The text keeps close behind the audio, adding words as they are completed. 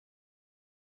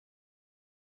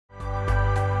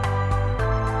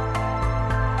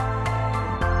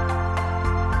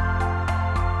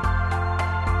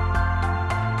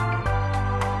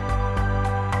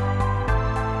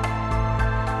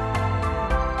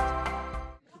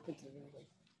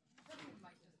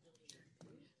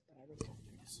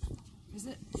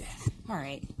All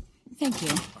right. Thank you.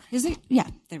 Is it? Yeah,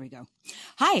 there we go.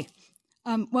 Hi.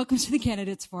 Welcome to the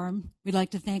Candidates Forum. We'd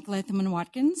like to thank Latham &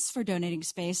 Watkins for donating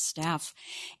space, staff,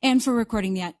 and for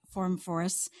recording the forum for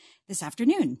us this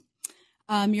afternoon.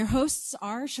 Your hosts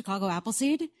are Chicago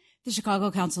Appleseed, the Chicago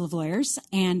Council of Lawyers,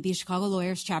 and the Chicago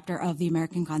Lawyers chapter of the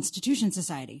American Constitution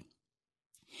Society.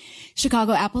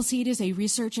 Chicago Appleseed is a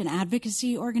research and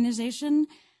advocacy organization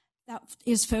that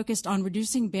is focused on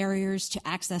reducing barriers to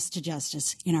access to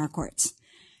justice in our courts.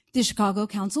 The Chicago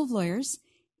Council of Lawyers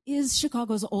is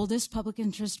Chicago's oldest public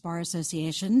interest bar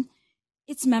association.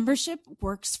 Its membership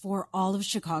works for all of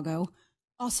Chicago,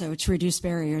 also to reduce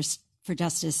barriers for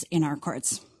justice in our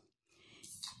courts.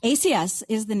 ACS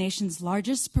is the nation's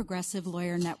largest progressive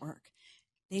lawyer network.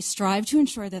 They strive to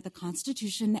ensure that the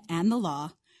Constitution and the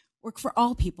law work for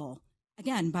all people,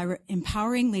 again, by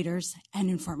empowering leaders and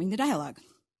informing the dialogue.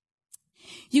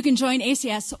 You can join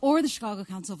ACS or the Chicago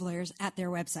Council of Lawyers at their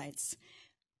websites.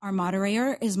 Our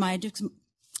moderator is Maya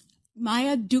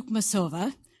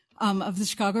Dukmasova of the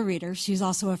Chicago Reader. She's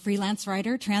also a freelance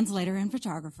writer, translator, and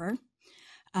photographer.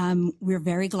 We're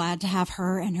very glad to have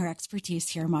her and her expertise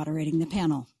here moderating the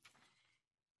panel.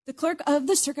 The clerk of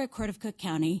the Circuit Court of Cook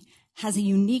County has a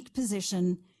unique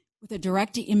position with a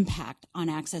direct impact on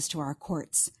access to our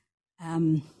courts.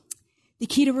 The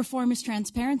key to reform is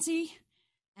transparency,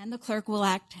 and the clerk will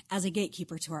act as a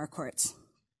gatekeeper to our courts.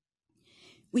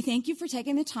 We thank you for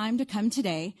taking the time to come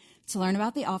today to learn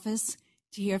about the office,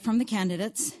 to hear from the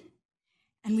candidates,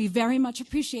 and we very much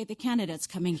appreciate the candidates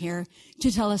coming here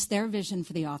to tell us their vision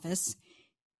for the office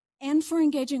and for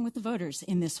engaging with the voters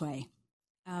in this way.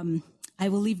 I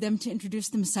will leave them to introduce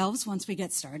themselves once we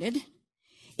get started.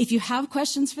 If you have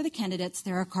questions for the candidates,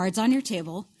 there are cards on your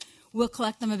table. We'll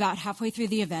collect them about halfway through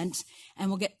the event, and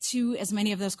we'll get to as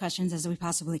many of those questions as we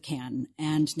possibly can.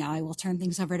 And now I will turn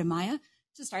things over to Maya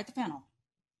to start the panel.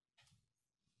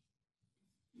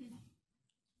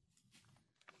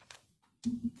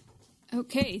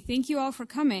 Okay, thank you all for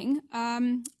coming.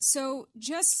 So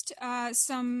just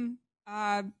some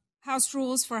house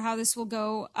rules for how this will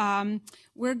go.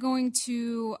 We're going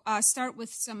to start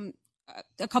with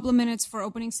a couple of minutes for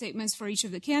opening statements for each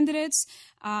of the candidates.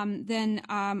 Then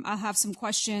I'll have some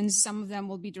questions. Some of them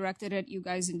will be directed at you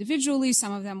guys individually.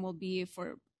 Some of them will be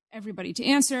for everybody to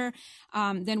answer.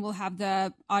 Then we'll have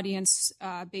the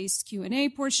audience-based Q&A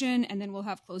portion, and then we'll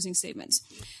have closing statements.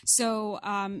 So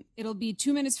it'll be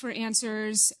 2 minutes for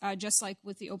answers, just like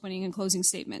with the opening and closing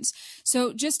statements.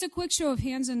 So just a quick show of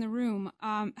hands in the room.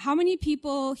 How many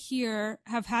people here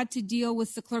have had to deal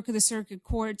with the Clerk of the Circuit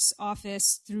Court's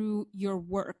office through your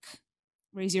work?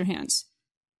 Raise your hands.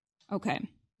 Okay.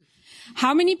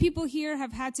 How many people here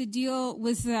have had to deal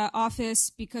with the office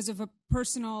because of a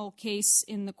personal case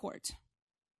in the court?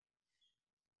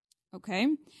 Okay.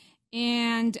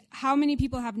 And how many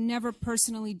people have never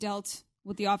personally dealt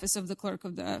with the office of the Clerk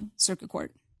of the Circuit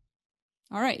Court?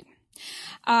 All right.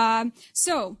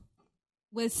 So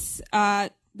with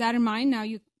that in mind, now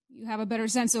you have a better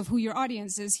sense of who your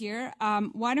audience is here.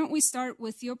 Why don't we start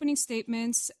with the opening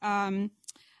statements?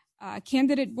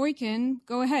 Candidate Boykin,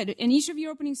 go ahead. In each of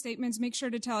your opening statements, make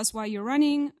sure to tell us why you're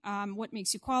running, what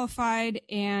makes you qualified,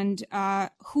 and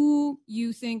who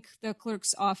you think the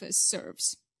clerk's office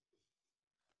serves.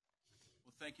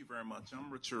 Well, thank you very much.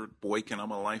 I'm Richard Boykin. I'm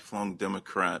a lifelong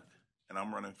Democrat, and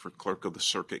I'm running for Clerk of the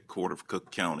Circuit Court of Cook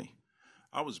County.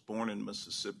 I was born in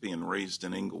Mississippi and raised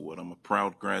in Englewood. I'm a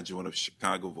proud graduate of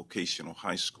Chicago Vocational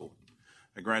High School.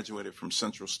 I graduated from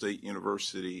Central State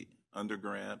University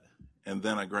undergrad, and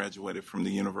then I graduated from the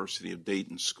University of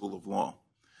Dayton School of Law.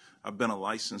 I've been a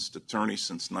licensed attorney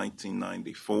since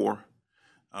 1994.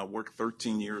 I worked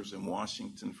 13 years in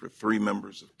Washington for 3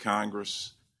 members of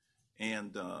Congress,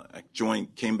 and I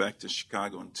came back to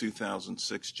Chicago in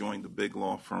 2006, joined the big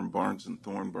law firm Barnes &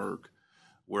 Thornburg,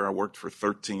 where I worked for a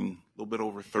little bit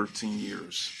over 13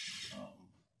 years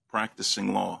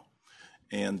practicing law,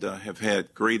 and have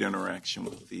had great interaction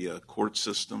with the court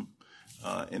system.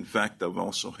 In fact, I've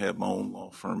also had my own law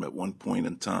firm at one point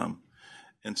in time.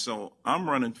 And so I'm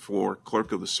running for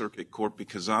Clerk of the Circuit Court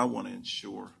because I want to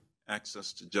ensure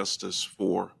access to justice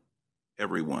for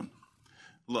everyone.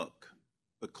 Look,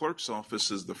 the clerk's office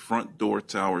is the front door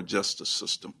to our justice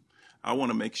system. I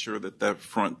want to make sure that that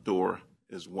front door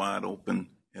is wide open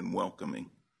and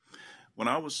welcoming. When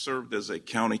I was served as a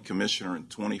county commissioner in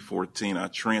 2014, I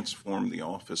transformed the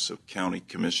office of county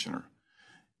commissioner.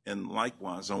 And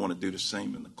likewise, I want to do the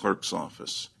same in the clerk's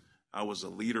office. I was a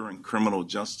leader in criminal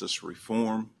justice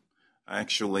reform. I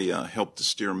actually helped to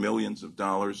steer millions of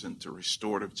dollars into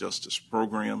restorative justice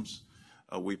programs.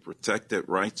 We protected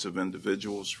rights of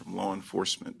individuals from law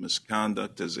enforcement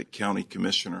misconduct as a county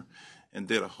commissioner. and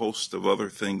did a host of other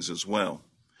things as well.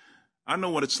 I know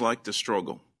what it's like to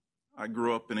struggle. I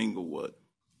grew up in Inglewood,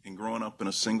 and growing up in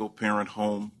a single-parent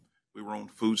home, we were on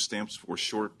food stamps for a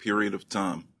short period of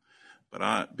time.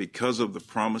 But because of the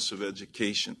promise of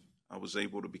education, I was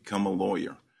able to become a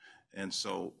lawyer. And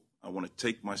so I want to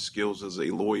take my skills as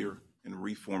a lawyer and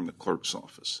reform the clerk's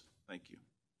office. Thank you.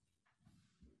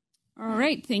 All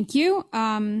right, thank you.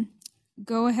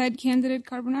 Go ahead, candidate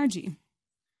Cabonargi.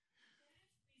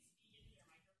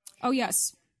 Oh,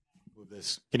 yes. Move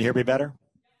this. Can you hear me better?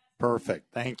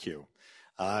 Perfect. Thank you.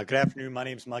 Good afternoon. My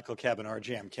name is Michael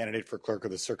Cabonargi. I'm candidate for clerk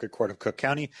of the Circuit Court of Cook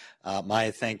County.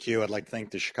 My thank you. I'd like to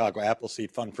thank the Chicago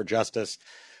Appleseed Fund for Justice,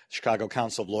 Chicago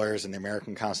Council of Lawyers, and the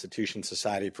American Constitution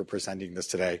Society for presenting this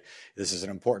today. This is an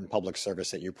important public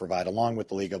service that you provide, along with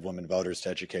the League of Women Voters, to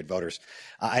educate voters.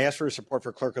 I ask for your support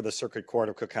for clerk of the Circuit Court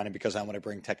of Cook County because I want to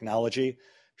bring technology,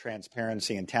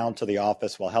 transparency, and talent to the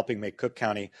office while helping make Cook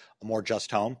County a more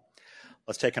just home.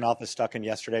 Let's take an office stuck in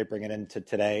yesterday, bring it into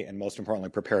today, and most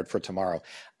importantly, prepare it for tomorrow.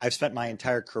 I've spent my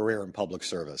entire career in public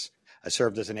service. I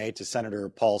served as an aide to Senator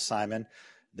Paul Simon,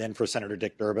 then for Senator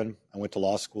Dick Durbin. I went to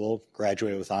law school,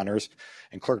 graduated with honors,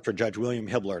 and clerked for Judge William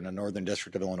Hibbler in the Northern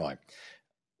District of Illinois.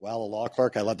 While a law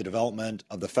clerk, I led the development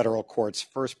of the federal court's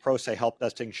first pro se help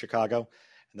desk in Chicago,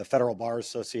 and the Federal Bar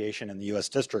Association and the U.S.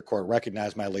 District Court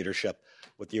recognized my leadership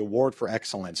with the Award for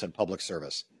Excellence in Public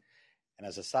Service. And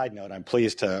as a side note, I'm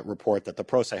pleased to report that the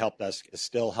Pro Se Help Desk is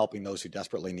still helping those who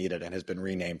desperately need it and has been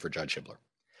renamed for Judge Hibbler.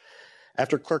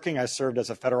 After clerking, I served as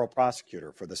a federal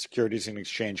prosecutor for the Securities and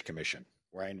Exchange Commission,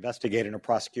 where I investigated and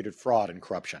prosecuted fraud and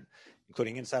corruption,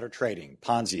 including insider trading,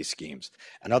 Ponzi schemes,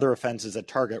 and other offenses that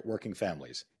target working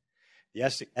families. The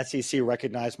SEC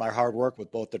recognized my hard work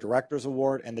with both the Director's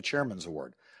Award and the Chairman's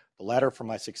Award, the latter for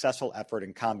my successful effort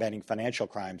in combating financial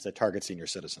crimes that target senior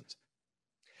citizens.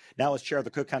 Now, as chair of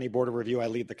the Cook County Board of Review, I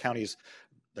lead the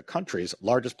country's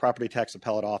largest property tax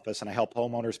appellate office, and I help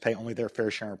homeowners pay only their fair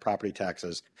share of property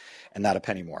taxes and not a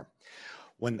penny more.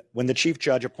 When the chief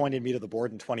judge appointed me to the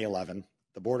board in 2011,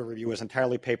 the Board of Review was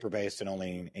entirely paper-based and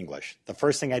only in English. The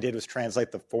first thing I did was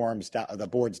translate the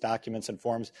board's documents and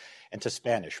forms into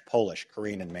Spanish, Polish,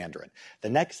 Korean, and Mandarin. The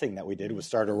next thing that we did was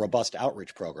start a robust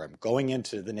outreach program, going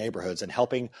into the neighborhoods and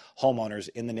helping homeowners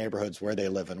in the neighborhoods where they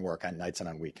live and work on nights and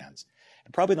on weekends.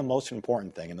 And probably the most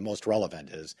important thing and the most relevant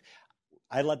is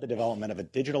I led the development of a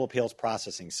digital appeals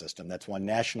processing system that's won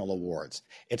national awards.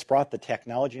 It's brought the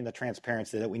technology and the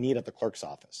transparency that we need at the clerk's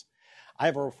office. I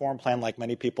have a reform plan like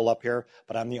many people up here,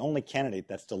 but I'm the only candidate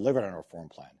that's delivered on a reform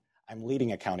plan. I'm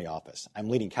leading a county office. I'm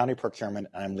leading county procurement,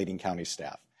 and I'm leading county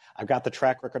staff. I've got the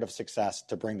track record of success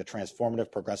to bring the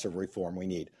transformative progressive reform we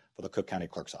need for the Cook County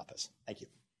Clerk's Office. Thank you.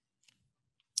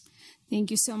 Thank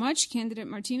you so much. Candidate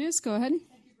Martinez, go ahead.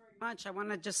 Much. I want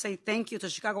to just say thank you to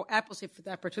Chicago Appleseed for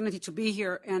the opportunity to be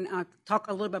here and talk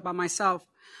a little bit about myself.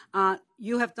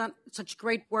 You have done such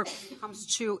great work when it comes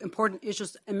to important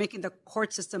issues and making the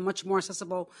court system much more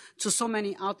accessible to so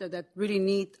many out there that really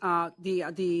need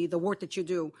the work that you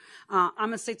do.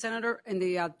 I'm a state senator in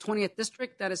the 20th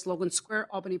district, that is Logan Square,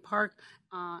 Albany Park,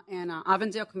 and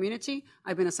Avondale community.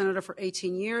 I've been a senator for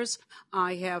 18 years.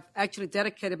 I have actually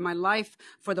dedicated my life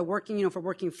for the working, for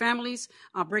working families,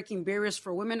 breaking barriers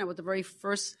for women. I was the very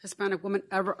first Hispanic woman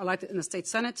ever elected in the state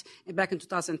Senate back in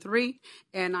 2003,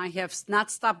 and I have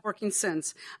not stopped working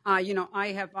since. I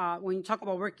have, when you talk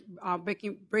about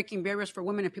breaking barriers for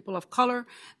women and people of color,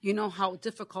 you know how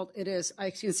difficult it is.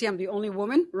 As you can see, I'm the only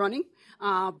woman running,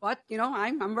 but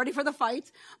I'm ready for the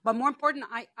fight. But more important,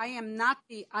 I am not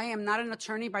an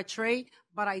attorney by trade,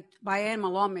 but I am a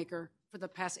lawmaker for the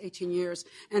past 18 years.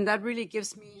 And that really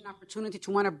gives me an opportunity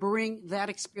to want to bring that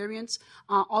experience,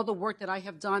 all the work that I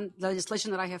have done,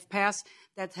 legislation that I have passed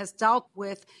that has dealt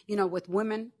with, with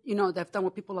women, that have done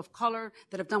with people of color,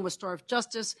 that have done with restorative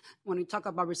justice. When we talk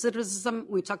about recidivism,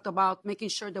 we talked about making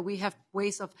sure that we have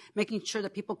ways of making sure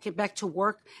that people get back to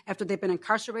work after they've been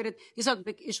incarcerated. These are the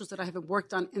big issues that I have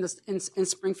worked on in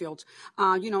Springfield.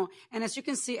 And as you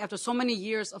can see, after so many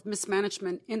years of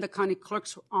mismanagement in the county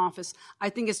clerk's office, I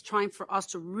think it's time for us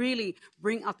to really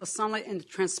bring out the sunlight and the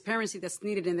transparency that's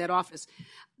needed in that office.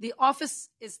 The office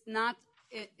is not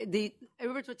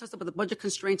everybody talks about the budget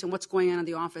constraints and what's going on in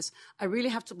the office. I really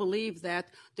have to believe that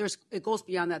it goes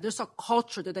beyond that. There's a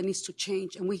culture that needs to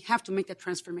change, and we have to make that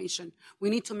transformation. We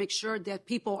need to make sure that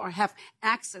people have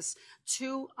access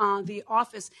to the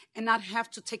office and not have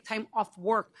to take time off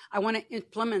work. I want to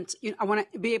implement. I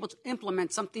want to be able to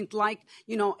implement something like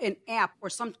an app or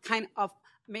some kind of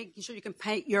making sure you can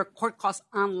pay your court costs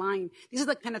online. These are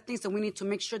the kind of things that we need to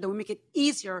make sure that we make it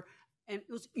easier and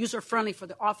user-friendly for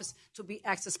the office to be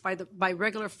accessed by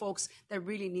regular folks that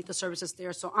really need the services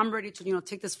there. So I'm ready to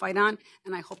take this fight on,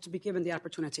 and I hope to be given the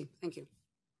opportunity. Thank you.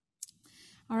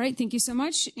 All right, thank you so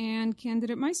much. And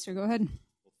Candidate Meister, go ahead.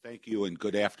 Thank you, and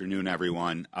good afternoon,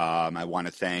 everyone. I want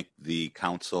to thank the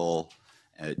Council,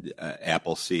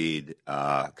 Appleseed,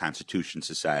 Constitution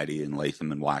Society, and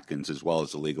Latham and Watkins, as well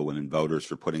as the League of Women Voters,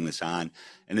 for putting this on.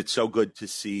 And it's so good to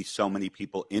see so many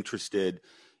people interested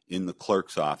in the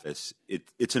clerk's office.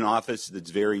 It's an office that's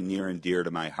very near and dear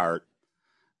to my heart.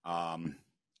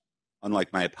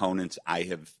 Unlike my opponents,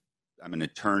 I'm an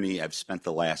attorney. I've spent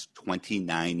the last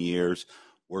 29 years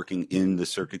working in the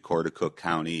Circuit Court of Cook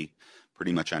County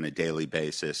pretty much on a daily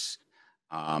basis.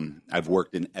 I've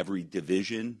worked in every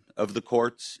division of the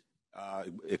courts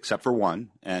except for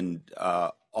one, and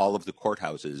all of the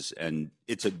courthouses. And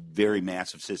it's a very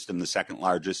massive system, the second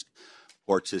largest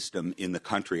court system in the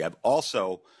country. I've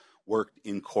also worked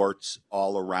in courts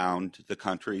all around the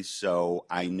country, so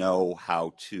I know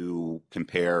how to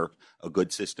compare a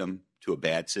good system to a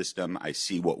bad system. I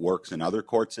see what works in other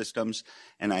court systems,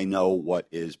 and I know what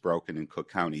is broken in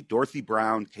Cook County. Dorothy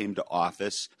Brown came to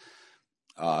office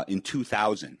in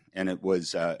 2000, and it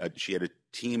was she had a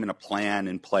team and a plan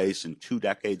in place, and 2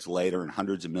 decades later and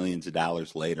hundreds of millions of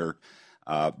dollars later,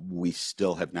 we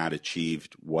still have not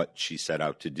achieved what she set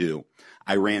out to do.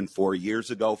 I ran 4 years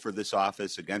ago for this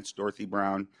office against Dorothy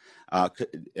Brown,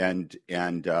 and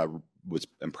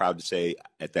I'm proud to say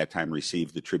at that time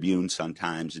received the Tribune,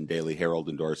 Sun-Times, and Daily Herald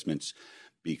endorsements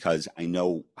because I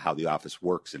know how the office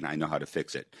works and I know how to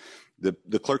fix it.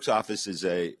 The clerk's office is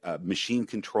a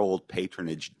machine-controlled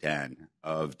patronage den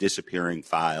of disappearing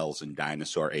files and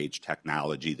dinosaur-age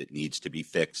technology that needs to be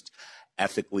fixed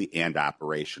ethically and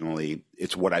operationally.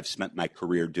 It's what I've spent my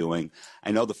career doing.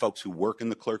 I know the folks who work in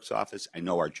the clerk's office. I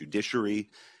know our judiciary.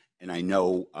 And I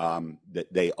know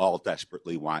that they all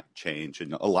desperately want change,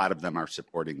 and a lot of them are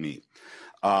supporting me.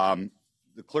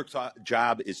 The clerk's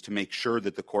job is to make sure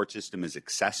that the court system is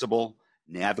accessible,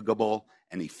 navigable,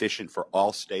 and efficient for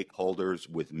all stakeholders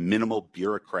with minimal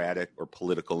bureaucratic or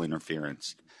political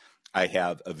interference. I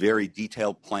have a very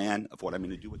detailed plan of what I'm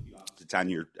going to do with the office. It's on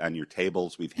your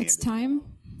tables. It's time.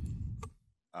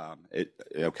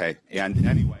 Okay. And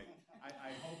anyway,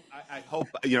 I hope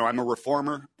I'm a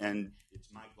reformer, and it's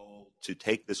my goal to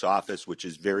take this office, which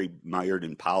is very mired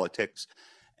in politics,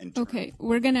 and okay,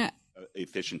 we're gonna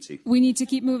efficiency. We need to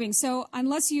keep moving. So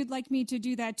unless you'd like me to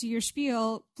do that to your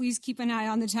spiel, please keep an eye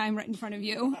on the time right in front of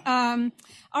you. All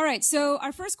right. So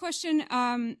our first question,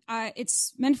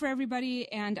 it's meant for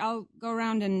everybody, and I'll go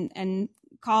around and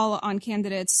call on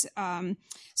candidates.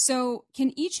 So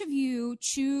can each of you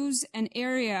choose an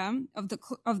area of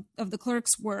the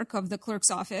clerk's work, of the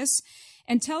clerk's office,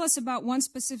 and tell us about one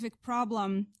specific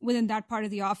problem within that part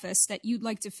of the office that you'd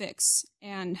like to fix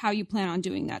and how you plan on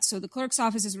doing that. So the clerk's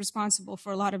office is responsible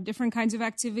for a lot of different kinds of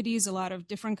activities, a lot of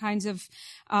different kinds of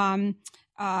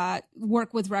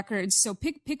work with records. So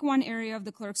pick one area of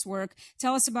the clerk's work,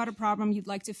 tell us about a problem you'd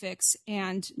like to fix,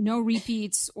 and no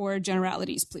repeats or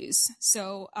generalities, please.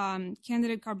 So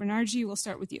Candidate Cabonargi, we'll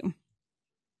start with you.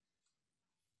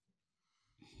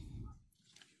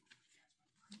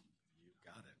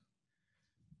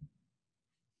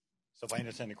 So if I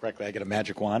understand it correctly, I get a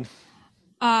magic wand?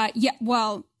 Yeah,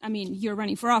 well, I mean, you're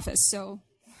running for office, so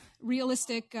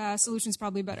realistic solution's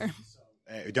probably better.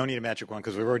 We don't need a magic wand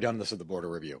because we've already done this at the Board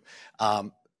of Review.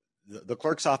 The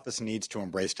clerk's office needs to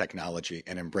embrace technology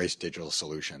and embrace digital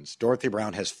solutions. Dorothy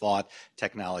Brown has fought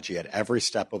technology at every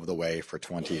step of the way for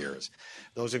 20 years.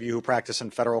 Those of you who practice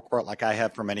in federal court like I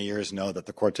have for many years know that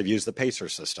the courts have used the PACER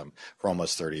system for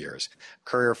almost 30 years.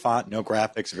 Courier font, no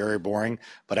graphics, very boring,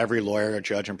 but every lawyer,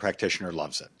 judge, and practitioner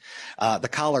loves it. The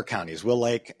collar counties, Will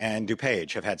Lake and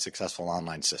DuPage, have had successful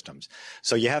online systems.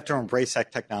 So you have to embrace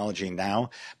that technology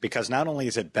now, because not only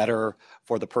is it better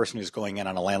for the person who's going in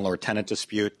on a landlord-tenant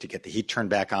dispute to get the heat turned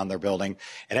back on their building,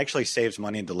 it actually saves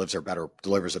money and delivers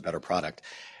a better product.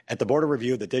 At the Board of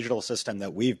Review, the digital system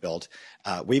that we've built,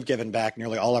 we've given back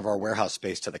nearly all of our warehouse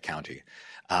space to the county.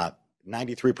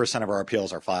 93% of our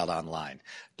appeals are filed online.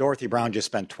 Dorothy Brown just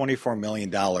spent $24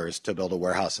 million to build a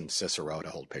warehouse in Cicero to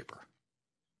hold paper.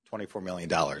 $24 million.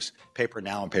 Paper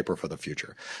now and paper for the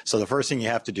future. So the first thing you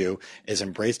have to do is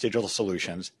embrace digital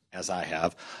solutions, as I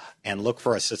have, and look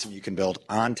for a system you can build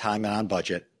on time and on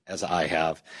budget, as I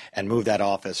have, and move that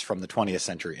office from the 20th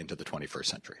century into the 21st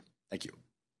century. Thank you.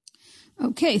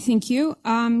 Okay, thank you.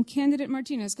 Candidate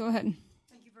Martinez, go ahead.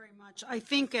 Thank you very much. I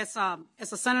think as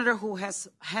a senator who has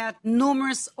had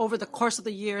numerous over the course of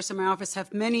the years in my office,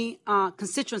 have many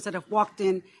constituents that have walked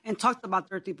in and talked about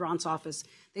Dirty Brown's office.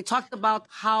 They talked about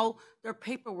how their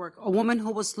paperwork, a woman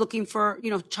who was looking for,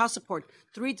 child support,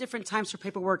 3 different times her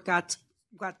paperwork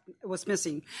was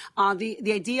missing.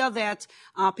 The idea that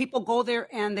people go there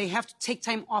and they have to take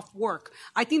time off work.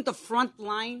 I think the front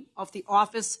line of the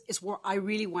office is where I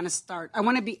really want to start. I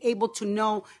want to be able to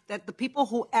know that the people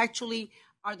who actually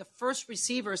are the first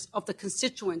receivers of the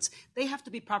constituents, they have to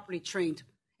be properly trained.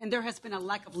 And there has been a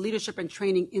lack of leadership and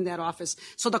training in that office.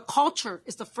 So the culture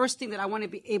is the first thing that I want to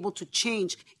be able to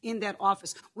change in that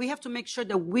office. We have to make sure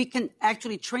that we can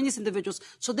actually train these individuals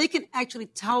so they can actually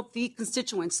tell the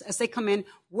constituents as they come in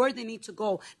where they need to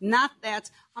go. Not that,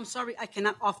 I'm sorry, I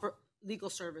cannot offer legal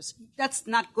service. That's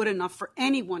not good enough for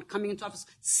anyone coming into office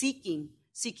seeking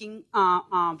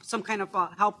some kind of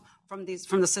help from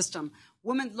the system.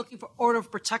 Women looking for order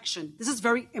of protection. This is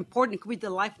very important. It could be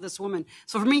the life of this woman.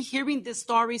 So for me, hearing these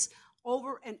stories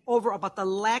over and over about the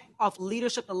lack of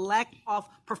leadership, the lack of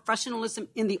professionalism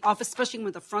in the office, especially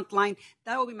with the front line,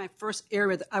 that will be my first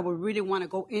area that I would really want to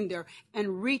go in there and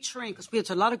retrain, because we have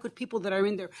a lot of good people that are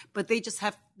in there, but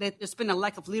there's been a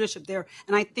lack of leadership there.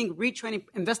 And I think retraining,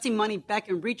 investing money back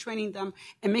in retraining them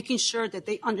and making sure that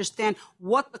they understand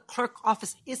what the clerk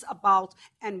office is about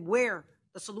and where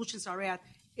the solutions are at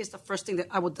is the first thing that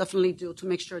I will definitely do to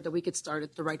make sure that we get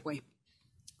started the right way.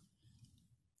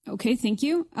 Okay, thank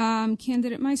you.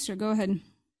 Candidate Meister, go ahead.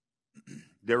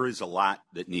 There is a lot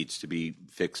that needs to be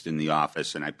fixed in the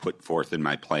office, and I put forth in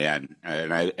my plan.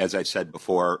 And as I said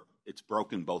before, it's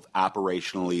broken both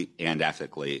operationally and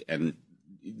ethically. And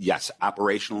yes,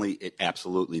 operationally, it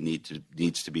absolutely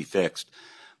needs to be fixed.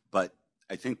 But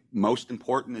I think most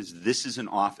important is this is an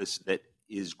office that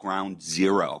is ground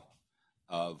zero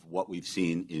of what we've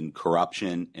seen in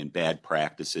corruption and bad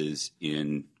practices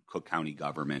in Cook County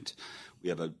government. We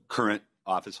have a current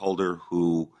office holder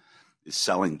who is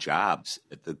selling jobs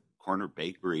at the corner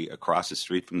bakery across the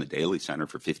street from the Daily Center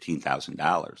for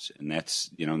 $15,000. And that's,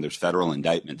 there's federal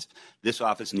indictments. This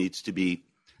office needs to be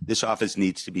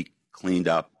cleaned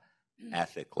up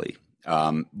ethically.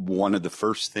 One of the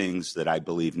first things that I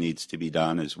believe needs to be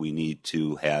done is we need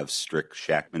to have strict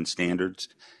Shackman standards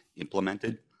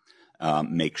implemented.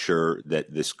 Make sure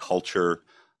that this culture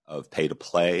of pay to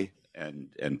play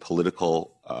and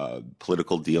political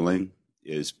dealing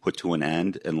is put to an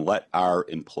end, and let our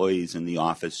employees in the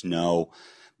office know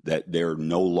that they're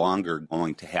no longer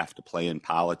going to have to play in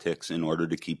politics in order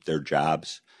to keep their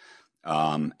jobs,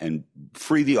 and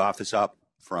free the office up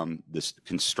from the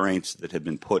constraints that have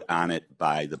been put on it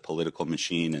by the political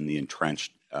machine and the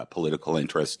entrenched political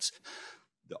interests.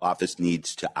 The office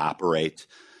needs to operate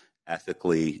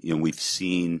ethically. We've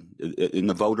seen in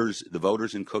the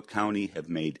voters in Cook County have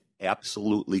made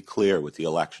absolutely clear with the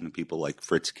election of people like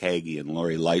Fritz Kagi and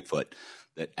Lori Lightfoot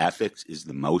that ethics is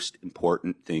the most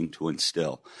important thing to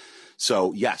instill.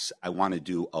 So yes, I want to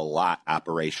do a lot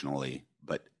operationally,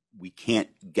 but we can't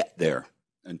get there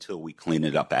until we clean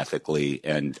it up ethically.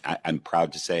 And I'm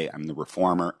proud to say I'm the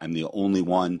reformer. I'm the only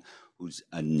one who's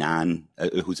an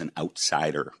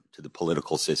outsider to the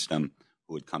political system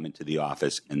who would come into the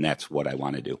office, and that's what I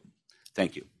want to do.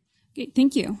 Thank you. Okay,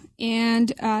 thank you.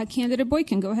 And Candidate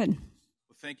Boykin, go ahead.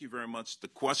 Well, thank you very much. The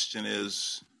question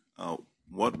is,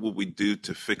 what will we do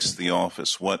to fix the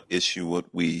office? What issue would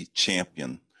we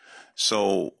champion?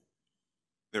 So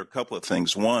there are a couple of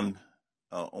things. One,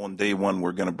 on day one,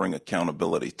 we're going to bring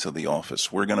accountability to the office.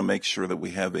 We're going to make sure that we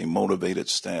have a motivated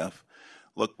staff.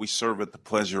 Look, we serve at the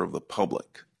pleasure of the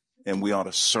public, and we ought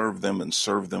to serve them and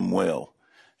serve them well.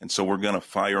 And so we're going to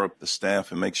fire up the staff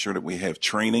and make sure that we have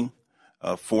training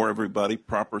for everybody,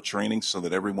 proper training so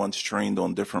that everyone's trained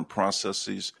on different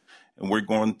processes. And we're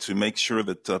going to make sure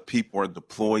that people are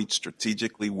deployed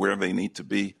strategically where they need to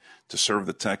be to serve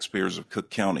the taxpayers of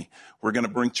Cook County. We're going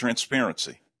to bring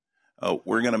transparency.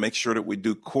 We're going to make sure that we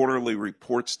do quarterly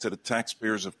reports to the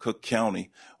taxpayers of Cook County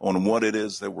on what it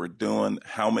is that we're doing,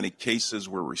 how many cases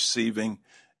we're receiving,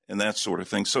 and that sort of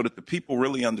thing, so that the people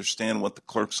really understand what the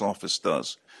clerk's office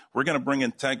does. We're going to bring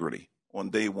integrity on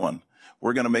day one.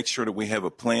 We're going to make sure that we have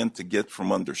a plan to get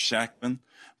from under Shackman,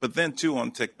 but then, too,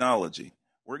 on technology.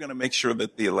 We're going to make sure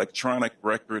that the electronic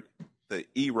record, the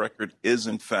e-record, is,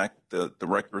 in fact, the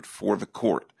record for the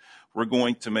court. We're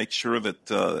going to make sure that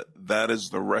that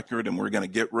is the record, and we're going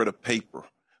to get rid of paper.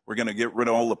 We're going to get rid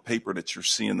of all the paper that you're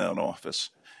seeing in that office.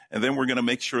 And then we're going to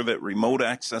make sure that remote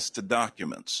access to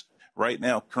documents. Right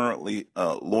now, currently,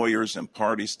 lawyers and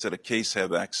parties to the case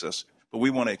have access, but we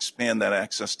want to expand that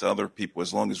access to other people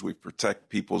as long as we protect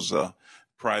people's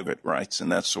private rights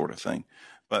and that sort of thing.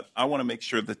 But I want to make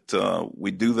sure that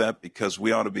we do that because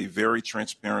we ought to be very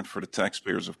transparent for the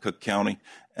taxpayers of Cook County,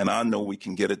 and I know we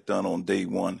can get it done on day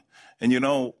one.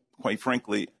 And, quite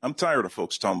frankly, I'm tired of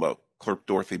folks talking about Clerk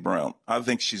Dorothy Brown. I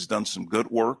think she's done some good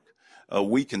work.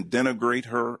 We can denigrate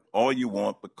her all you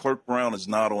want, but Clerk Brown is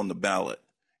not on the ballot.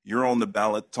 You're on the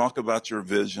ballot. Talk about your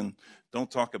vision. Don't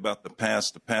talk about the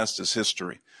past. The past is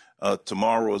history.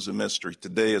 Tomorrow is a mystery.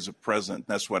 Today is a present.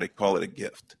 That's why they call it a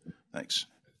gift. Thanks.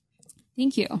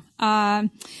 Thank you.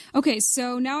 Okay,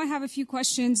 so now I have a few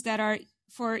questions that are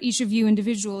for each of you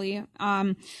individually.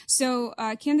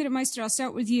 Candidate Meister, I'll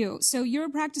start with you. So you're a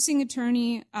practicing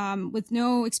attorney with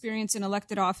no experience in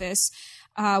elected office.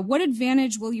 What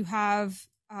advantage will you have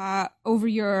over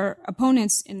your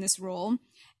opponents in this role?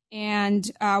 And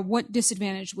what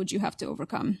disadvantage would you have to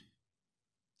overcome?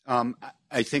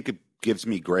 I think it gives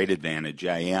me great advantage.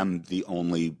 I am the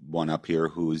only one up here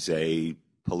who's a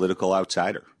political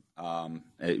outsider.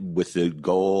 With the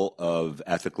goal of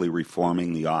ethically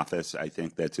reforming the office, I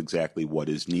think that's exactly what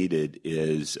is needed,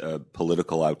 is a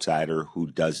political outsider who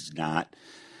does not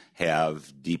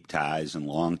have deep ties and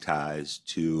long ties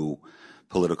to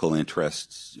political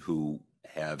interests, who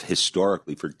have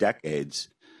historically, for decades,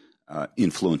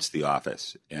 influenced the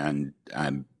office. And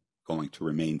I'm going to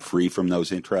remain free from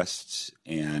those interests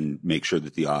and make sure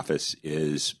that the office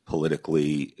is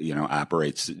politically,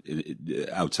 operates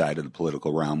outside of the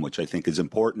political realm, which I think is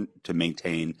important to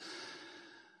maintain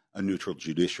a neutral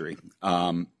judiciary.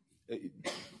 I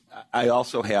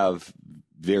also have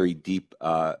very deep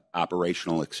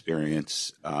operational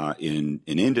experience in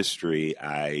industry.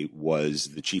 I was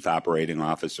the chief operating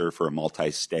officer for a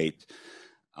multi-state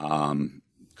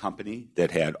company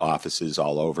that had offices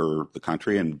all over the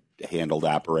country and handled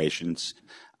operations,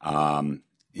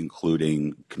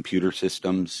 including computer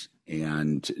systems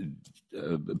and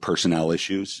personnel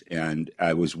issues. And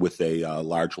I was with a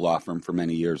large law firm for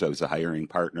many years. I was a hiring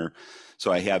partner.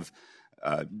 So I have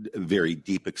very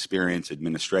deep experience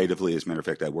administratively. As a matter of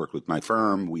fact, I worked with my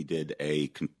firm. We did a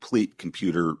complete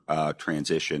computer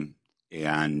transition.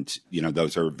 And,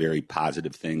 those are very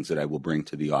positive things that I will bring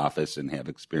to the office and have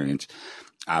experience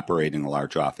operating a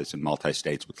large office in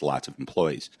multi-states with lots of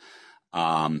employees.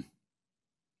 I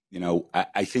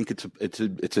think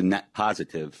it's a net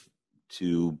positive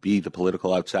to be the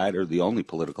political outsider, the only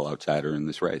political outsider in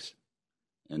this race.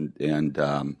 And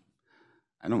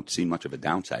I don't see much of a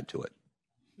downside to it.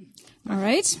 All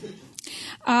right.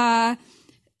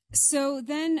 So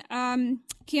then,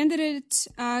 candidate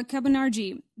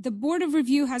Cabonargi, the Board of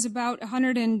Review has about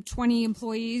 120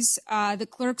 employees. The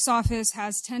clerk's office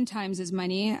has 10 times as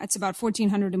many. That's about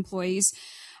 1,400 employees.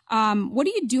 What are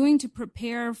you doing to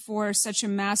prepare for such a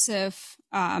massive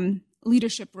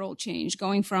leadership role change,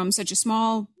 going from such a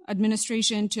small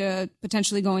administration to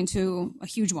potentially going to a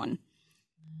huge one?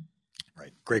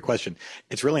 Right. Great question.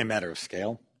 It's really a matter of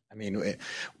scale. I mean,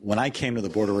 when I came to the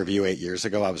Board of Review 8 years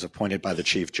ago, I was appointed by the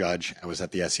chief judge. I was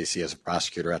at the SEC as a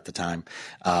prosecutor at the time.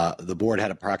 The board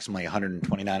had approximately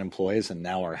 129 employees, and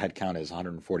now our head count is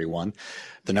 141.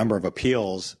 The number of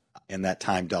appeals in that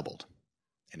time doubled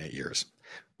in 8 years.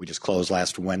 We just closed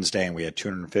last Wednesday, and we had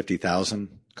 250,000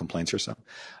 complaints or so.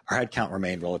 Our head count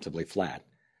remained relatively flat.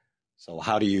 So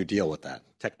how do you deal with that?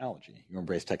 Technology. You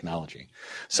embrace technology.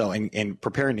 So in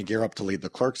preparing to gear up to lead the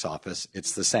clerk's office,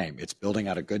 it's the same. It's building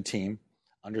out a good team,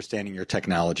 understanding your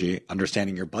technology,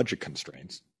 understanding your budget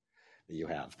constraints that you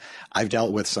have. I've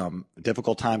dealt with some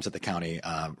difficult times at the county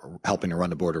helping to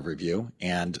run the Board of Review,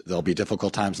 and there'll be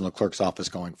difficult times in the clerk's office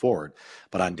going forward.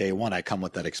 But on day one, I come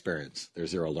with that experience.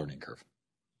 There's zero learning curve.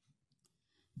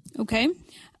 Okay.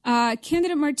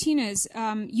 Candidate Martinez,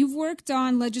 you've worked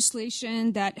on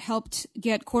legislation that helped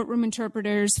get courtroom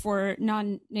interpreters for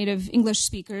non-native English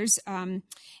speakers.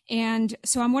 And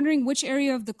so I'm wondering, which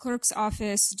area of the clerk's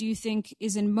office do you think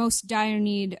is in most dire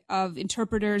need of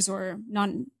interpreters or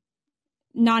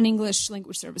non-English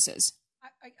language services?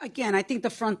 Again, I think the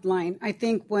front line. I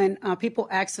think when people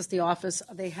access the office,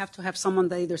 they have to have someone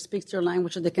that either speaks their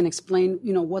language or they can explain,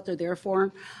 what they're there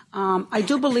for. I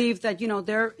do believe that,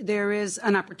 there is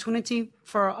an opportunity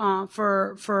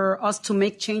for us to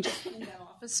make changes in that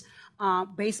office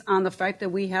based on the fact that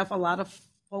we have a lot of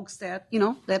folks that,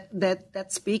 that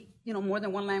speak, more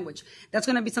than one language. That's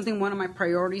going to be something, one of my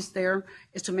priorities there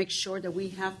is to make sure that we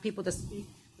have people that speak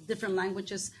different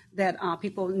languages that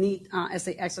people need as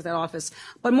they access that office.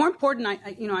 But more important,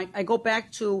 I go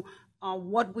back to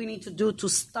what we need to do to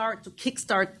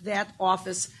kickstart that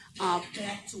office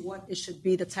back to what it should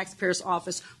be, the taxpayer's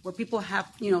office, where people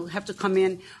have to come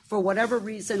in for whatever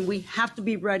reason. We have to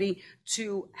be ready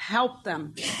to help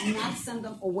them, not send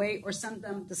them away or send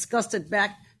them disgusted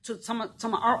back to some of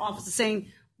our offices saying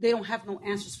they don't have no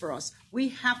answers for us. We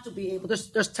have to be able.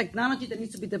 There's technology that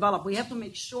needs to be developed. We have to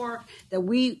make sure that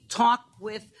we talk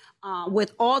with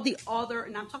all the other,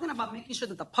 and I'm talking about making sure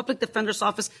that the public defender's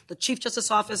office, the chief justice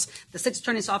office, the state's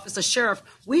attorney's office, the sheriff,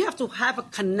 we have to have a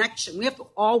connection. We have to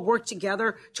all work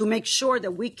together to make sure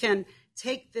that we can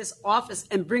take this office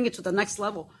and bring it to the next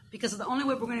level, because the only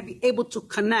way we're going to be able to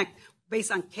connect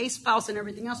based on case files and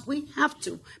everything else, we have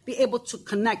to be able to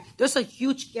connect. There's a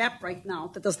huge gap right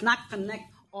now that does not connect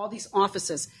all these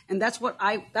offices, and that's what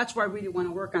I really want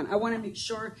to work on. I want to make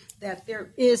sure that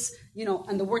there is,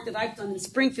 and the work that I've done in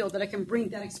Springfield, that I can bring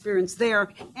that experience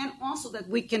there, and also that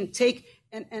we can take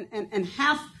and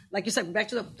have, like you said, back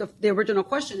to the original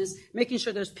question, is making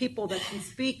sure there's people that can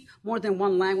speak more than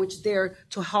one language there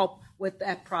to help with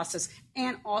that process,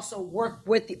 and also work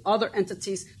with the other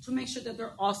entities to make sure that there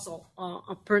are also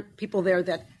people there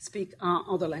that speak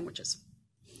other languages.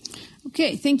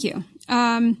 Okay, thank you.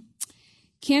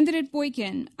 Candidate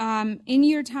Boykin, in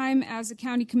your time as a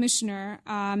county commissioner,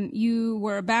 you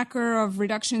were a backer of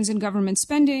reductions in government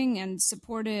spending and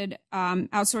supported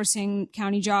outsourcing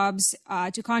county jobs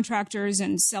to contractors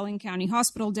and selling county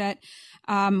hospital debt.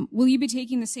 Will you be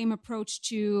taking the same approach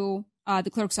to the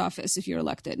clerk's office if you're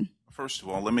elected? First of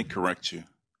all, let me correct you.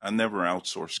 I never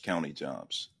outsourced county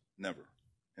jobs. Never.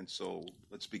 And so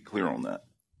let's be clear on that.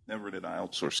 Never did I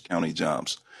outsource county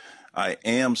jobs. I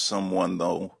am someone,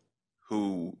 though,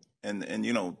 who, and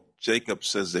Jacob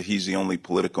says that he's the only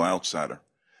political outsider.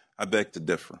 I beg to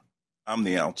differ. I'm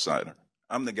the outsider.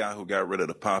 I'm the guy who got rid of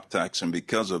the pop tax, and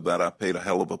because of that, I paid a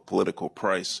hell of a political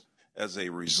price as a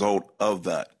result of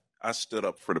that. I stood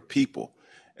up for the people.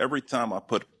 Every time I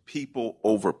put people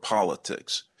over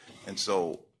politics. And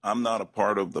so I'm not a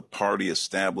part of the party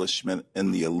establishment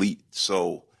and the elite.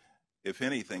 So if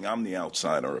anything, I'm the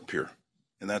outsider up here.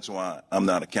 And that's why I'm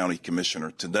not a county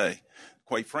commissioner today.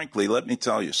 Quite frankly, let me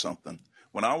tell you something.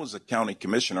 When I was a county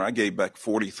commissioner, I gave back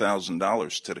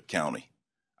 $40,000 to the county.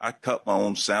 I cut my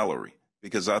own salary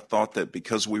because I thought that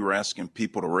because we were asking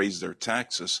people to raise their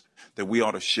taxes, that we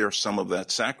ought to share some of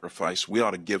that sacrifice. We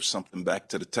ought to give something back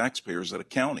to the taxpayers of the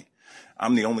county.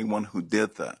 I'm the only one who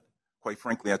did that. Quite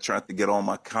frankly, I tried to get all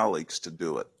my colleagues to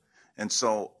do it. And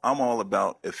so I'm all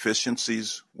about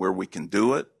efficiencies where we can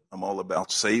do it. I'm all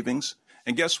about savings.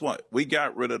 And guess what? We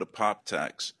got rid of the pop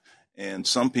tax. And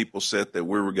some people said that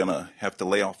we were going to have to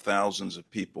lay off thousands of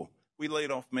people. We laid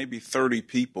off maybe 30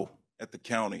 people at the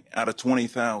county out of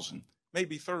 20,000,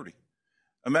 maybe 30.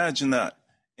 Imagine that.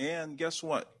 And guess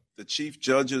what? The chief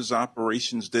judge's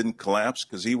operations didn't collapse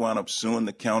because he wound up suing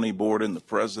the county board and the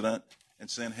president and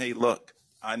saying, hey, look,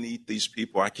 I need these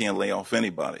people. I can't lay off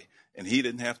anybody. And he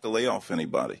didn't have to lay off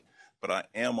anybody. But I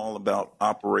am all about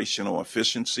operational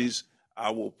efficiencies.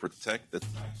 I will protect the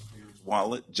taxpayer's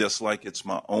wallet just like it's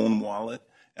my own wallet.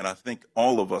 And I think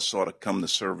all of us ought to come to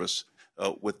service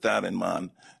with that in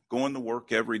mind. Going to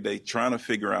work every day, trying to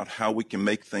figure out how we can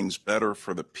make things better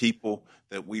for the people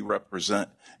that we represent.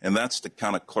 And that's the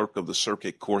kind of clerk of the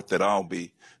circuit court that I'll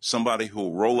be. Somebody who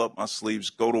will roll up my sleeves,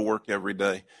 go to work every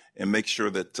day, and make sure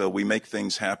that we make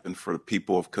things happen for the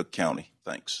people of Cook County.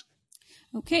 Thanks.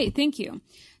 Okay, thank you.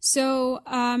 So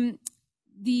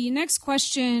the next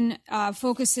question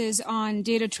focuses on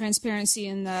data transparency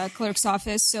in the clerk's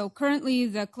office. So currently,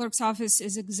 the clerk's office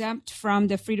is exempt from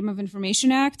the Freedom of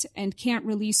Information Act and can't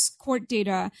release court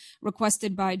data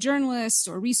requested by journalists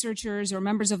or researchers or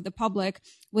members of the public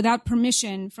without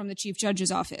permission from the chief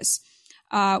judge's office.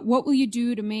 What will you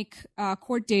do to make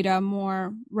court data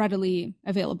more readily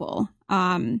available?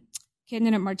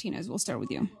 Candidate Martinez, we'll start with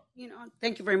you.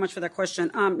 Thank you very much for that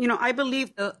question. I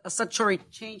believe a statutory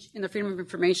change in the Freedom of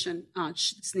Information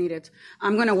is needed.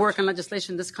 I'm going to work on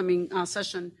legislation this coming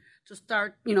session to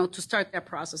start that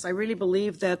process. I really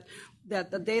believe that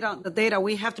the data,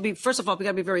 we have to be, first of all, we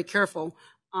got to be very careful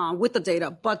with the data.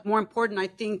 But more important, I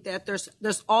think that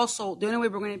there's also, the only way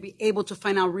we're going to be able to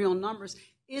find out real numbers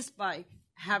is by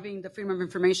having the Freedom of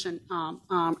Information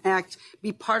Act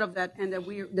be part of that, and that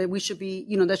we should be,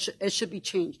 it should be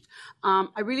changed.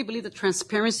 I really believe the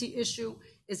transparency issue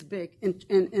is big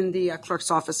in the clerk's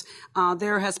office.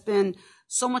 There has been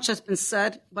so much has been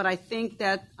said, but I think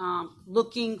that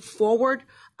looking forward,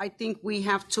 I think we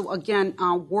have to, again,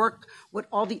 work with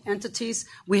all the entities.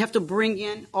 We have to bring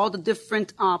in all the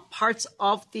different parts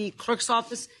of the clerk's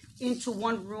office into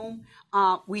one room.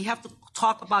 We have to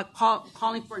talk about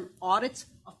calling for an audit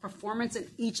of performance in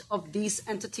each of these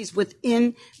entities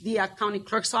within the county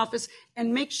clerk's office,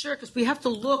 and make sure, because we have to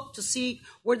look to see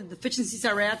where the deficiencies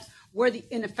are at, where the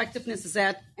ineffectiveness is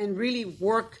at, and really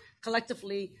work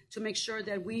collectively to make sure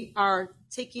that we are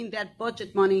taking that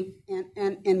budget money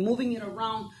and moving it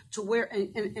around to where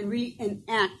and really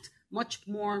enact much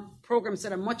more programs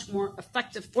that are much more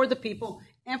effective for the people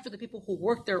and for the people who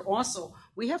work there also.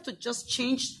 We have to just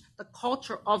change the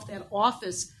culture of that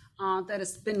office that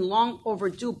has been long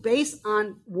overdue based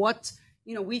on what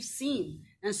we've seen.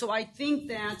 And so I think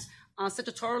that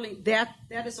statutorily,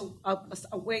 that is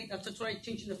a way, statutory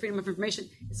changing the Freedom of Information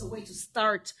is a way to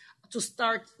start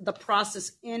the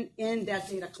process in that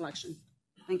data collection.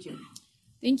 Thank you.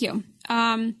 Thank you.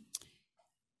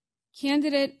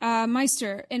 Candidate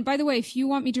Meister, and by the way, if you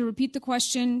want me to repeat the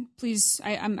question, please,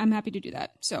 I'm happy to do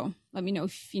that. So let me know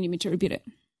if you need me to repeat it.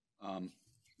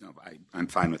 No, I'm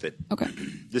fine with it. Okay.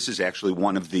 This is actually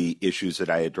one of the issues that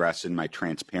I address in my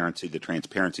the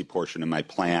transparency portion of my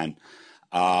plan.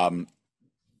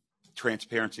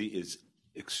 Transparency is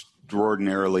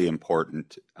extraordinarily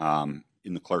important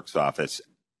in the clerk's office.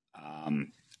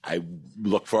 I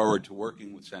look forward to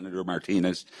working with Senator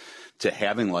Martinez to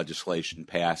having legislation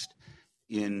passed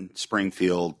in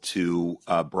Springfield to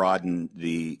broaden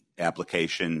the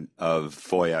application of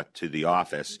FOIA to the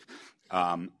office.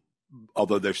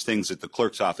 Although there's things that the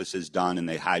clerk's office has done, and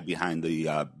they hide behind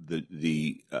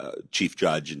the chief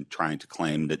judge and trying to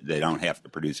claim that they don't have to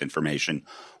produce information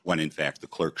when in fact the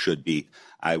clerk should be.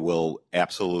 I will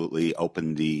absolutely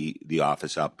open the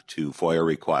office up to FOIA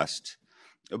requests,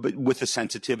 but with a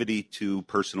sensitivity to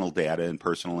personal data and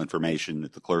personal information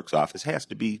that the clerk's office has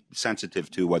to be sensitive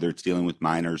to, whether it's dealing with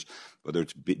minors, whether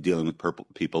it's dealing with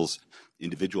people's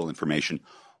individual information.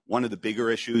 One of the bigger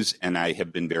issues, and I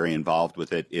have been very involved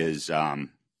with it, is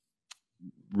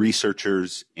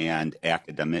researchers and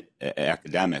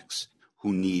academics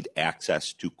who need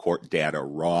access to court data,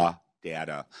 raw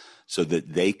data, so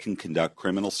that they can conduct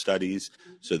criminal studies,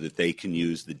 so that they can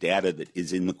use the data that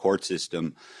is in the court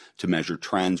system to measure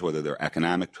trends, whether they're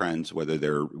economic trends, whether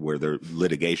they're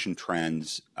litigation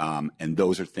trends, and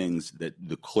those are things that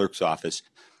the clerk's office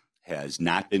has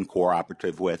not been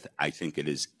cooperative with. I think it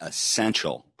is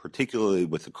essential, particularly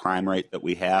with the crime rate that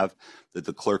we have, that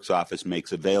the clerk's office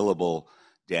makes available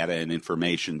data and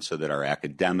information so that our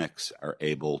academics are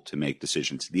able to make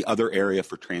decisions. The other area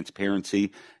for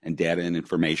transparency and data and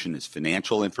information is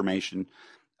financial information.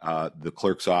 The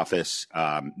clerk's office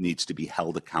needs to be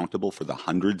held accountable for the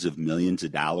hundreds of millions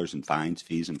of dollars in fines,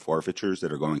 fees, and forfeitures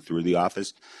that are going through the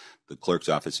office. The clerk's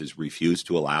office has refused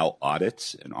to allow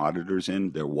audits and auditors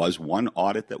in. There was one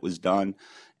audit that was done,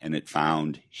 and it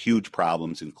found huge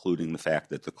problems, including the fact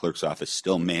that the clerk's office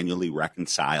still manually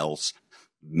reconciles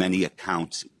many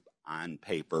accounts on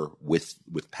paper with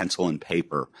pencil and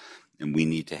paper, and we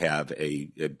need to have a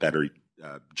better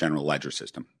general ledger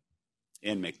system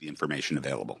and make the information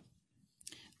available.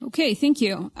 Okay, thank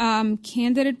you.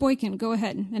 Candidate Boykin, go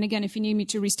ahead. And again, if you need me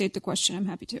to restate the question, I'm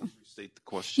happy to. Restate the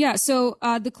question. Yeah, so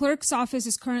the clerk's office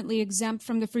is currently exempt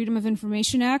from the Freedom of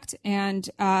Information Act and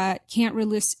can't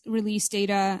release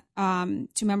data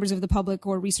to members of the public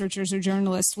or researchers or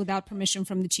journalists without permission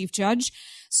from the chief judge.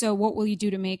 So what will you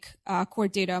do to make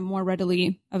court data more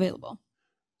readily available?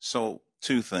 So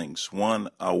two things. One,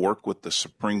 I'll work with the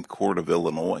Supreme Court of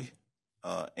Illinois,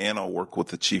 and I'll work with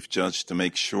the chief judge to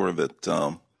make sure that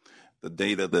the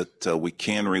data that we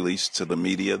can release to the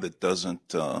media that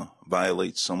doesn't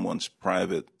violate someone's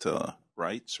private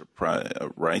rights or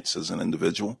rights as an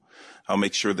individual, I'll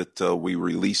make sure that we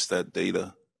release that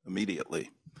data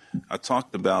immediately. I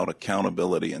talked about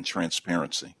accountability and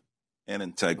transparency and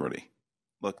integrity.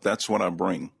 Look, that's what I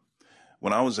bring.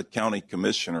 When I was a county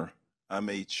commissioner, I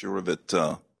made sure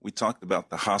that we talked about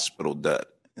the hospital debt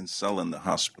and selling the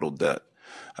hospital debt.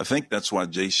 I think that's why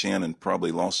Jay Shannon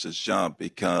probably lost his job,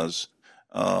 because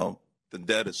the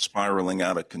debt is spiraling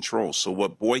out of control. So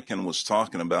what Boykin was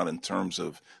talking about in terms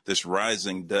of this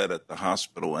rising debt at the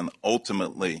hospital, and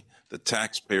ultimately the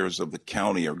taxpayers of the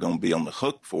county are going to be on the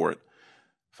hook for it.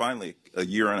 Finally, a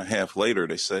year and a half later,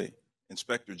 they say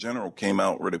Inspector General came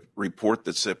out with a report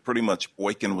that said pretty much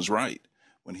Boykin was right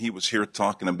when he was here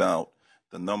talking about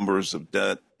the numbers of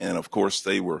debt. And of course,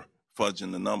 they were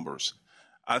fudging the numbers.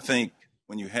 I think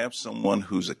when you have someone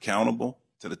who's accountable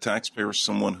to the taxpayers,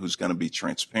 someone who's going to be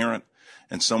transparent,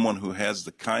 and someone who has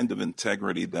the kind of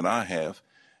integrity that I have,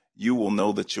 you will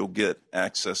know that you'll get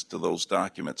access to those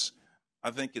documents.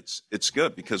 I think it's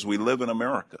good because we live in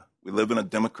America. We live in a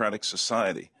democratic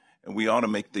society, and we ought to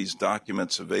make these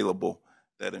documents available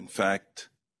that, in fact,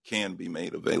 can be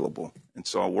made available. And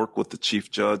so I'll work with the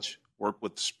chief judge, work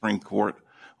with the Supreme Court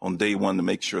on day one to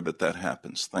make sure that that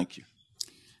happens. Thank you.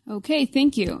 Okay,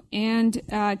 thank you. And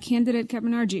candidate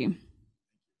Cabonargi.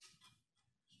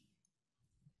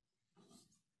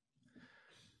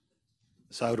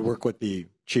 So I would work with the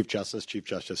Chief Justice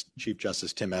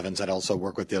Tim Evans. I'd also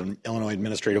work with the Illinois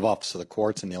Administrative Office of the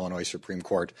Courts and the Illinois Supreme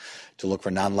Court to look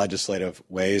for non-legislative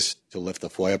ways to lift the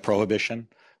FOIA prohibition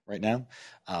right now.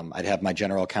 I'd have my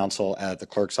general counsel at the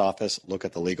clerk's office look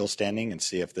at the legal standing and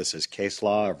see if this is case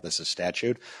law, or if this is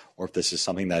statute, or if this is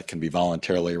something that can be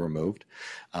voluntarily removed.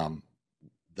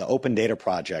 The open data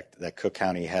project that Cook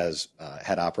County has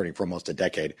had operating for almost a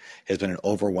decade has been an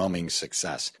overwhelming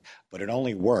success, but it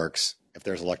only works if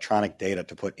there's electronic data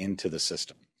to put into the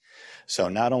system. So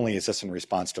not only is this in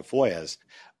response to FOIAs,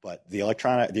 but the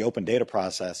open data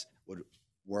process would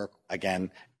work,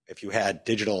 again, if you had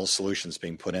digital solutions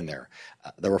being put in there.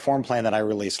 The reform plan that I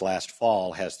released last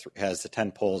fall has the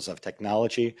 10 poles of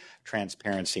technology,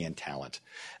 transparency, and talent.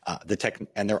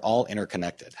 And they're all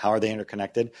interconnected. How are they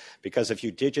interconnected? Because if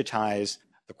you digitize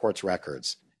the court's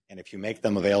records, and if you make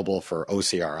them available for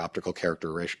OCR, optical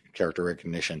character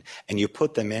recognition, and you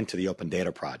put them into the open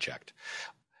data project,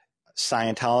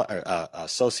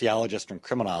 sociologists and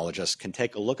criminologists can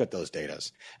take a look at those data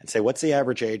and say, what's the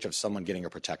average age of someone getting a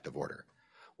protective order?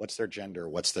 What's their gender?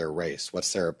 What's their race?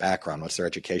 What's their background? What's their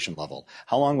education level?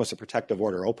 How long was the protective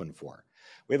order open for?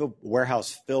 We have a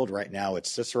warehouse filled right now at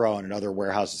Cicero and in other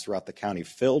warehouses throughout the county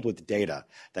filled with data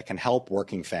that can help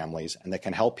working families and that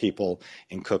can help people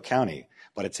in Cook County,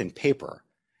 but it's in paper.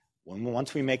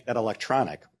 Once we make that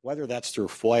electronic, whether that's through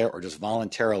FOIA or just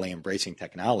voluntarily embracing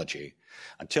technology,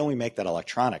 until we make that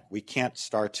electronic, we can't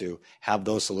start to have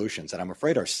those solutions that I'm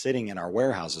afraid are sitting in our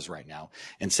warehouses right now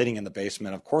and sitting in the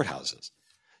basement of courthouses.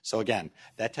 So again,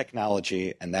 that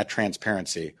technology and that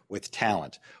transparency with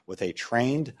talent, with a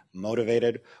trained,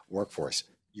 motivated workforce,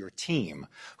 your team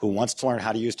who wants to learn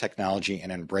how to use technology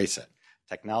and embrace it.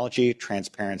 Technology,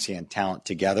 transparency, and talent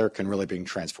together can really bring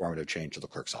transformative change to the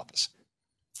clerk's office.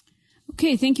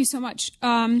 Okay, thank you so much.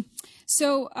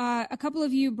 So a couple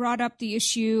of you brought up the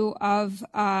issue of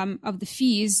the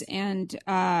fees, and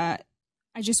I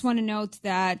just want to note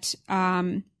that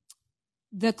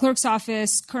the clerk's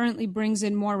office currently brings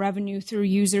in more revenue through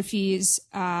user fees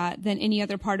than any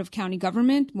other part of county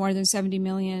government, more than $70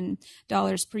 million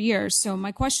per year. So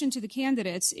my question to the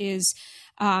candidates is,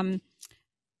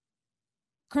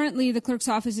 currently the clerk's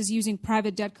office is using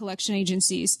private debt collection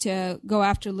agencies to go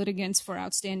after litigants for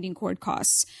outstanding court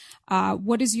costs.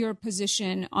 What is your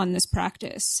position on this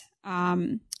practice?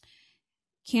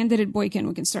 Candidate Boykin,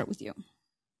 we can start with you.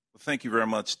 Thank you very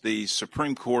much. The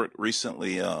Supreme Court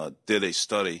recently did a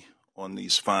study on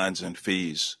these fines and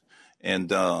fees, and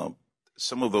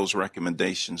some of those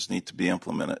recommendations need to be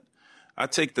implemented. I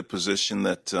take the position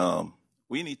that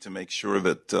we need to make sure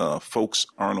that folks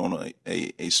aren't on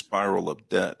a spiral of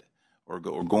debt or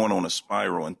going on a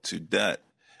spiral into debt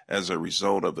as a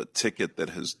result of a ticket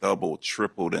that has doubled,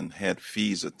 tripled, and had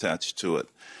fees attached to it.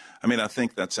 I mean, I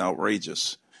think that's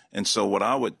outrageous. And so what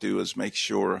I would do is make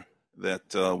sure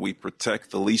that we protect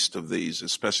the least of these,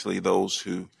 especially those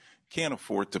who can't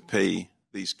afford to pay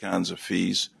these kinds of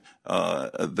fees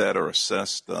that are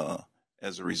assessed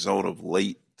as a result of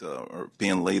late or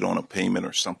being late on a payment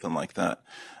or something like that.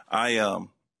 I'm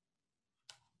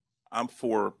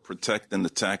for protecting the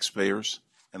taxpayers,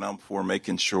 and I'm for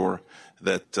making sure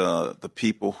that the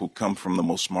people who come from the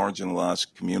most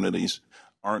marginalized communities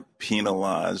aren't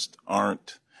penalized,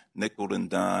 aren't nickeled and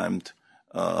dimed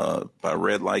by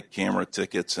red light camera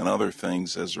tickets and other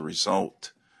things as a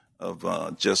result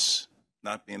of just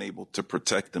not being able to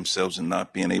protect themselves and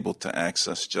not being able to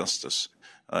access justice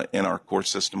in our court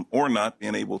system, or not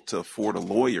being able to afford a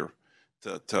lawyer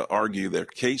to argue their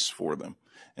case for them.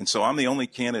 And so I'm the only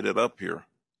candidate up here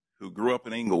who grew up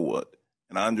in Inglewood,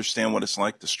 and I understand what it's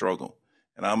like to struggle.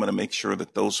 And I'm going to make sure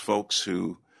that those folks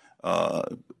who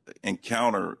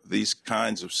encounter these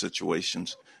kinds of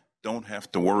situations don't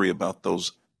have to worry about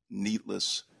those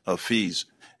needless fees.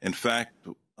 In fact,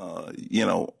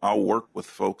 I'll work with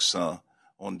folks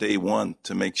on day one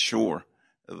to make sure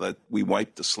that we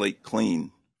wipe the slate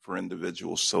clean for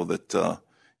individuals so that,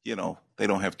 they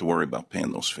don't have to worry about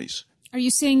paying those fees. Are you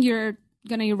saying you're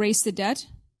going to erase the debt?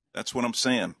 That's what I'm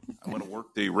saying. Okay. I'm going to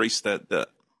work to erase that debt.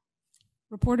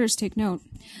 Reporters take note.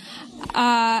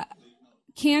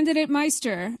 Candidate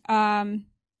Meister, go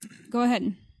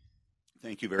ahead.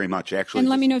 Thank you very much. Actually, and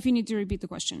let me know if you need to repeat the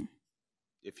question.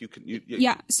 If you can,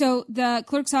 yeah. So the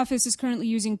clerk's office is currently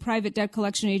using private debt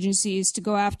collection agencies to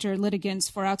go after litigants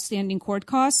for outstanding court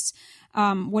costs.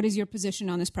 What is your position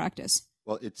on this practice?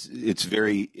 Well, it's a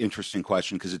very interesting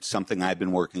question because it's something I've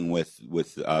been working with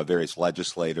various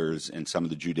legislators and some of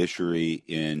the judiciary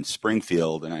in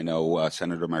Springfield, and I know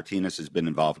Senator Martinez has been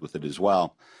involved with it as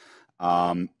well.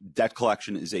 Debt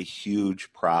collection is a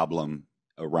huge problem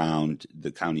around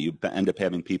the county. You end up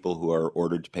having people who are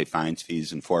ordered to pay fines,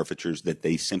 fees, and forfeitures that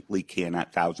they simply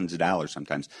cannot, thousands of dollars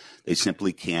sometimes, they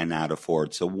simply cannot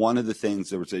afford. So one of the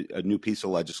things, there was a new piece of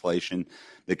legislation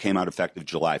that came out effective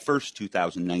July 1st,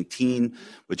 2019,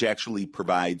 which actually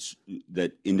provides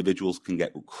that individuals can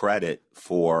get credit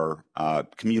for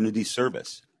community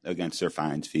service against their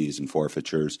fines, fees, and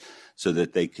forfeitures so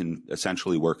that they can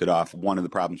essentially work it off. One of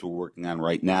the problems we're working on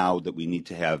right now that we need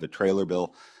to have a trailer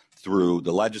bill through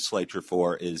the legislature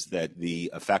for is that the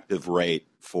effective rate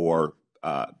for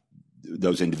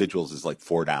those individuals is like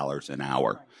 $4 an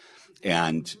hour.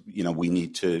 And, we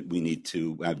need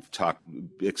to, I've talked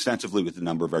extensively with a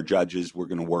number of our judges. We're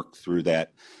going to work through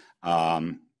that.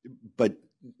 But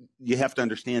you have to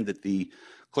understand that the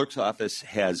clerk's office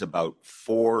has about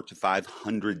 400 to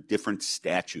 500 different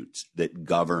statutes that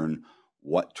govern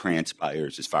what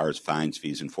transpires as far as fines,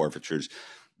 fees, and forfeitures.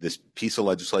 This piece of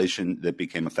legislation that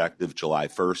became effective July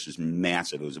 1st is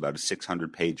massive. It was about a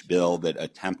 600-page bill that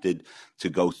attempted to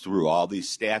go through all these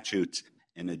statutes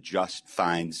and adjust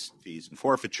fines, fees, and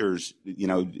forfeitures.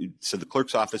 So the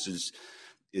clerk's office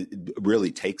it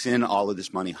really takes in all of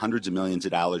this money, hundreds of millions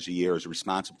of dollars a year, is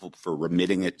responsible for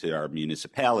remitting it to our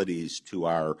municipalities, to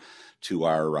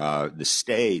the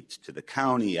state, to the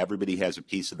county. Everybody has a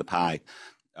piece of the pie.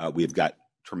 We've got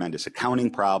tremendous accounting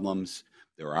problems.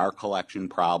 There are collection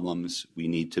problems. We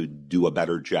need to do a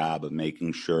better job of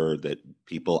making sure that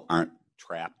people aren't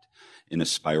trapped in a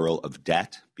spiral of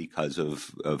debt because of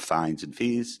fines and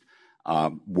fees.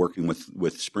 Working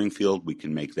with Springfield, we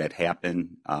can make that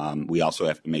happen. We also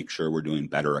have to make sure we're doing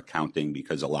better accounting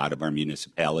because a lot of our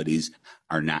municipalities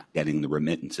are not getting the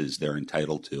remittances they're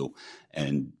entitled to,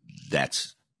 and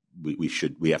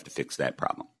we have to fix that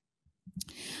problem.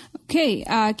 Okay,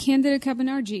 Candidate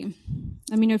Cabonargi.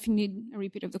 Let me know if you need a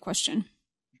repeat of the question.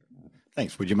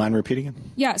 Thanks. Would you mind repeating it?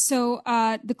 Yeah, so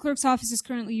the clerk's office is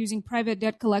currently using private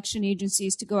debt collection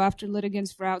agencies to go after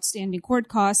litigants for outstanding court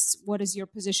costs. What is your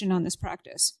position on this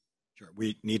practice? Sure.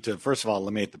 We need to, first of all,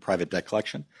 eliminate the private debt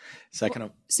collection.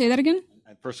 Second, say that again?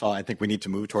 First of all, I think we need to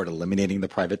move toward eliminating the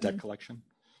private debt collection.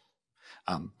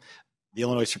 The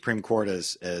Illinois Supreme Court,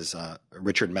 as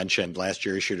Richard mentioned, last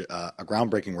year issued a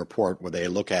groundbreaking report where they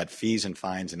look at fees and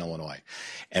fines in Illinois.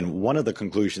 And one of the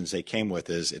conclusions they came with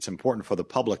is it's important for the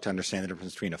public to understand the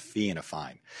difference between a fee and a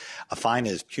fine. A fine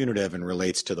is punitive and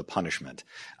relates to the punishment.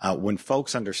 When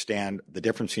folks understand the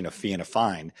difference between a fee and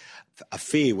a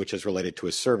fee, which is related to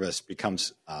a service,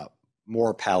 becomes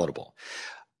more palatable.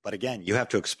 But again, you have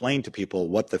to explain to people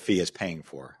what the fee is paying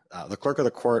for. The clerk of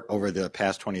the court over the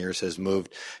past 20 years has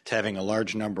moved to having a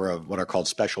large number of what are called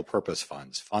special purpose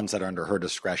funds that are under her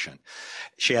discretion.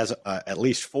 She has at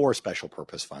least 4 special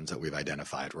purpose funds that we've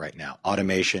identified right now: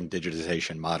 automation,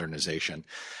 digitization, modernization.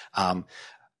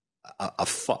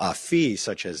 A fee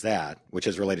such as that, which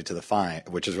is related to the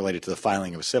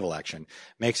filing of a civil action,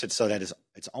 makes it so that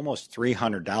it's almost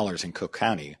 $300 in Cook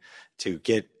County to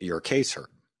get your case heard.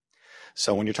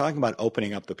 So when you're talking about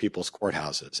opening up the people's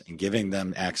courthouses and giving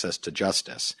them access to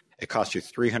justice, it costs you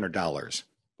 $300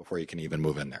 before you can even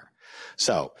move in there.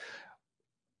 So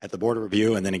at the Board of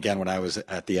Review, and then again when I was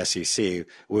at the SEC,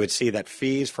 we would see that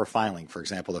fees for filing, for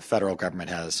example, the federal government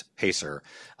has PACER,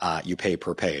 you pay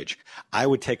per page. I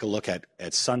would take a look at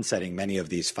sunsetting many of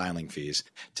these filing fees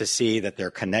to see that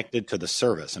they're connected to the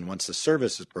service. And once the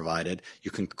service is provided, you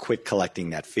can quit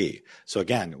collecting that fee. So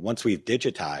again, once we've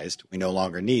digitized, we no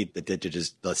longer need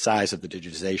the size of the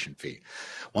digitization fee.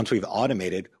 Once we've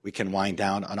automated, we can wind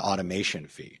down an automation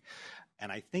fee.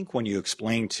 And I think when you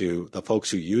explain to the folks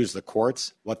who use the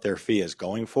courts what their fee is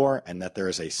going for and that there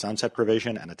is a sunset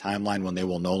provision and a timeline when they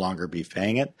will no longer be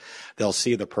paying it, they'll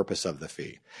see the purpose of the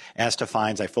fee. As to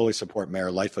fines, I fully support Mayor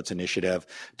Lightfoot's initiative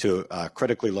to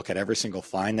critically look at every single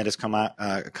fine that has come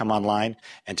online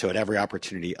and to at every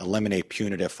opportunity eliminate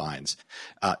punitive fines.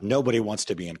 Nobody wants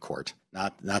to be in court.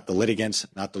 Not the litigants,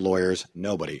 not the lawyers,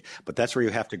 nobody. But that's where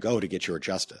you have to go to get your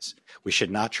justice. We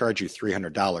should not charge you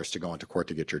 $300 to go into court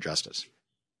to get your justice.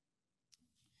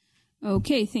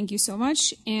 Okay, thank you so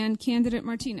much. And Candidate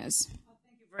Martinez.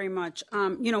 Thank you very much.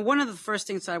 One of the first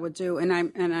things I would do, and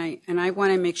I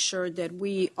want to make sure that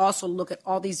we also look at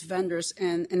all these vendors,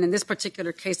 and in this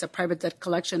particular case, the private debt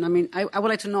collection. I mean, I would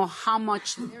like to know how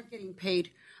much they're getting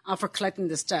paid for collecting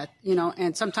this debt,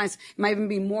 and sometimes it might even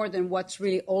be more than what's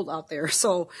really owed out there.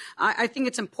 So I think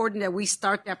it's important that we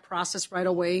start that process right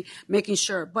away, making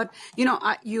sure. But,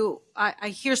 I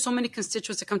hear so many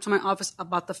constituents that come to my office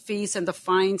about the fees and the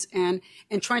fines and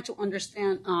trying to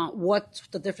understand what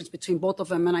the difference between both of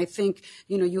them. And I think,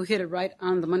 you hit it right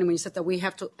on the money when you said that we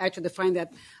have to actually define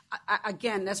that.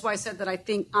 Again, that's why I said that I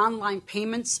think online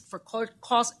payments for court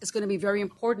costs is going to be very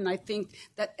important. I think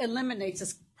that eliminates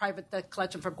this private debt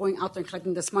collection for going out there and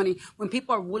collecting this money when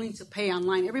people are willing to pay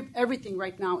online. Everything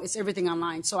right now is everything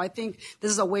online. So I think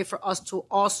this is a way for us to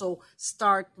also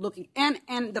start looking.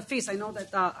 And the fees, I know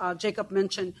that Jacob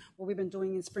mentioned what we've been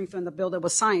doing in Springfield in the bill that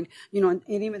was signed, and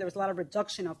even there was a lot of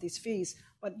reduction of these fees.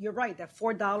 But you're right, that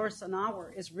 $4 an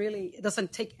hour is really, it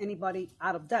doesn't take anybody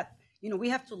out of debt. We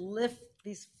have to lift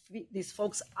these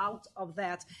folks out of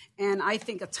that. And I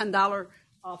think a $10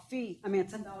 fee, a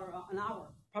 $10 an hour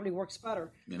probably works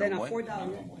better than a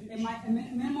 $4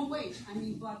 minimum wage.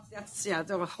 But that's,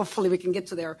 hopefully we can get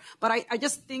to there. But I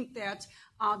just think that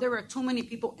there are too many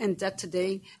people in debt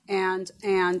today, and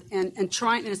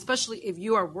trying, and especially if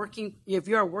you are a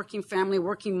working family,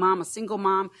 working mom, a single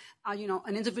mom,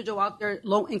 an individual out there,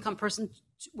 low income person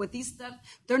with these debt,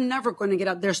 they're never going to get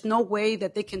out. There's no way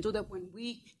that they can do that when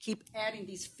we keep adding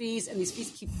these fees and these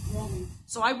fees keep growing.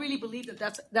 So I really believe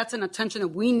that that's an attention that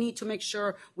we need to make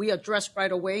sure we address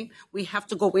right away. We have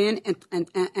to go in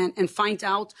and find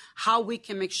out how we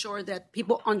can make sure that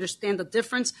people understand the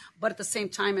difference, but at the same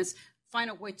time is find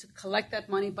a way to collect that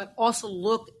money, but also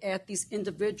look at these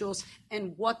individuals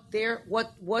and what their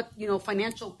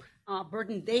financial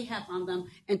burden they have on them,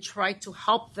 and try to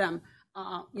help them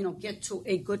get to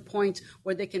a good point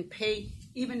where they can pay,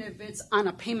 even if it's on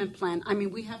a payment plan.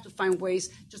 We have to find ways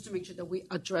just to make sure that we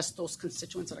address those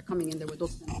constituents that are coming in there with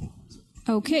those things.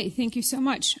 Okay, thank you so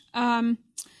much.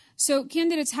 So,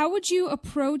 candidates, how would you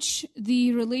approach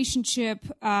the relationship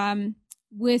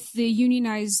with the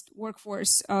unionized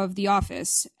workforce of the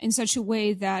office in such a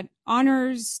way that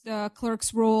honors the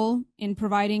clerk's role in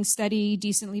providing steady,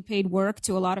 decently paid work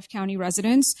to a lot of county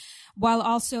residents, while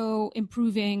also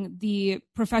improving the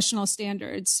professional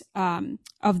standards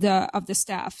of the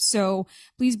staff? So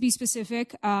please be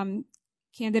specific.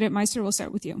 Candidate Meister, we'll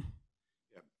start with you.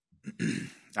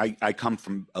 I come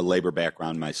from a labor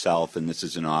background myself, and this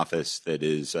is an office that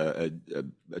is a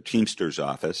Teamsters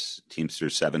office.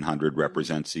 Teamsters 700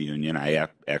 represents the union. I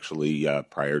actually,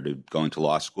 prior to going to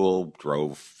law school,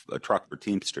 drove a truck for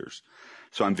Teamsters.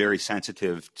 So I'm very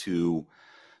sensitive to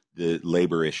the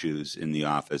labor issues in the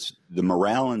office. The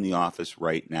morale in the office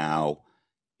right now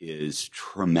is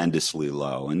tremendously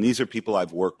low. And these are people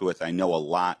I've worked with. I know a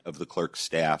lot of the clerk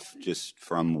staff just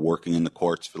from working in the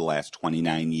courts for the last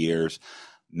 29 years.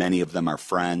 Many of them are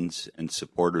friends and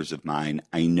supporters of mine.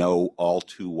 I know all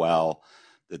too well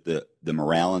that the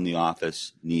morale in the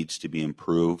office needs to be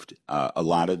improved. A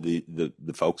lot of the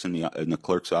folks in the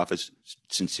clerk's office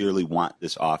sincerely want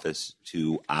this office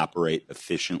to operate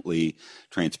efficiently,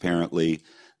 transparently.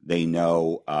 They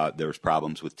know there's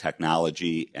problems with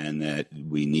technology and that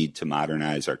we need to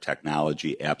modernize our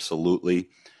technology. Absolutely.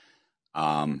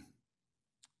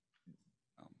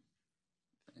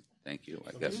 Thank you.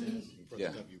 I guess.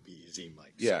 Yeah.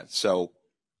 Yeah. So,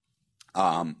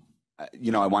 I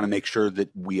want to make sure that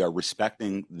we are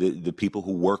respecting the people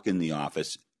who work in the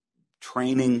office.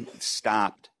 Training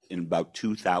stopped in about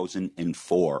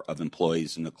 2004 of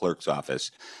employees in the clerk's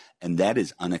office, and that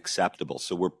is unacceptable.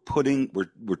 So we're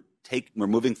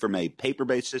moving from a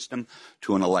paper-based system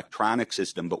to an electronic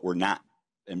system, but we're not.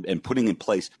 And putting in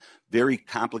place very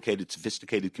complicated,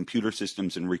 sophisticated computer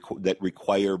systems that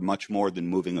require much more than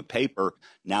moving a paper.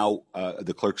 Now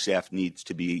the clerk staff needs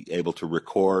to be able to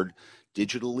record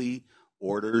digitally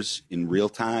orders in real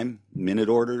time, minute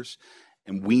orders,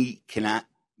 and we cannot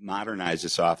modernize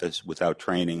this office without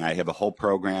training. I have a whole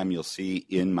program you'll see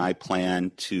in my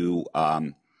plan to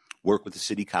work with the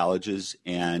city colleges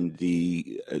and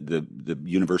the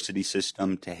university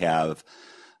system to have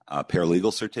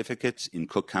paralegal certificates in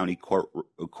Cook County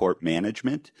court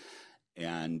management,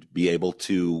 and be able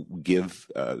to give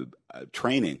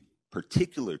training,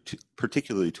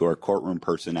 particularly to our courtroom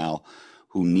personnel,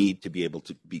 who need to be able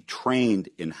to be trained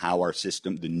in how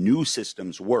the new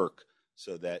systems work,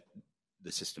 so that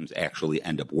the systems actually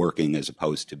end up working as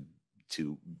opposed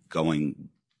to going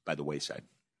by the wayside.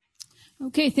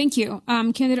 Okay, thank you.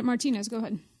 Candidate Martinez, go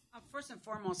ahead. First and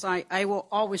foremost, I will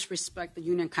always respect the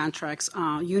union contracts.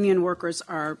 Union workers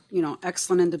are,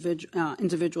 excellent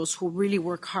individuals who really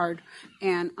work hard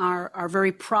and are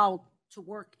very proud to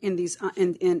work in these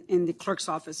in the clerk's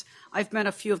office. I've met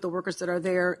a few of the workers that are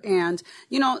there, and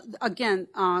again,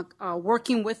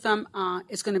 working with them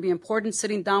is going to be important.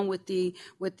 Sitting down with the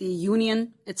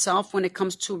union itself when it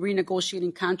comes to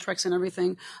renegotiating contracts and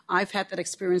everything. I've had that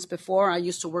experience before. I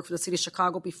used to work for the city of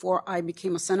Chicago before I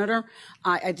became a senator.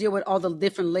 I deal with all the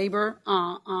different labor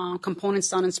components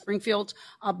down in Springfield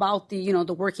about the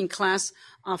working class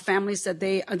families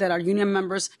that are union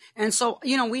members, and so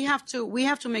we have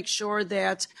to make sure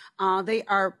that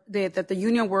that the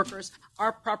union workers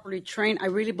are properly trained. I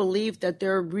really believe that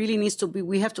there really needs to be.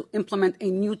 We have to implement a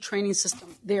new training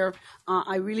system there.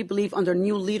 I really believe under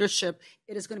new leadership,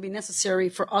 it is going to be necessary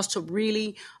for us to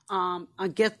really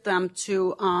get them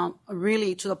to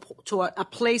a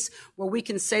place where we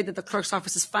can say that the clerk's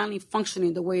office is finally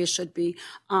functioning the way it should be.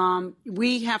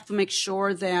 We have to make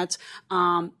sure that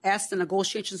as the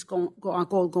negotiations go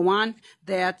on,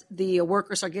 that the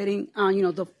workers are getting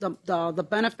the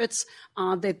benefits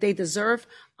that they deserve.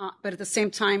 But at the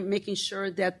same time, making sure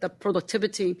that the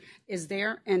productivity is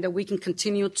there and that we can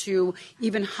continue to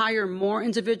even hire more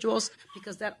individuals,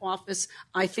 because that office,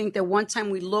 I think that one time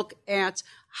we look at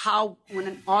how when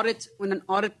an audit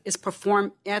is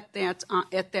performed in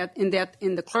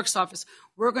the clerk's office,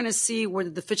 we're going to see where the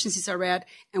deficiencies are at,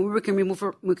 and we can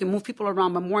move people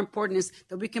around. But more important is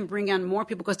that we can bring on more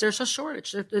people, because there's a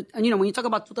shortage. And when you talk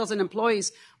about 2,000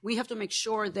 employees, we have to make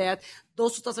sure that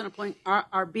those 2,000 employees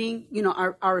are being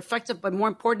are effective. But more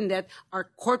important, that our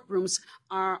courtrooms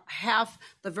have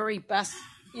the very best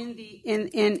in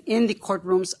the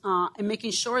courtrooms, and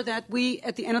making sure that we,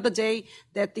 at the end of the day,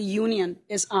 that the union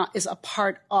is a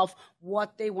part of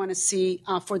what they want to see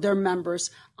for their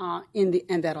members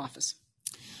in that office.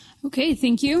 Okay,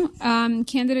 thank you.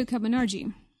 Candidate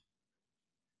Cabonargi.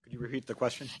 Could you repeat the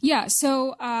question? Yeah,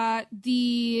 so how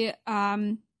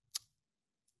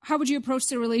would you approach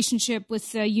the relationship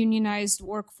with the unionized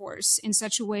workforce in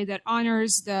such a way that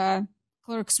honors the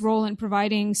clerk's role in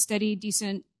providing steady,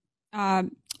 decent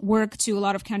work to a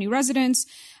lot of county residents,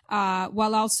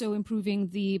 while also improving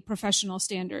the professional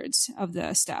standards of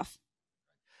the staff?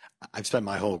 I've spent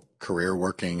my whole career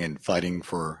working and fighting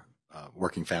for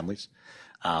working families.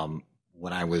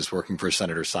 When I was working for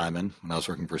Senator Simon, when I was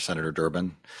working for Senator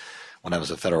Durbin, when I was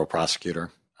a federal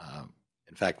prosecutor.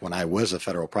 In fact, when I was a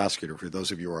federal prosecutor, for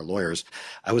those of you who are lawyers,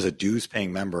 I was a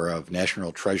dues-paying member of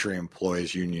National Treasury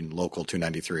Employees Union Local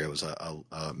 293. I was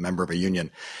a member of a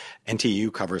union.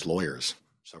 NTU covers lawyers.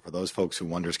 So for those folks who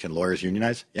wonders, can lawyers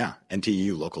unionize? Yeah,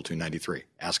 NTU Local 293.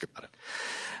 Ask about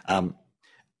it.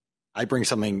 I bring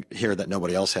something here that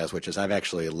nobody else has, which is I've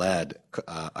actually led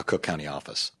a Cook County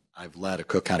office. I've led a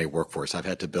Cook County workforce. I've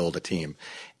had to build a team.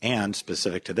 And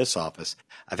specific to this office,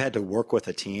 I've had to work with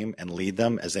a team and lead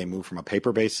them as they move from a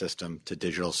paper-based system to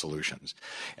digital solutions.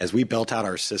 As we built out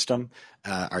our system,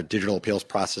 our digital appeals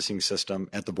processing system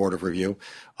at the Board of Review,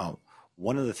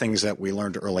 one of the things that we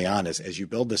learned early on is as you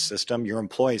build this system, your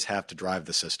employees have to drive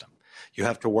the system. You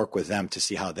have to work with them to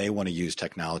see how they want to use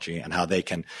technology and how they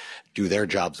can do their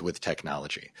jobs with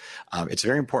technology. It's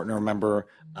very important to remember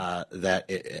that,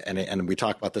 and we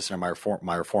talked about this in my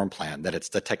reform plan, that it's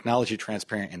the technology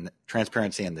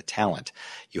transparency and the talent.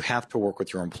 You have to work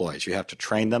with your employees. You have to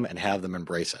train them and have them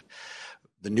embrace it.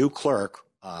 The new clerk,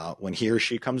 when he or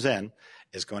she comes in,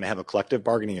 is going to have a collective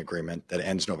bargaining agreement that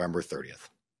ends November 30th.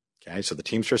 Okay, so the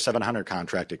Teamster 700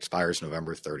 contract expires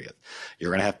November 30th.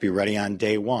 You're going to have to be ready on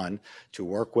day one to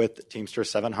work with Teamster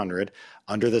 700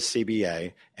 under the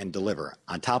CBA and deliver.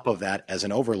 On top of that, as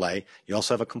an overlay, you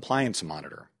also have a compliance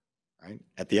monitor. Right?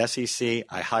 At the SEC,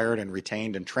 I hired and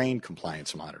retained and trained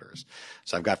compliance monitors.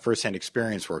 So I've got firsthand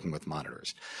experience working with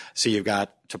monitors. So you've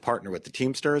got to partner with the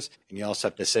Teamsters, and you also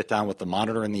have to sit down with the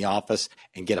monitor in the office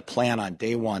and get a plan on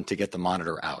day one to get the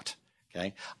monitor out.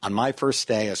 Okay. On my first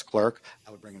day as clerk,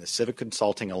 I would bring in the Civic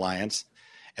Consulting Alliance,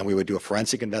 and we would do a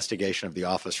forensic investigation of the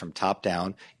office from top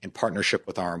down in partnership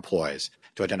with our employees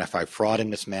to identify fraud and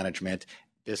mismanagement,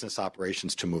 business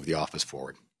operations to move the office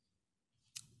forward.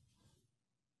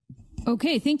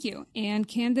 Okay, thank you. And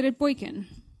Candidate Boykin.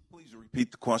 Please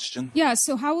repeat the question. Yeah,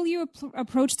 so how will you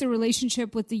approach the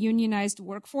relationship with the unionized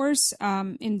workforce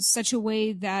in such a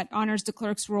way that honors the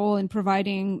clerk's role in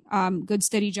providing good,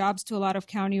 steady jobs to a lot of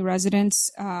county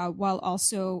residents while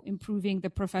also improving the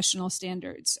professional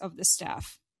standards of the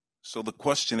staff? So the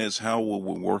question is, how will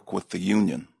we work with the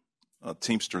union,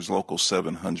 Teamsters Local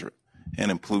 700,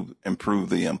 and improve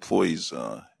the employees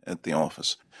at the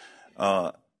office?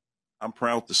 I'm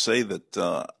proud to say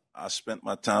that I spent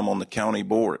my time on the county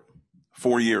board,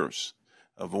 4 years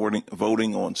of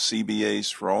voting on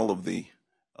CBAs for all of the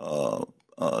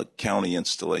county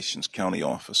installations, county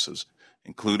offices.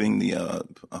 including the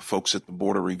folks at the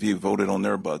Board of Review, voted on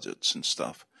their budgets and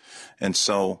stuff. And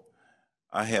so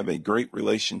I have a great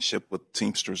relationship with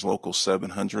Teamsters Local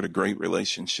 700, a great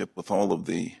relationship with all of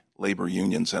the labor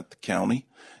unions at the county,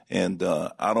 and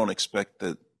I don't expect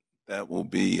that will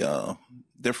be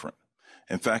different.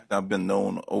 In fact, I've been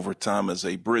known over time as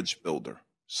a bridge builder,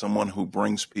 someone who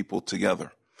brings people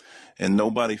together. And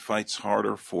nobody fights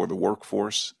harder for the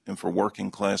workforce and for working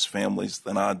class families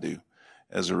than I do,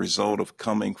 as a result of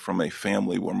coming from a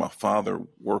family where my father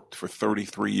worked for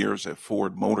 33 years at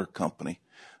Ford Motor Company,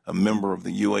 a member of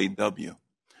the UAW.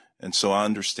 And so I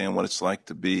understand what it's like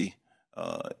to be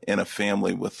in a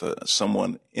family with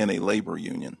someone in a labor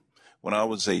union. When I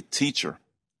was a teacher,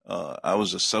 I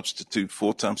was a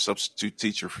full-time substitute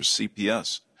teacher for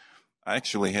CPS. I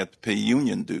actually had to pay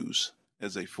union dues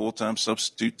as a full-time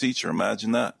substitute teacher.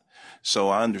 Imagine that. So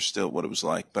I understood what it was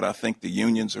like. But I think the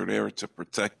unions are there to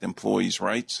protect employees'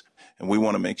 rights, and we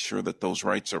want to make sure that those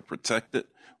rights are protected.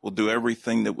 We'll do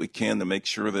everything that we can to make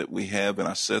sure that we have, and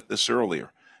I said this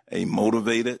earlier, a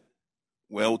motivated,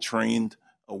 well-trained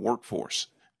workforce,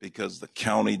 because the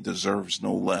county deserves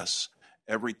no less.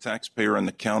 Every taxpayer in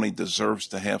the county deserves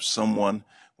to have someone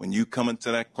when you come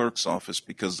into that clerk's office,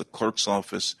 because the clerk's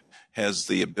office has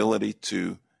the ability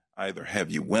to either have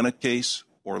you win a case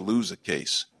or lose a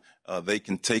case. They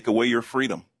can take away your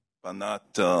freedom by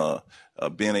not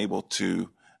being able to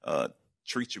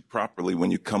treat you properly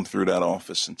when you come through that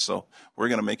office. And so we're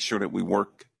going to make sure that we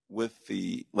work with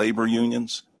the labor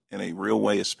unions in a real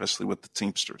way, especially with the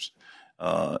Teamsters.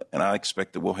 And I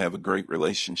expect that we'll have a great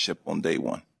relationship on day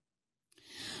one.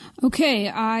 Okay,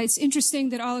 it's interesting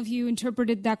that all of you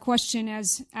interpreted that question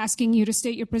as asking you to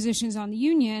state your positions on the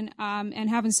union, and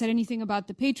haven't said anything about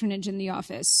the patronage in the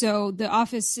office. So the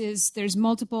office there's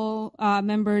multiple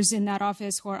members in that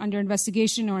office who are under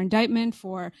investigation or indictment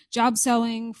for job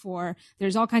selling,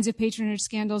 there's all kinds of patronage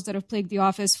scandals that have plagued the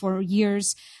office for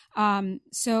years.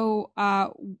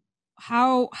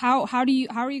 How are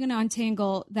you going to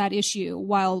untangle that issue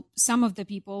while some of the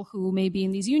people who may be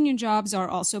in these union jobs are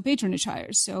also patronage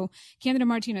hires? So, Candidate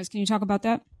Martinez, can you talk about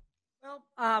that?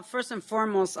 Well, first and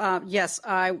foremost, yes,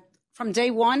 from day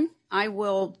one, I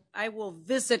will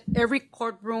visit every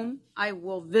courtroom. I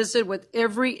will visit with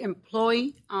every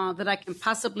employee that I can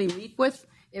possibly meet with.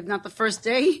 If not the first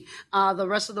day, the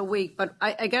rest of the week. But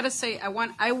I gotta say, I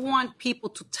want people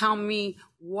to tell me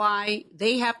why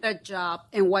they have that job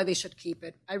and why they should keep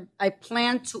it. I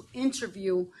plan to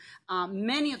interview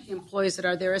many of the employees that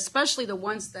are there, especially the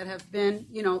ones that have been,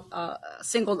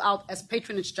 singled out as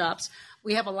patronage jobs.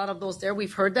 We have a lot of those there.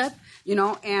 We've heard that,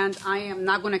 and I am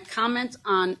not going to comment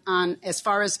on as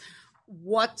far as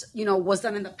what, was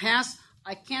done in the past.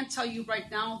 I can't tell you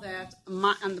right now that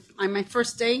on my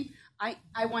first day,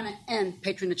 I want to end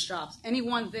patronage jobs.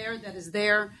 Anyone there that is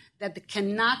there that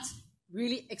cannot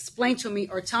really explain to me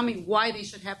or tell me why they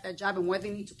should have that job and why they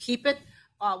need to keep it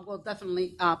will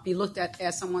definitely be looked at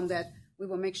as someone that we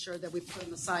will make sure that we put on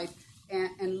the side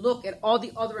and look at all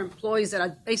the other employees that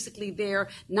are basically there,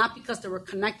 not because they were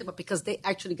connected, but because they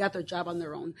actually got their job on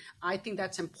their own. I think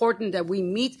that's important that we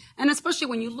meet, and especially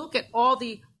when you look at all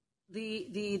the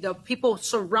people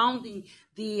surrounding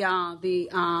the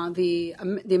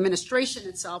administration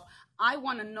itself. I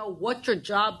want to know what your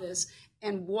job is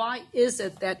and why is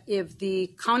it that if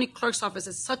the county clerk's office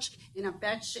is such in a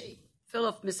bad shape, full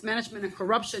of mismanagement and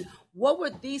corruption, what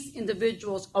were these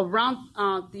individuals around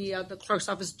the clerk's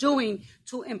office doing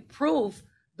to improve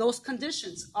those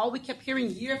conditions? All we kept hearing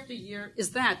year after year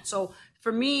is that. So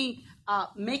for me,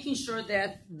 making sure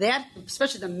that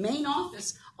especially the main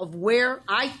office of where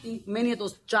I think many of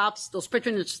those jobs, those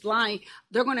patronages lie,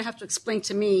 they're going to have to explain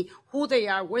to me who they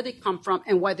are, where they come from,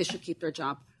 and why they should keep their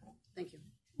job. Thank you.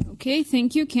 Okay,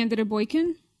 thank you. Candidate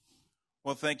Boykin.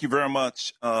 Well, thank you very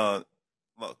much.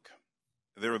 Look,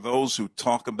 there are those who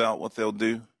talk about what they'll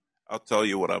do. I'll tell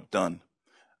you what I've done.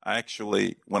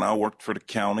 When I worked for the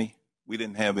county, we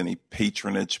didn't have any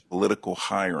patronage political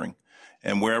hiring.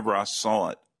 And wherever I saw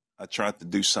it, I tried to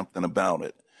do something about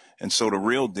it. And so the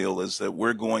real deal is that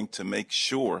we're going to make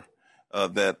sure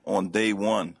that on day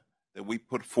one that we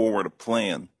put forward a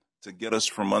plan to get us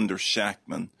from under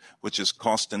Shackman, which is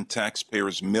costing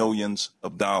taxpayers millions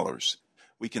of dollars.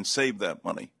 We can save that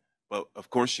money. But, of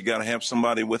course, you got to have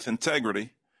somebody with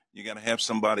integrity. You got to have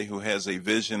somebody who has a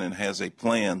vision and has a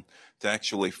plan to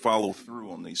actually follow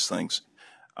through on these things.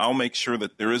 I'll make sure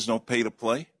that there is no pay to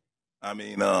play. I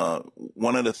mean,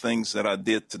 one of the things that I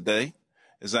did today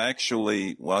is I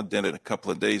did it a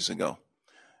couple of days ago.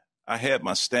 I had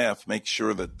my staff make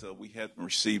sure that we hadn't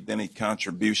received any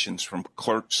contributions from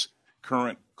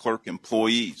current clerk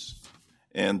employees.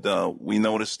 And we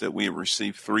noticed that we have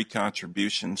received 3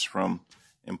 contributions from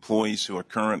employees who are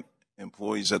current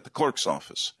employees at the clerk's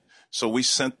office. So we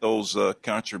sent those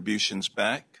contributions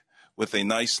back with a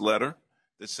nice letter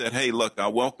that said, hey, look, I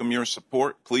welcome your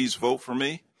support. Please vote for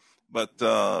me.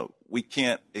 But we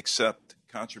can't accept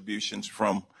contributions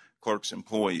from clerk's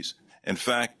employees. In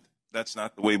fact, that's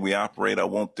not the way we operate. I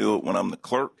won't do it when I'm the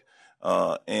clerk.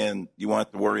 And you won't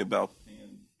have to worry about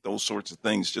those sorts of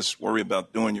things. Just worry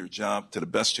about doing your job to the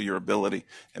best of your ability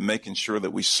and making sure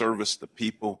that we service the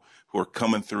people who are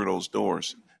coming through those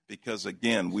doors. Because,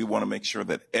 again, we want to make sure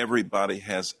that everybody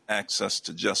has access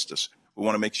to justice. We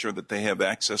want to make sure that they have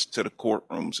access to the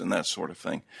courtrooms and that sort of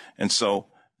thing. And so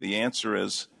the answer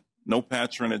is no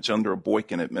patronage under a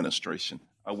Boykin administration.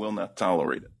 I will not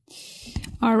tolerate it.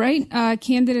 All right.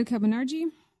 Candidate Cabonargi.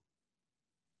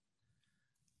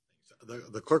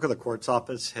 The clerk of the court's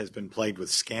office has been plagued with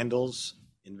scandals,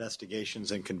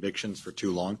 investigations, and convictions for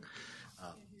too long.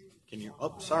 Can you?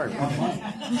 Oh, sorry. I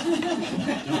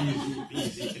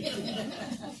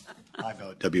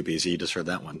vote WBZ. You just heard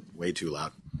that one way too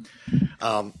loud.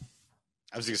 I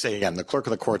was going to say again, the clerk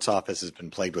of the court's office has been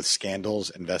plagued with scandals,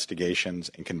 investigations,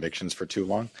 and convictions for too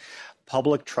long.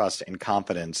 Public trust and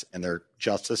confidence in their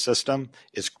justice system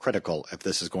is critical if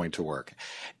this is going to work.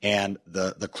 And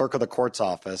the clerk of the court's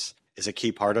office is a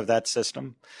key part of that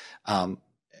system.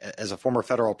 As a former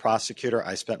federal prosecutor,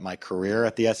 I spent my career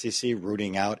at the SEC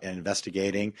rooting out and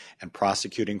investigating and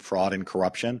prosecuting fraud and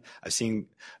corruption. I've seen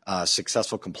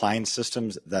successful compliance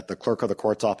systems that the clerk of the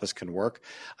court's office can work.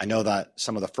 I know that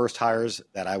some of the first hires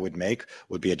that I would make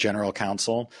would be a general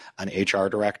counsel, an HR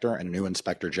director, and a new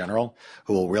inspector general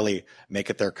who will really make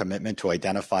it their commitment to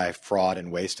identify fraud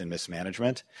and waste and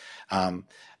mismanagement.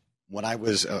 When I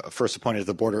was first appointed to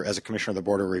the board as a commissioner of the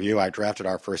Board of Review, I drafted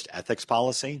our first ethics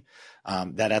policy.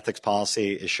 That ethics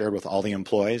policy is shared with all the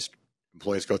employees.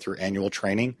 Employees go through annual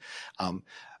training.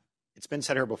 It's been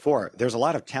said here before, there's a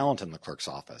lot of talent in the clerk's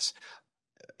office.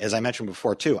 As I mentioned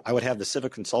before, too, I would have the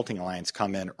Civic Consulting Alliance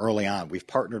come in early on. We've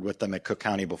partnered with them at Cook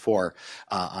County before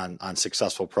on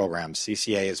successful programs.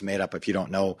 CCA is made up, if you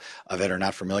don't know of it or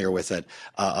not familiar with it,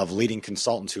 of leading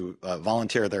consultants who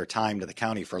volunteer their time to the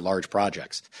county for large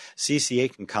projects.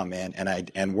 CCA can come in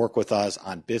and work with us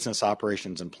on business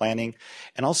operations and planning,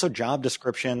 and also job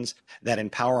descriptions that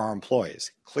empower our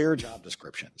employees. Clear job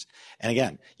descriptions. And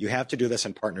again, you have to do this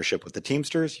in partnership with the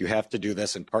Teamsters. You have to do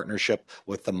this in partnership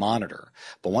with the monitor.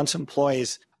 But once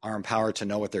employees are empowered to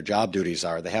know what their job duties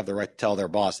are, they have the right to tell their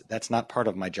boss, that's not part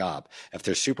of my job. If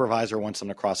their supervisor wants them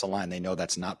to cross a line, they know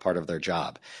that's not part of their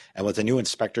job. And with a new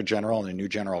inspector general and a new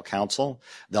general counsel,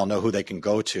 they'll know who they can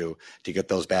go to get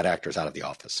those bad actors out of the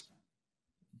office.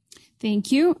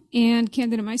 Thank you. And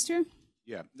Candidate Meister?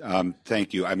 Yeah,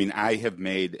 thank you. I mean, I have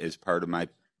made as part of my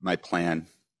plan,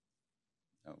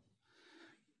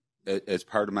 as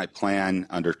part of my plan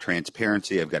under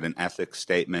transparency, I've got an ethics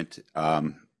statement.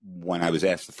 When I was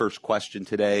asked the first question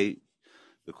today,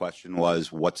 the question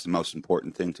was, what's the most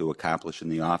important thing to accomplish in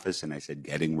the office? And I said,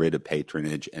 getting rid of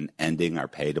patronage and ending our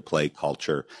pay-to-play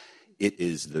culture. It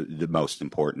is the most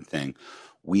important thing.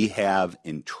 We have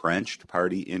entrenched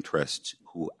party interests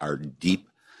who are deep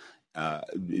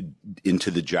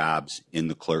into the jobs in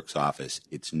the clerk's office.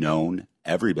 It's known.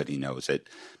 Everybody knows it.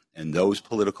 And those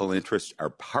political interests are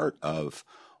part of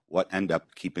what end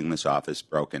up keeping this office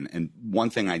broken. And one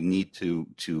thing I need to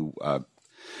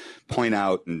point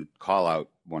out and call out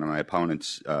one of my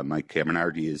opponents, Mike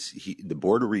Cabonargi, is the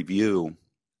Board of Review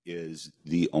is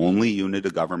the only unit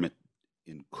of government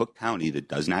in Cook County that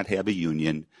does not have a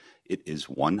union. It is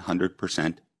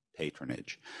 100%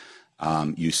 patronage.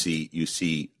 You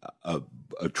see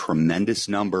a tremendous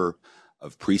number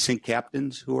of precinct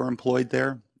captains who are employed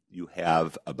there. You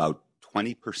have about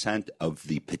 20% of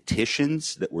the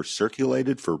petitions that were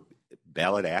circulated for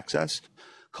ballot access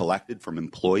collected from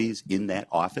employees in that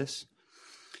office.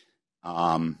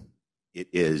 It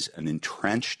is an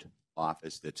entrenched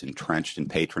office that's entrenched in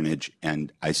patronage,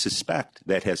 and I suspect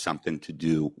that has something to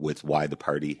do with why the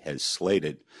party has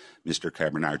slated Mr.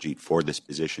 Cabonargi for this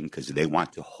position, because they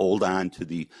want to hold on to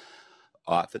the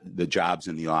jobs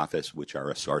in the office, which are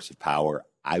a source of power.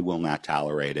 I will not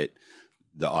tolerate it.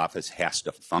 The office has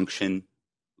to function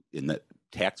in the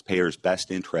taxpayers'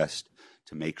 best interest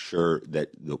to make sure that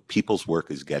the people's work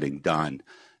is getting done,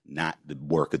 not the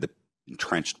work of the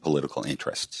entrenched political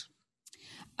interests.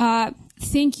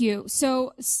 Thank you.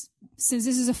 So since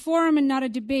this is a forum and not a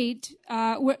debate,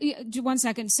 1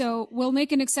 second. So we'll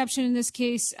make an exception in this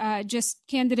case. Just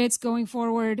candidates going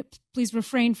forward, please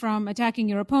refrain from attacking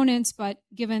your opponents. But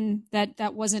given that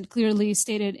that wasn't clearly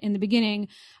stated in the beginning,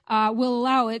 we'll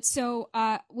allow it. So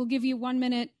we'll give you 1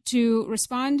 minute to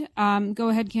respond. Go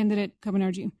ahead, candidate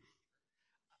Cabonargi.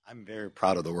 I'm very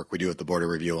proud of the work we do at the Board of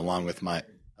Review, along with my.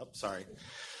 Oh, sorry.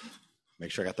 Make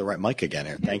sure I got the right mic again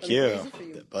here. Thank you.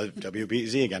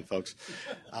 WBZ again, folks.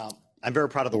 I'm very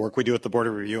proud of the work we do at the Board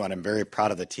of Review, and I'm very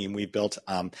proud of the team we've built.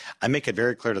 I make it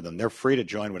very clear to them, they're free to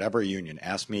join whatever union,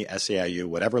 AFSCME, SEIU,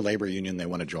 whatever labor union they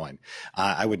want to join.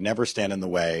 I would never stand in the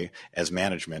way as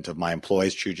management of my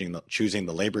employees choosing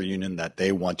the labor union that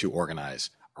they want to organize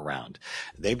around.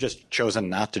 They've just chosen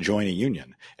not to join a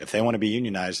union. If they want to be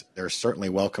unionized, they're certainly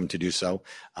welcome to do so.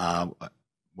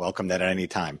 Welcome that at any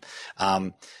time.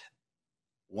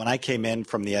 When I came in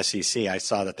from the SEC, I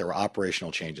saw that there were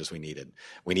operational changes we needed.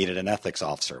 We needed an ethics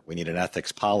officer. We needed an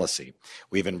ethics policy.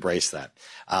 We've embraced that.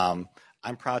 I'm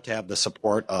proud to have the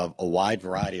support of a wide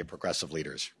variety of progressive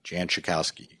leaders, Jan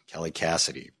Schakowsky, Kelly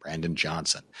Cassidy, Brandon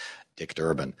Johnson, Dick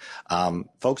Durbin,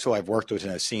 folks who I've worked with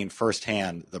and have seen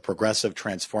firsthand the progressive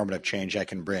transformative change I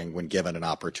can bring when given an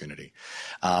opportunity.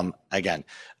 Again,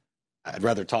 I'd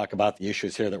rather talk about the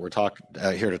issues here that we're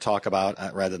here to talk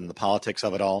about rather than the politics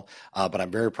of it all. But I'm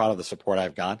very proud of the support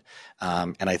I've got.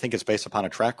 And I think it's based upon a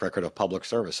track record of public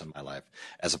service in my life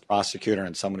as a prosecutor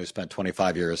and someone who spent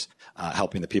 25 years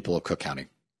helping the people of Cook County.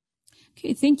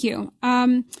 Okay, thank you.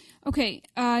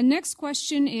 Next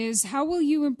question is, how will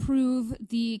you improve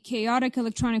the chaotic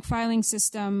electronic filing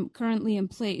system currently in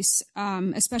place,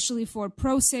 especially for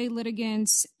pro se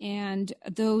litigants and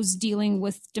those dealing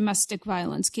with domestic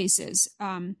violence cases?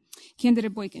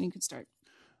 Candidate Boykin, you could start.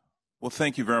 Well,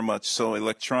 thank you very much. So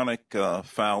electronic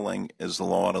filing is the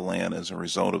law of the land as a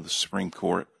result of the Supreme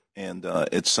Court. And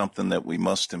it's something that we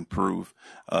must improve,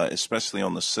 especially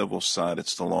on the civil side.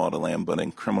 It's the law of the land, but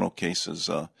in criminal cases,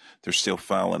 they're still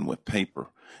filing with paper.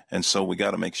 And so we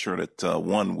got to make sure that,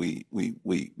 one, we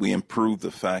improve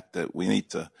the fact that we need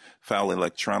to file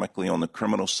electronically on the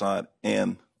criminal side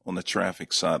and on the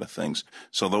traffic side of things.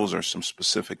 So those are some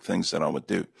specific things that I would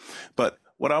do. But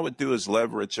what I would do is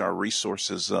leverage our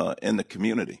resources in the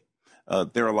community.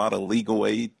 There are a lot of legal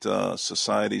aid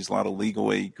societies, a lot of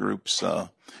legal aid groups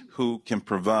who can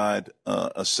provide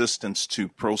assistance to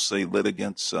pro se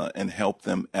litigants and help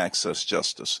them access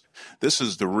justice. This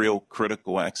is the real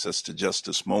critical access to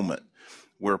justice moment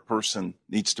where a person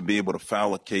needs to be able to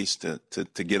file a case to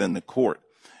get into court.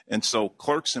 And so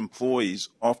clerks' employees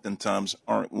oftentimes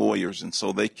aren't lawyers, and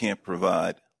so they can't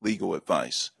provide legal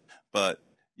advice. But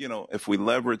you know, if we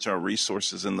leverage our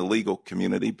resources in the legal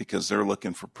community, because they're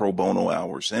looking for pro bono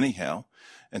hours anyhow.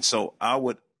 And so I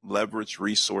would leverage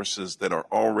resources that are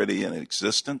already in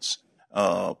existence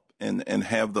and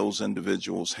have those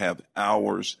individuals have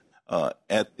hours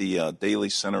at the Daily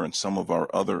Center and some of our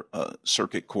other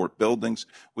circuit court buildings.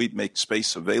 We'd make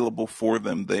space available for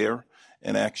them there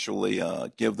and actually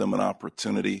give them an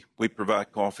opportunity. We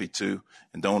provide coffee too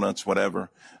and donuts,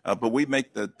 whatever. But we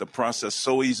make the process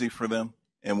so easy for them.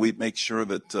 And we make sure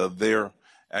that they're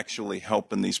actually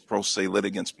helping these pro se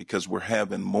litigants, because we're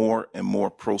having more and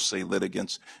more pro se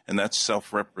litigants, and that's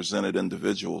self-represented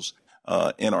individuals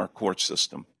in our court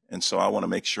system. And so I want to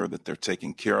make sure that they're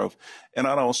taken care of. And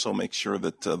I'd also make sure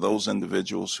that those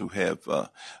individuals who have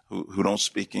who don't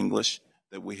speak English,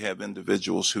 that we have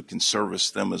individuals who can service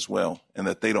them as well, and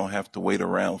that they don't have to wait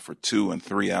around for 2 and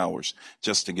 3 hours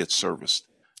just to get serviced.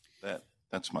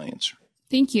 That's my answer.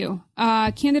 Thank you.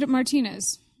 Candidate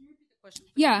Martinez.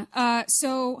 Yeah.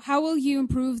 So how will you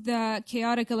improve the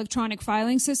chaotic electronic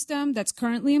filing system that's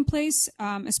currently in place,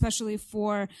 especially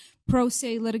for pro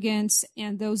se litigants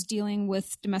and those dealing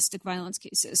with domestic violence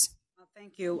cases?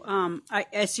 Thank you.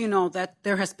 As you know, that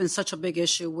there has been such a big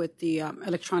issue with the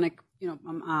electronic,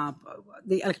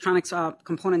 the electronics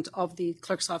component of the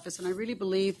clerk's office, and I really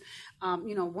believe,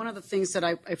 one of the things that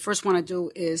I first want to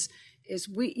do is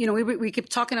we keep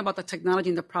talking about the technology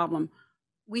and the problem.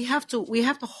 We have to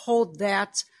hold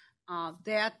that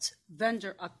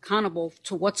vendor accountable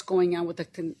to what's going on with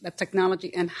the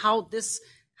technology and how this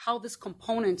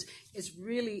component is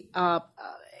really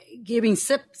giving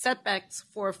setbacks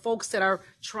for folks that are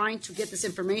trying to get this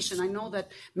information. I know that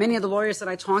many of the lawyers that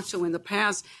I talked to in the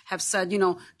past have said,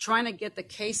 trying to get the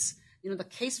case. The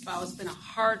case file has been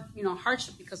a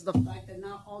hardship because of the fact that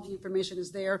not all the information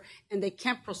is there and they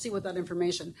can't proceed with that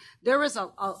information. There is a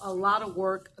lot of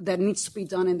work that needs to be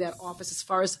done in that office as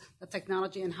far as the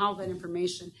technology and how that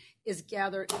information is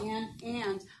gathered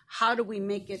and how do we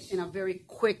make it in a very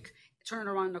quick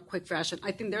turnaround in a quick fashion.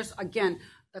 I think there's, again,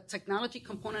 the technology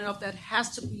component of that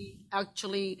has to be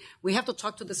actually, we have to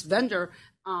talk to this vendor,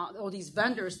 or these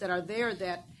vendors that are there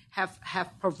that have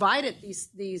provided this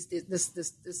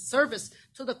service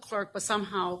to the clerk, but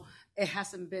somehow it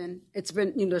hasn't been. It's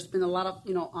been, there's been a lot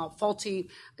of faulty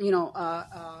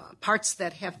parts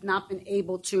that have not been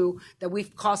able to, that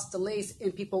we've caused delays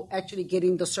in people actually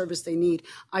getting the service they need.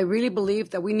 I really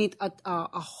believe that we need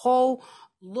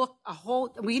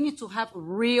we need to have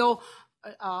real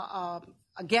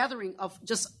a gathering of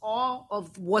just all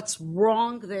of what's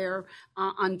wrong there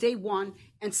on day one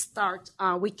and start.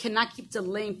 We cannot keep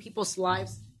delaying people's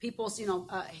lives, people's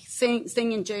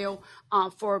staying in jail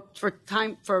for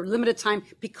limited time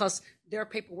because their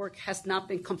paperwork has not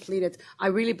been completed. I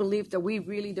really believe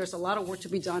that there's a lot of work to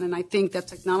be done, and I think that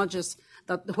technologists,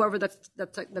 that whoever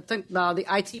the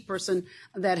IT person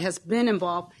that has been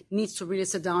involved needs to really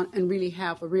sit down and really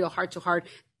have a real heart-to-heart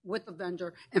with the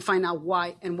vendor and find out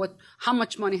why and how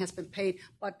much money has been paid,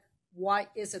 but why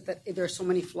is it that there are so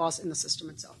many flaws in the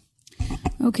system itself?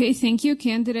 Okay, thank you.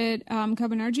 Candidate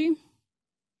Cabonargi?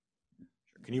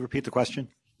 Can you repeat the question?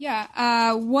 Yeah.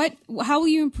 How will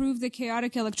you improve the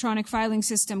chaotic electronic filing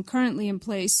system currently in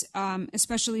place,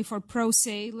 especially for pro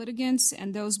se litigants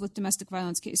and those with domestic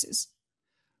violence cases?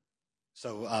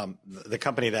 So the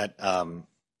company that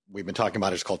we've been talking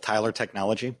about is called Tyler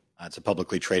Technology. It's a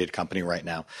publicly traded company right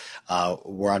now.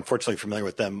 We're unfortunately familiar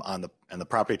with them on the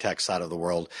property tax side of the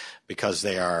world because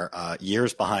they are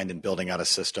years behind in building out a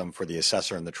system for the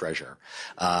assessor and the treasurer.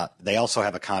 They also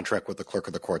have a contract with the clerk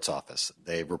of the court's office.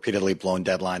 They've repeatedly blown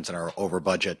deadlines and are over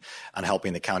budget on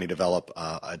helping the county develop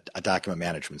a document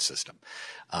management system.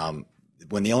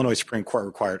 When the Illinois Supreme Court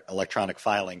required electronic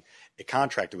filing, it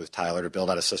contracted with Tyler to build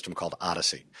out a system called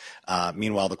Odyssey.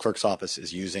 Meanwhile, the clerk's office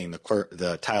is using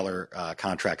the Tyler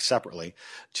contract separately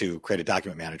to create a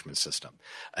document management system.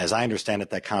 As I understand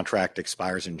it, that contract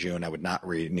expires in June. I would not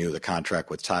renew the contract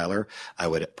with Tyler. I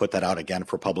would put that out again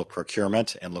for public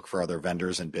procurement and look for other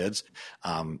vendors and bids.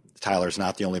 Tyler's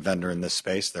not the only vendor in this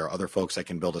space. There are other folks that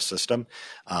can build a system.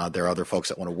 There are other folks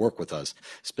that want to work with us.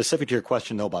 Specific to your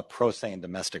question, though, about pro se and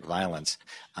domestic violence,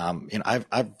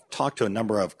 I've talked to a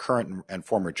number of current and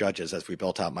former judges as we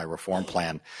built out my reform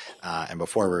plan and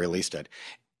before we released it.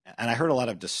 And I heard a lot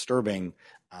of disturbing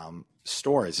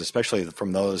stories, especially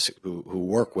from those who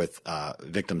work with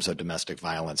victims of domestic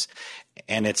violence.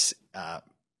 And it's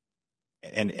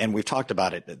and we've talked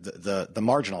about it, the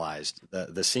marginalized,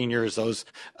 the seniors, those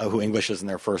who English isn't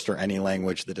their first or any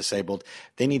language, the disabled,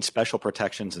 they need special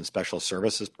protections and special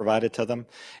services provided to them.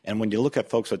 And when you look at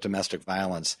folks with domestic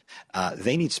violence,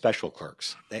 they need special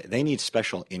clerks. They need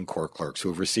special in-court clerks who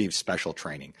have received special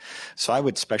training. So I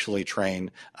would specially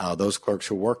train those clerks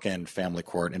who work in family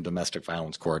court and domestic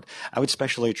violence court. I would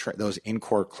specially train those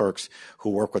in-court clerks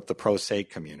who work with the pro se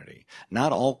community.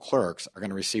 Not all clerks are going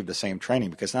to receive the same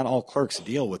training because not all clerks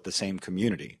deal with the same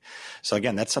community. So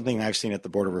again, that's something I've seen at the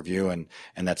Board of Review, and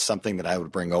that's something that I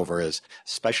would bring over is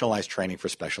specialized training for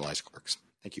specialized clerks.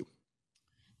 Thank you.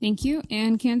 Thank you.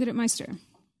 And Candidate Meister.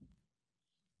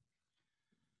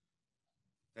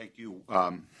 Thank you.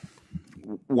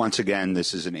 Once again,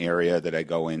 this is an area that I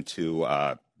go into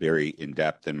very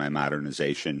in-depth in my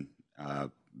modernization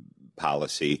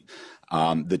policy.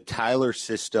 The Tyler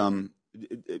system,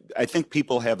 I think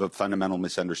people have a fundamental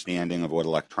misunderstanding of what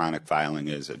electronic filing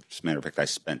is. As a matter of fact, I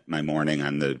spent my morning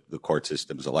on the court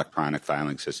system's electronic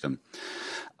filing system.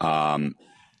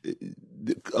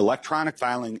 Electronic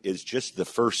filing is just the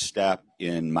first step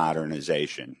in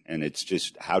modernization, and it's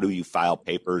just how do you file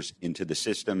papers into the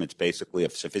system. It's basically a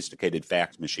sophisticated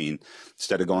fax machine.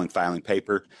 Instead of filing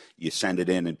paper, you send it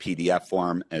in PDF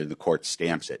form, and the court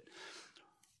stamps it.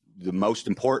 The most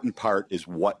important part is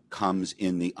what comes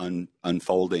in the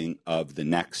unfolding of the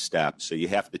next step. So you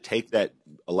have to take that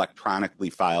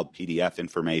electronically filed PDF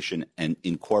information and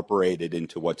incorporate it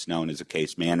into what's known as a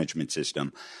case management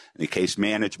system. And the case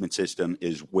management system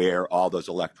is where all those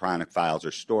electronic files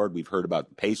are stored. We've heard about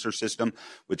the PACER system,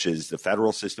 which is the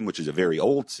federal system, which is a very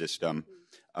old system.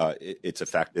 It's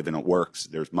effective and it works.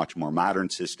 There's much more modern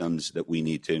systems that we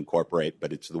need to incorporate,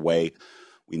 but it's the way.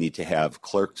 We need to have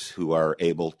clerks who are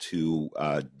able to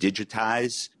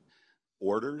digitize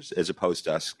orders as opposed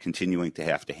to us continuing to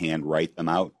have to hand write them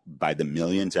out by the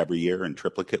millions every year in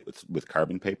triplicate with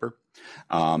carbon paper.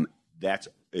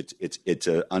 It's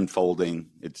a unfolding.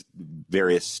 It's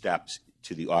various steps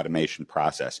to the automation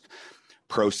process.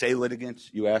 Pro se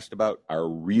litigants you asked about are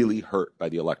really hurt by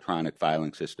the electronic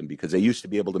filing system because they used to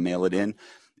be able to mail it in.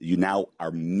 You now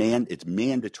are it's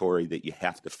mandatory that you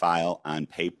have to file on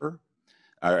paper.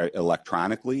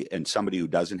 Electronically, and somebody who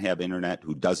doesn't have internet,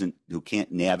 who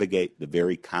can't navigate the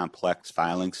very complex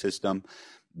filing system,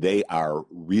 they are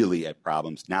really at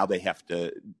problems. Now they have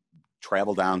to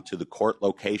travel down to the court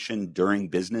location during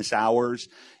business hours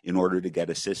in order to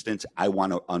get assistance. I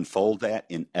want to unfold that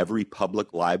in every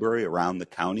public library around the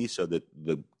county so that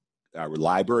our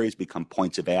libraries become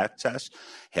points of access,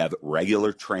 have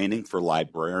regular training for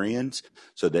librarians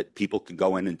so that people can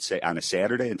go in and say on a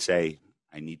Saturday and say,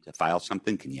 I need to file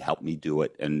something. Can you help me do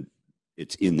it? And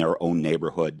it's in their own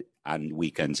neighborhood on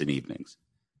weekends and evenings.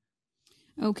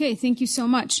 Okay, thank you so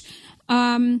much.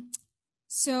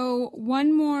 So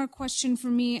one more question for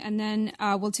me, and then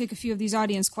we'll take a few of these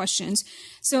audience questions.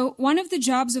 So one of the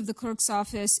jobs of the clerk's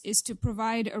office is to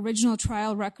provide original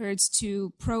trial records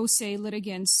to pro se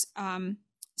litigants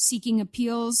seeking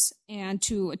appeals and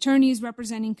to attorneys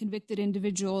representing convicted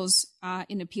individuals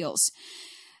in appeals.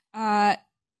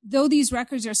 Though these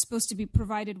records are supposed to be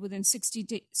provided within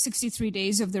 63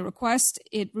 days of the request,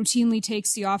 it routinely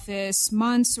takes the office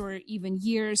months or even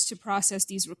years to process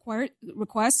these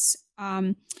requests.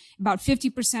 About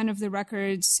 50% of the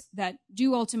records that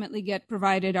do ultimately get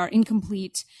provided are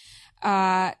incomplete.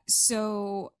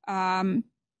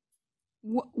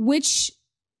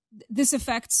 This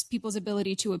affects people's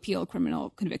ability to appeal criminal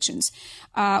convictions.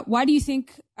 Why do you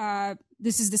think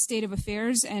this is the state of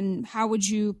affairs, and how would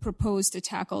you propose to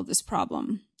tackle this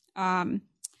problem?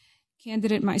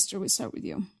 Candidate Meister, we'll start with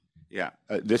you. Yeah,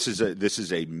 this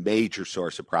is a major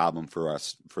source of problem for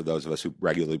us, for those of us who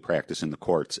regularly practice in the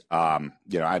courts.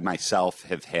 I myself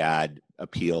have had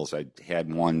appeals. I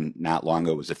had one not long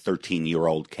ago. It was a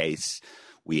 13-year-old case.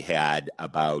 We had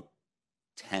about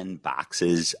 10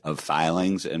 boxes of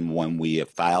filings, and when we have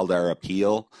filed our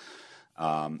appeal,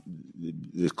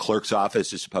 the clerk's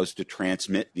office is supposed to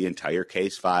transmit the entire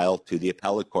case file to the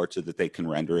appellate court so that they can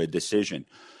render a decision.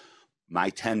 My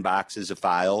 10 boxes of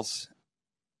files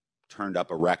turned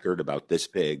up a record about this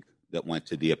big that went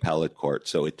to the appellate court.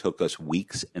 So it took us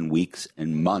weeks and weeks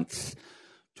and months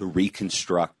to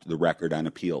reconstruct the record on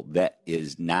appeal. That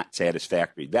is not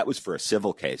satisfactory. That was for a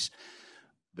civil case.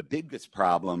 The biggest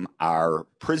problem are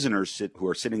prisoners who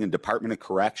are sitting in Department of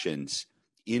Corrections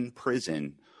in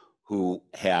prison who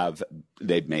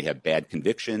they may have bad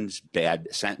convictions, bad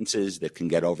sentences that can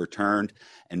get overturned.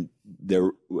 And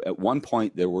at one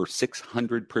point, there were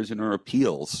 600 prisoner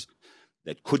appeals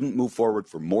that couldn't move forward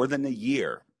for more than a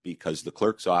year because the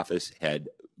clerk's office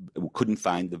couldn't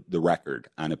find the record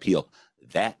on appeal.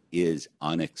 That is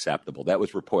unacceptable. That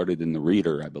was reported in the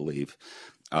Reader, I believe.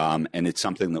 And it's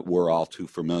something that we're all too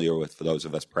familiar with for those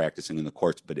of us practicing in the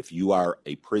courts. But if you are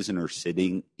a prisoner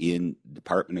sitting in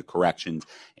Department of Corrections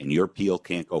and your appeal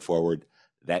can't go forward,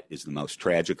 that is the most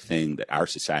tragic thing that our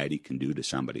society can do to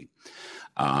somebody.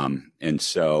 And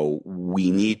so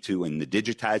we need to, in the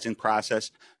digitizing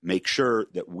process, make sure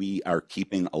that we are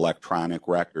keeping electronic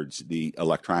records. The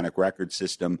electronic record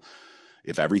system,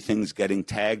 if everything's getting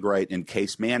tagged right in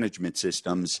case management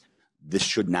systems, this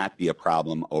should not be a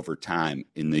problem over time.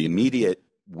 In the immediate,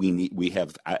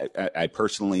 I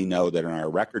personally know that in our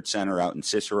record center out in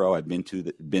Cicero, I've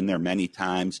been there many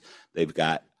times. They've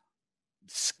got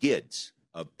skids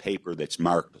of paper that's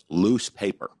marked loose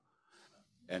paper.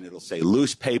 And it'll say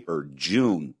loose paper,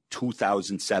 June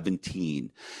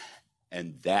 2017.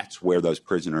 And that's where those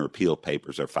prisoner appeal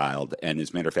papers are filed. And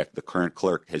as a matter of fact, the current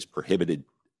clerk has prohibited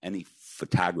any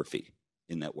photography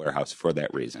in that warehouse for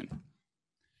that reason.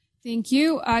 Thank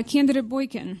you. Candidate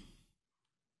Boykin.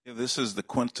 Yeah, this is the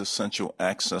quintessential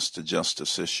access to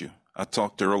justice issue. I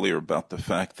talked earlier about the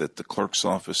fact that the clerk's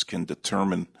office can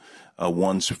determine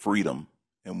one's freedom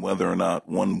and whether or not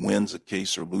one wins a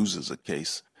case or loses a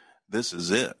case. This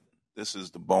is it. This is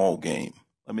the ball game.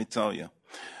 Let me tell you,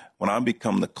 when I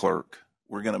become the clerk,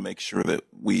 we're going to make sure that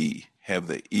we have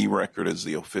the e-record as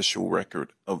the official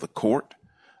record of the court,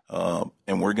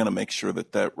 and we're going to make sure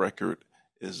that that record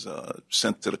is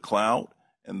sent to the cloud,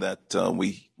 and that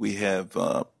we have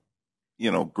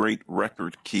great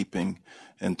record keeping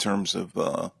in terms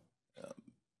of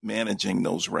managing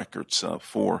those records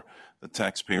for the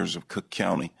taxpayers of Cook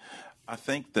County. I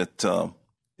think that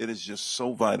it is just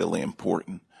so vitally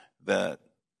important that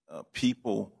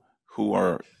people who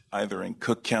are either in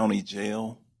Cook County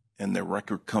jail and their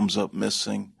record comes up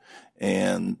missing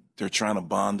and they're trying to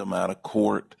bond them out of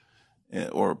court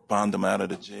or bond them out of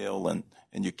the jail and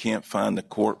you can't find the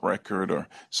court record, or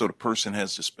so the person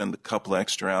has to spend a couple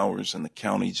extra hours in the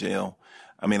county jail.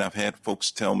 I mean, I've had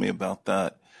folks tell me about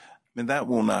that. I mean, that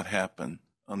will not happen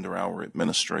under our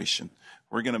administration.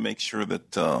 We're going to make sure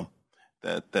that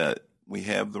that we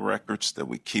have the records, that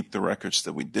we keep the records,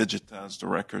 that we digitize the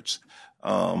records,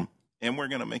 and we're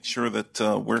going to make sure that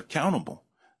we're accountable.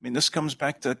 I mean, this comes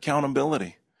back to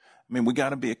accountability. I I mean, we got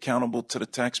to be accountable to the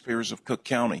taxpayers of Cook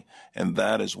County, and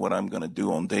that is what I'm going to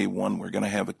do on day one. We're going to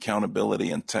have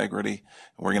accountability, integrity,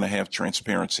 and we're going to have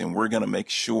transparency, and we're going to make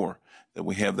sure that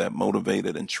we have that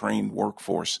motivated and trained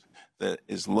workforce that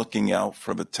is looking out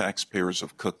for the taxpayers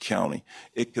of Cook County.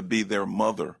 It could be their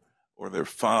mother or their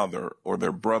father or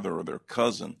their brother or their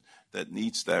cousin that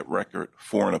needs that record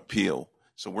for an appeal.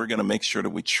 So we're going to make sure that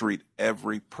we treat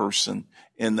every person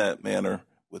in that manner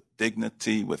with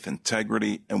dignity, with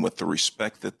integrity, and with the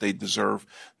respect that they deserve,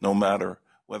 no matter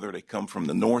whether they come from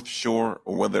the North Shore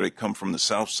or whether they come from the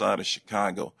South Side of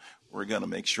Chicago. We're going to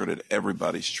make sure that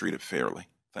everybody's treated fairly.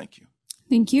 Thank you.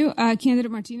 Thank you. Candidate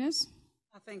Martinez.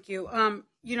 Thank you.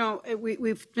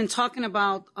 We've been talking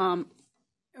about, and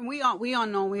we all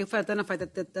know, we've identified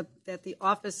that the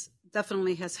office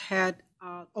definitely has had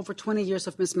over 20 years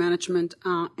of mismanagement,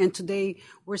 and today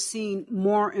we're seeing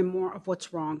more and more of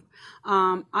what's wrong.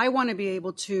 I want to be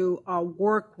able to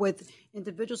work with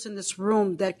individuals in this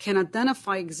room that can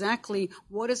identify exactly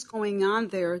what is going on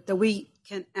there, that we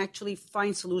can actually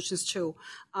find solutions to.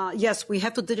 Yes, we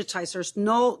have to digitize.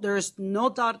 There is no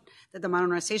doubt that the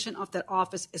modernization of that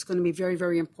office is going to be very,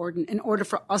 very important in order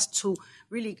for us to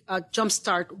really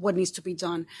jumpstart what needs to be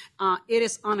done. It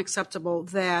is unacceptable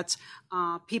that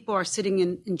people are sitting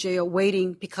in jail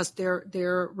waiting because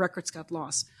their records got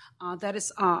lost. That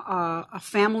is a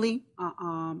family,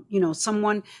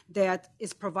 someone that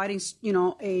is providing,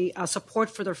 a support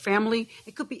for their family.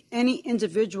 It could be any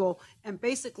individual. And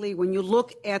basically, when you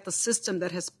look at the system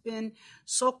that has been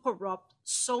so corrupt,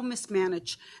 so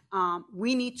mismanaged,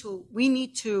 we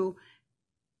need to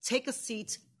take a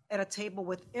seat at a table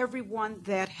with everyone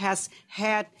that has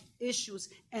had issues,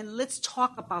 and let's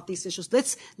talk about these issues.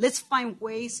 Let's find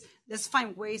ways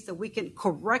that we can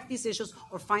correct these issues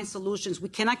or find solutions. We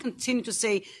cannot continue to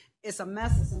say it's a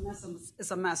mess, it's a mess,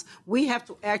 it's a mess. We have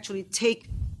to actually take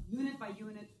unit by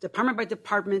unit, department by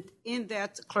department in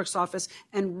that clerk's office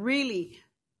and really,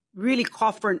 really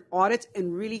call for an audit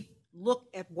and really look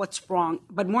at what's wrong.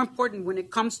 But more important, when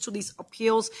it comes to these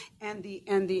appeals and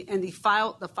the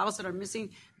files that are missing,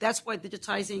 that's why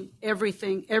digitizing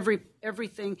everything,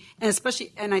 and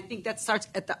especially, and I think that starts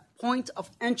at the point of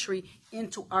entry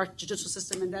into our judicial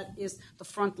system, and that is the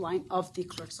front line of the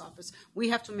clerk's office. We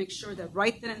have to make sure that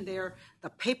right then and there, the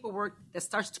paperwork that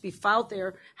starts to be filed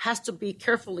there has to be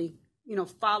carefully,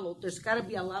 followed. There's got to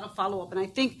be a lot of follow-up, and I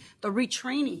think the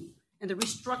retraining and the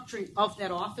restructuring of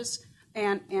that office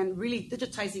and really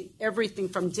digitizing everything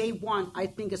from day one, I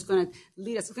think is going to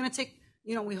lead us. It's going to take,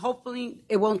 we hopefully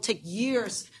it won't take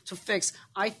years to fix.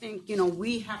 I think,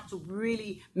 we have to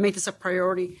really make this a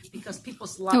priority because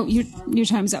people's lives. Oh, your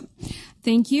time's up.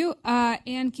 Thank you.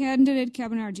 And candidate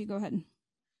Cabonargi, go ahead.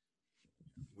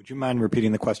 Would you mind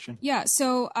repeating the question? Yeah.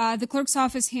 So the clerk's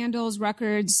office handles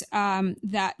records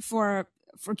that for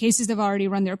cases that have already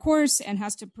run their course and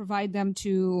has to provide them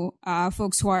to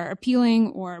folks who are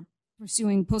appealing or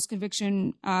pursuing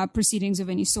post-conviction proceedings of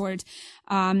any sort.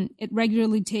 It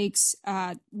regularly takes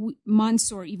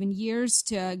months or even years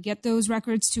to get those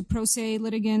records to pro se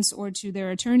litigants or to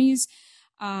their attorneys.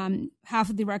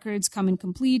 Half of the records come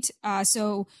incomplete.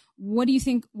 So what do you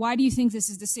think? Why do you think this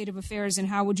is the state of affairs, and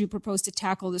how would you propose to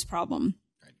tackle this problem?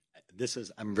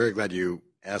 I'm very glad you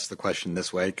asked the question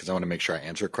this way because I want to make sure I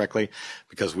answer it correctly,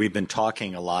 because we've been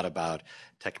talking a lot about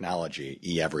technology,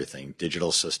 everything,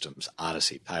 digital systems,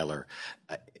 Odyssey, Tyler.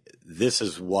 This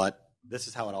is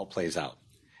how it all plays out.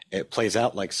 It plays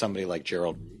out like somebody like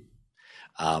Gerald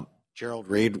Reed. Gerald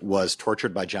Reed was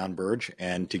tortured by John Burge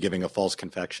and to giving a false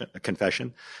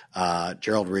confession.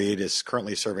 Gerald Reed is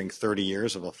currently serving 30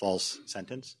 years of a false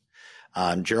sentence.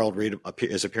 Gerald Reed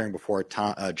is appearing before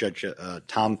Judge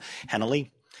Tom Hennelly.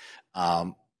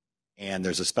 And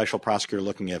there's a special prosecutor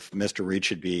looking if Mr. Reed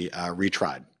should be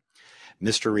retried.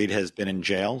 Mr. Reed has been in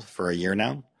jail for a year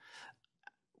now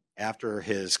after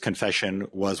his confession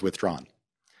was withdrawn.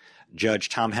 Judge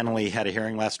Tom Hennelly had a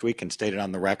hearing last week and stated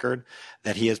on the record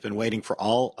that he has been waiting for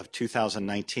all of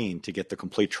 2019 to get the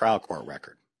complete trial court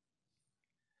record.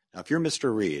 Now, if you're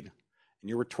Mr. Reed and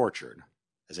you were tortured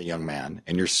as a young man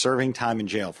and you're serving time in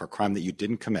jail for a crime that you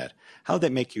didn't commit, how would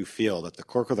that make you feel that the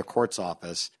clerk of the court's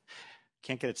office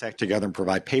can't get its act together and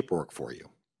provide paperwork for you?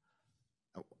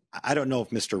 I don't know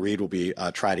if Mr. Reed will be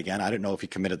tried again. I don't know if he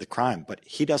committed the crime, but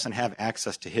he doesn't have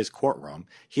access to his courtroom.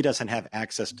 He doesn't have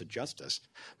access to justice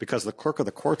because the clerk of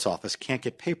the court's office can't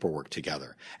get paperwork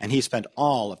together. And he spent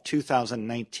all of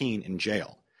 2019 in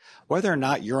jail. Whether or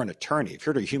not you're an attorney, if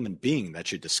you're a human being, that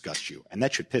should disgust you and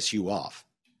that should piss you off.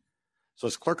 So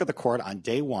as clerk of the court on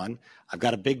day one, I've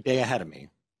got a big day ahead of me.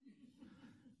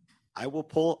 I will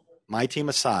pull my team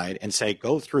aside and say,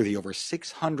 go through the over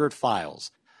 600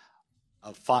 files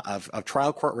of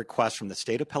trial court requests from the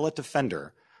state appellate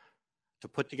defender to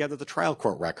put together the trial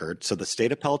court record so the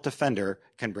state appellate defender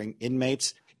can bring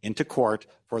inmates into court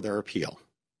for their appeal.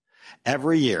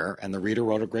 Every year, and the Reader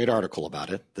wrote a great article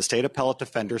about it, the state appellate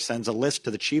defender sends a list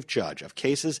to the chief judge of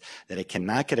cases that it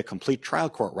cannot get a complete trial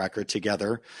court record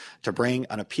together to bring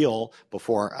an appeal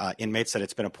before inmates that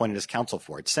it's been appointed as counsel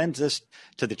for. It sends this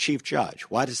to the chief judge.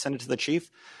 Why does it send it to the chief?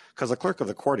 Because the clerk of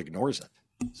the court ignores it.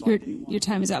 So your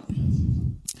time is up.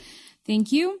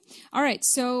 Thank you. All right,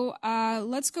 so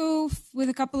let's go with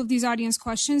a couple of these audience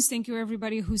questions. Thank you,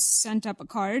 everybody who sent up a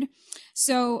card.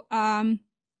 So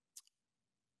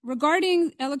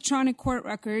regarding electronic court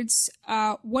records,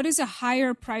 what is a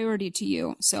higher priority to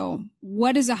you? So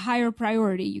what is a higher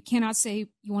priority? You cannot say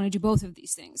you want to do both of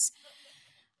these things.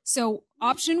 So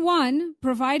option 1,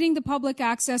 providing the public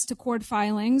access to court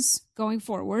filings going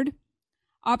forward.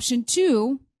 Option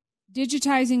 2,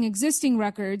 digitizing existing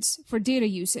records for data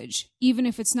usage, even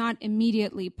if it's not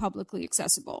immediately publicly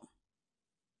accessible.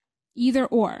 Either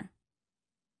or.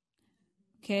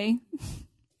 Okay.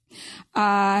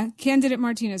 Candidate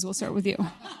Martinez, we'll start with you.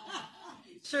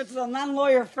 Sure, it's the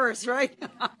non-lawyer first, right?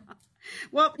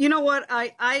 Well, you know what?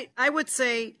 I would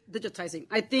say digitizing.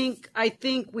 I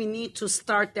think we need to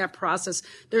start that process.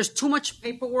 There's too much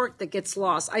paperwork that gets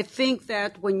lost. I think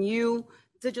that when you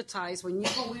digitize, when you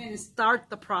go in and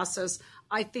start the process,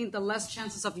 I think the less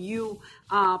chances of you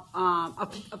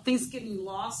of things getting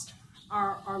lost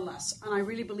are less. And I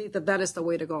really believe that is the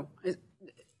way to go.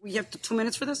 We have 2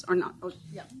 minutes for this or not? Oh,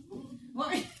 yeah.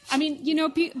 I mean, you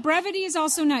know, brevity is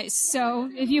also nice. So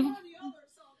if you,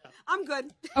 I'm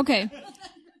good. Okay.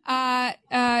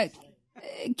 Candidate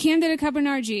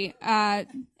Cabonargi,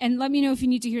 and let me know if you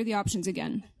need to hear the options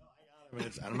again.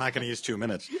 I'm not going to use 2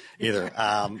 minutes either.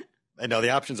 No,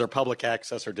 the options are public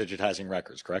access or digitizing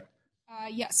records, correct?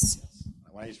 Yes.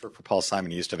 When I used to work for Paul Simon,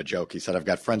 he used to have a joke. He said, I've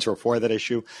got friends who are for that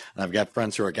issue, and I've got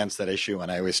friends who are against that issue, and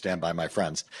I always stand by my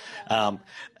friends.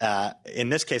 In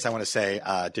this case, I want to say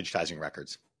digitizing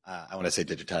records. I want to say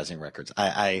digitizing records.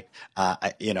 I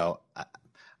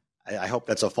hope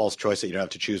that's a false choice that you don't have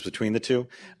to choose between the two.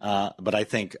 But I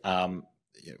think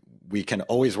we can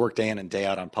always work day in and day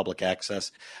out on public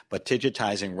access, but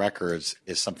digitizing records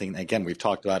is something, again, we've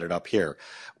talked about it up here.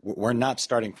 We're not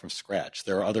starting from scratch.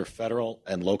 There are other federal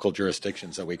and local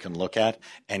jurisdictions that we can look at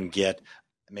and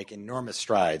make enormous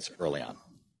strides early on.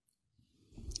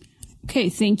 Okay,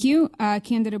 thank you.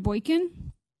 Candidate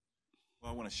Boykin.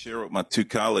 Well, I want to share with my two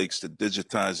colleagues that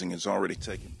digitizing has already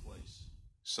taken place.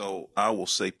 So I will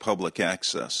say public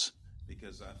access,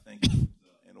 because I think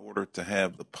in order to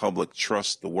have the public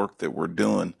trust the work that we're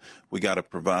doing, we got to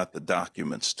provide the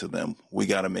documents to them. We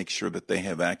got to make sure that they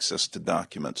have access to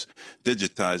documents.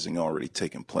 Digitizing already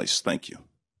taken place. Thank you.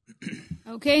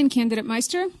 Okay, and Candidate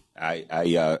Meister? I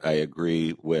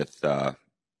agree with Mr.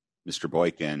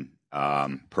 Boykin.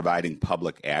 Providing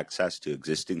public access to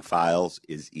existing files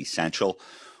is essential.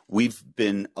 We've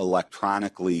been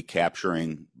electronically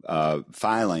capturing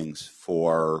filings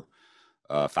for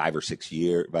 5 or 6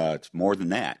 years, but more than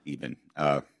that even.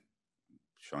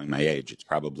 Showing my age, it's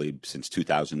probably since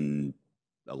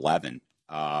 2011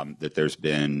 that there's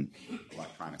been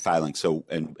electronic filing,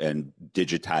 and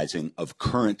digitizing of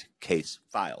current case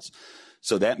files.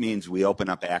 So that means we open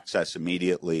up access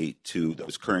immediately to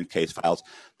those current case files.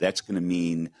 That's going to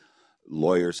mean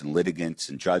lawyers and litigants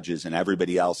and judges and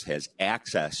everybody else has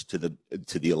access to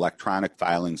the electronic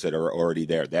filings that are already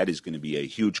there. That is going to be a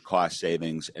huge cost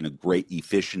savings and a great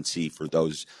efficiency for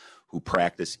those who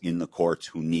practice in the courts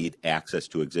who need access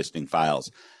to existing files.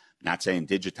 Not saying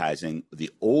digitizing the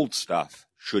old stuff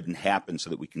shouldn't happen so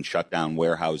that we can shut down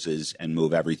warehouses and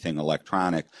move everything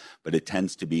electronic, but it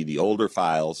tends to be the older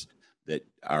files that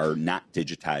are not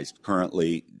digitized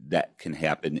currently that can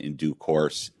happen in due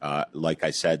course. Like I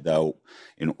said, though,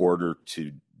 in order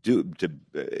to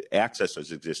access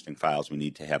those existing files, we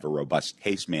need to have a robust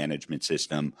case management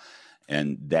system,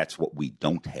 and that's what we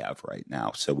don't have right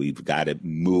now. So we've got to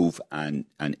move on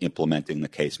implementing the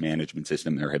case management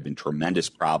system. There have been tremendous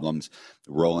problems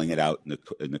rolling it out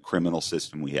in the criminal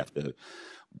system. We have to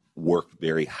work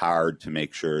very hard to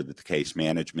make sure that the case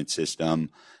management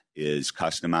system is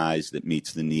customized, that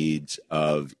meets the needs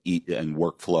of and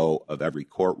workflow of every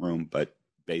courtroom. But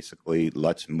basically,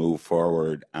 let's move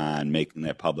forward on making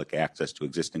that public access to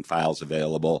existing files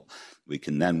available. We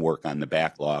can then work on the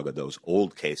backlog of those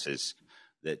old cases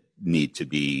that need to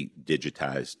be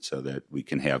digitized so that we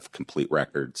can have complete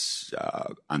records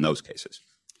on those cases.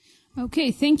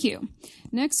 Okay, thank you.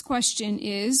 Next question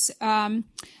is,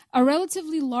 a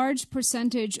relatively large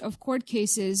percentage of court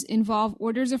cases involve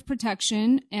orders of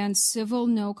protection and civil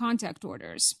no-contact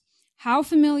orders. How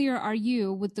familiar are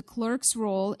you with the clerk's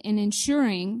role in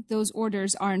ensuring those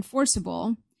orders are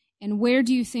enforceable, and where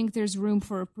do you think there's room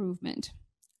for improvement?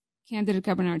 Candidate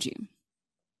Cabonargi.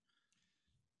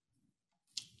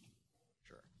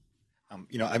 Sure.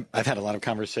 I've had a lot of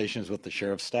conversations with the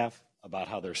sheriff's staff about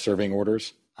how they're serving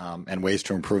orders and ways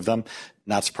to improve them.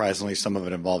 Not surprisingly, some of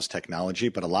it involves technology,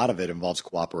 but a lot of it involves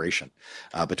cooperation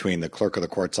between the clerk of the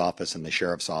court's office and the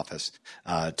sheriff's office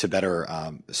to better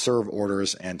serve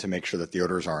orders and to make sure that the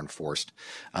orders are enforced.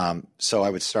 So I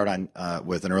would start on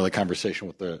with an early conversation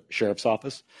with the sheriff's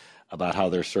office about how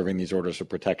they're serving these orders of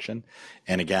protection.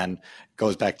 And again,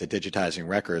 goes back to digitizing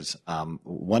records.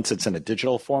 Once it's in a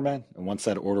digital format and once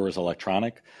that order is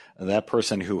electronic, that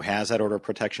person who has that order of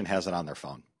protection has it on their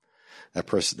phone. That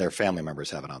person, their family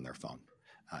members have it on their phone.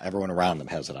 Everyone around them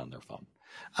has it on their phone.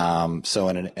 So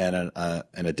in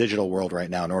a digital world right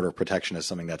now, an order of protection is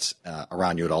something that's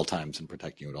around you at all times and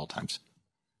protecting you at all times.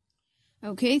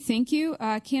 Okay, thank you.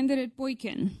 Candidate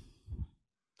Boykin.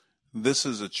 This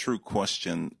is a true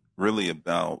question really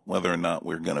about whether or not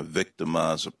we're going to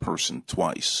victimize a person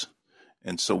twice.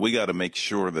 And so we got to make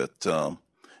sure that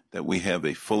that we have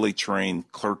a fully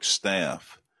trained clerk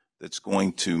staff that's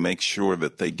going to make sure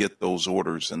that they get those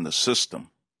orders in the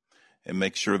system and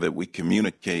make sure that we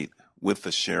communicate with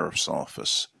the sheriff's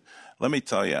office. Let me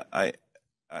tell you, I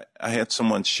had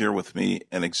someone share with me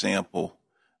an example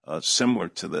similar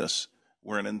to this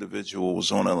where an individual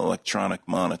was on an electronic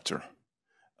monitor.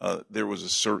 There was a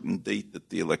certain date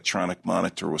that the electronic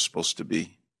monitor was supposed to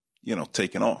be,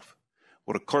 taken off.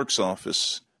 Well, the clerk's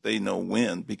office, they know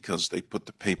when because they put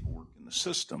the paperwork in the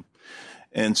system.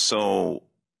 And so,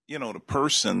 the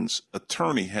person's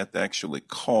attorney had to actually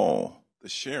call the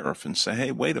sheriff and say,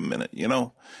 hey, wait a minute,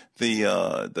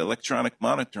 the electronic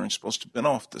monitoring is supposed to have been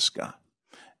off this guy.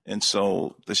 And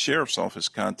so the sheriff's office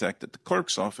contacted the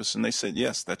clerk's office and they said,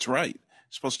 yes, that's right.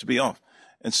 It's supposed to be off.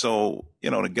 And so,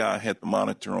 the guy had the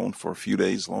monitor on for a few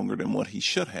days longer than what he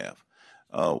should have.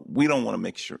 We don't want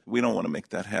to make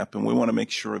that happen. We want to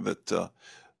make sure that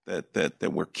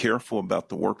we're careful about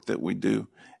the work that we do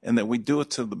and that we do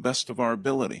it to the best of our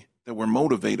ability, that we're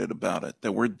motivated about it,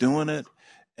 that we're doing it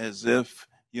as if,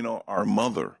 our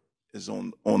mother is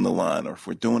on the line, or if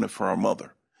we're doing it for our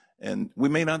mother. And we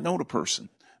may not know the person,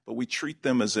 but we treat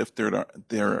them as if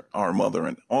they're our mother,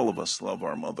 and all of us love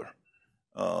our mother.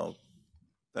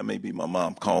 That may be my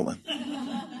mom calling.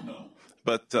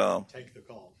 But take the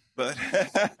call. But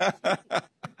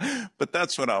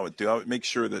that's what I would do. I would make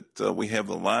sure that we have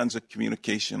the lines of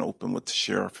communication open with the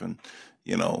sheriff and,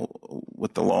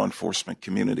 with the law enforcement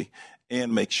community,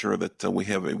 and make sure that we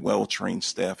have a well-trained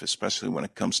staff, especially when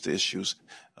it comes to issues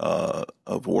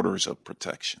of orders of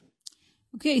protection.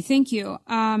 Okay, thank you.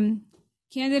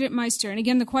 Candidate Meister, and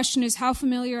again, the question is, how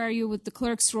familiar are you with the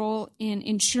clerk's role in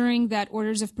ensuring that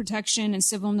orders of protection and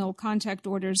civil no contact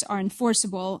orders are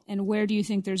enforceable, and where do you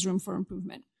think there's room for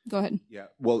improvement? Go ahead. Yeah,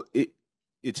 well,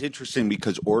 it's interesting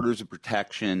because orders of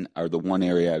protection are the one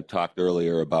area I talked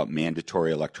earlier about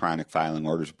mandatory electronic filing.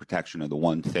 Orders of protection are the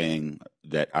one thing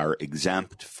that are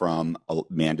exempt from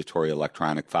mandatory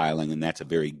electronic filing, and that's a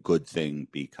very good thing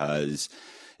because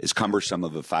as cumbersome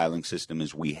of a filing system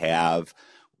as we have,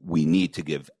 we need to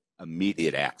give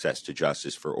immediate access to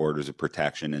justice for orders of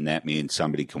protection, and that means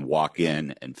somebody can walk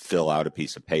in and fill out a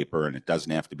piece of paper, and it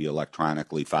doesn't have to be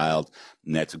electronically filed,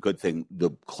 and that's a good thing.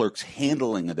 The clerk's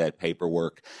handling of that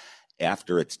paperwork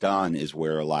after it's done is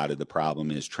where a lot of the problem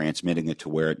is, transmitting it to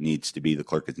where it needs to be. The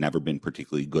clerk has never been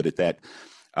particularly good at that.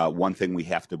 One thing we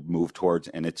have to move towards,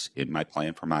 and it's in my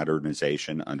plan for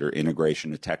modernization under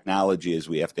integration of technology, is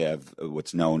we have to have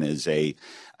what's known as a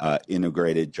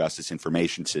integrated justice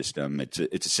information system.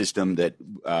 It's a system that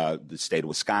the state of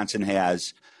Wisconsin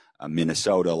has,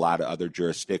 Minnesota, a lot of other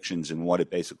jurisdictions, and what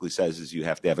it basically says is you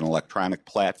have to have an electronic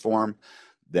platform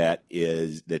that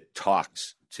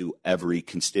talks to every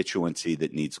constituency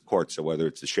that needs court. So whether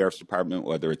it's the sheriff's department,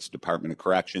 whether it's the Department of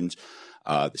Corrections,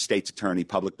 the state's attorney,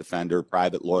 public defender,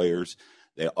 private lawyers,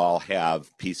 they all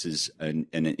have pieces and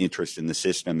an interest in the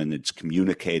system, and it's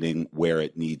communicating where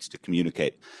it needs to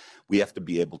communicate. We have to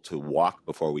be able to walk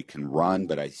before we can run,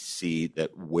 but I see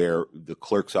that where the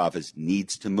clerk's office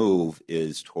needs to move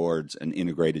is towards an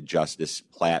integrated justice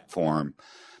platform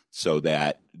so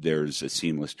that there's a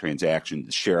seamless transaction.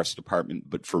 The sheriff's department,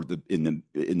 but in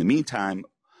the meantime,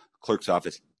 clerk's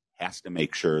office has to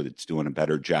make sure that it's doing a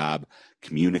better job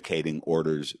communicating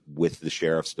orders with the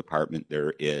sheriff's department.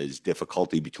 There is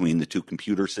difficulty between the two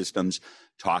computer systems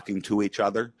talking to each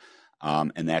other,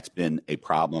 and that's been a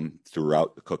problem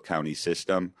throughout the Cook County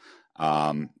system.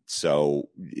 So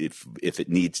if it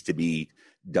needs to be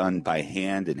done by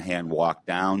hand and hand walk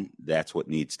down, that's what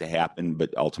needs to happen.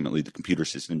 But ultimately, the computer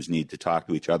systems need to talk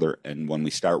to each other. And when we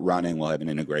start running, we'll have an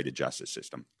integrated justice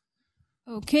system.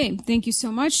 Okay, thank you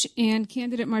so much. And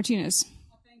Candidate Martinez.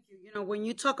 Thank you. You know, when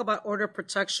you talk about order of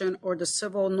protection or the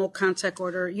civil no contact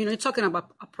order, you know, you're talking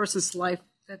about a person's life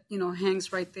that, you know,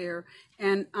 hangs right there.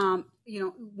 And, you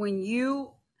know, when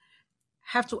you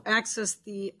have to access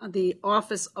the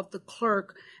office of the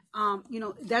clerk, you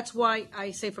know, that's why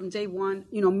I say from day one,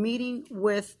 you know, meeting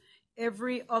with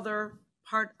every other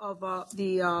part of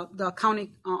the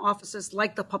county offices,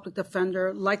 like the public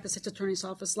defender, like the state attorney's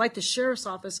office, like the sheriff's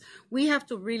office, we have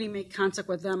to really make contact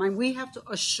with them, and we have to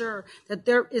assure that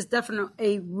there is definitely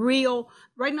a real.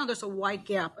 Right now, there's a wide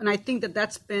gap, and I think that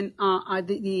that's been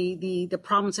the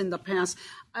problems in the past.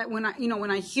 When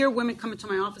I hear women come into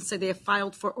my office and say they have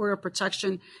filed for order of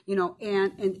protection, you know,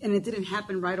 and it didn't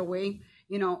happen right away,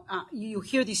 you know, you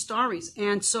hear these stories,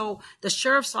 and so the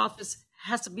sheriff's office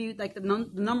has to be like the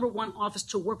number one office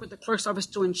to work with the clerk's office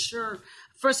to ensure,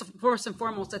 first and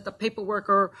foremost, that the paperwork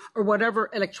or whatever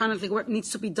electronically work needs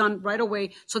to be done right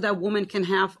away so that woman can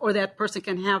have, or that person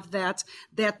can have that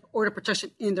order of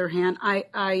protection in their hand.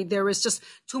 There is just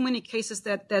too many cases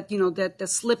that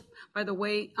slip by the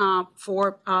way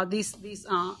for these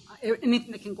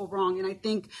anything that can go wrong. And I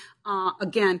think,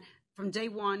 again, from day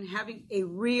one, having a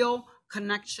real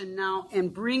connection now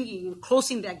and bringing and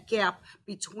closing that gap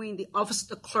between the office of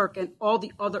the clerk and all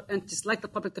the other entities like the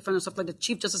public defender's office, like the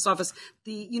chief justice office,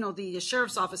 the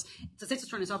sheriff's office, the state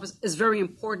attorney's office is very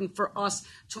important for us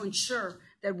to ensure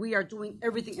that we are doing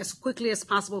everything as quickly as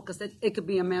possible, because it could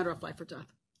be a matter of life or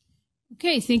death.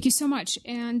 Okay, thank you so much.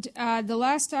 And the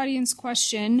last audience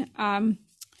question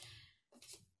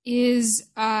is,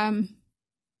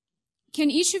 can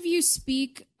each of you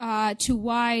speak to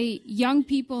why young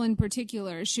people in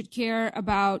particular should care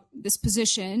about this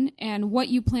position and what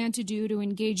you plan to do to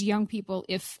engage young people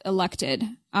if elected?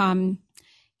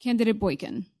 Candidate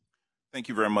Boykin. Thank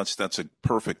you very much. That's a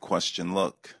perfect question.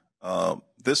 Look,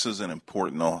 this is an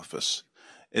important office.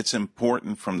 It's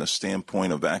important from the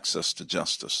standpoint of access to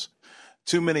justice.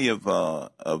 Too many of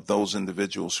those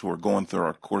individuals who are going through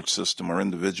our court system are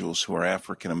individuals who are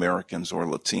African Americans or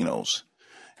Latinos.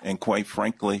 And quite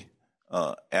frankly,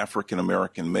 African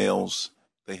American males,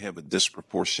 they have a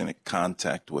disproportionate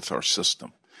contact with our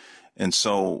system. And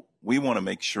so we want to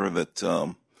make sure that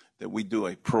that we do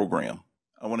a program.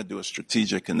 I want to do a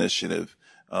strategic initiative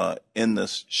in the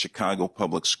Chicago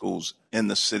public schools, in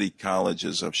the city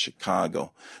colleges of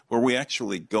Chicago, where we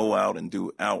actually go out and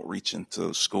do outreach into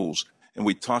the schools. And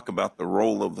we talk about the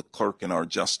role of the clerk in our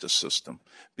justice system,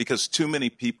 because too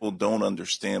many people don't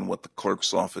understand what the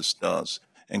clerk's office does.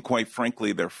 And quite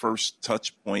frankly, their first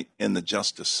touch point in the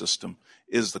justice system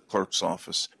is the clerk's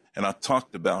office. And I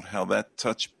talked about how that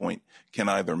touch point can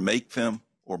either make them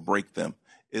or break them.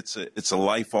 It's a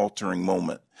life-altering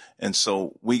moment. And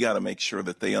so we got to make sure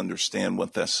that they understand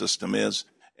what that system is.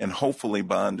 And hopefully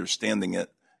by understanding it,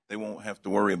 they won't have to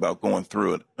worry about going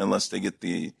through it unless they get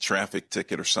the traffic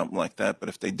ticket or something like that. But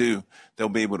if they do, they'll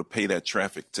be able to pay that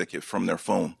traffic ticket from their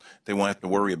phone. They won't have to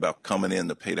worry about coming in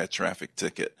to pay that traffic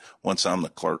ticket once I'm the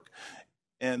clerk.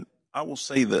 And I will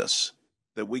say this,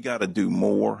 that we got to do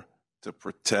more to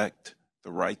protect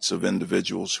the rights of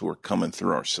individuals who are coming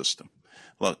through our system.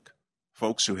 Look,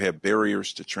 folks who have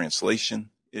barriers to translation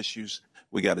issues,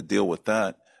 we got to deal with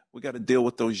that. We got to deal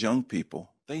with those young people.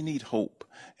 They need hope,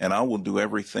 and I will do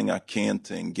everything I can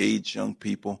to engage young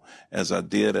people, as I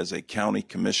did as a county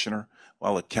commissioner.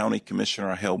 While a county commissioner,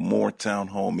 I held more town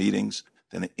hall meetings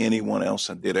than anyone else.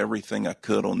 I did everything I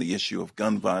could on the issue of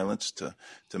gun violence to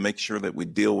make sure that we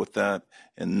deal with that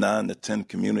in 9 to 10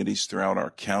 communities throughout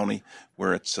our county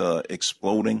where it's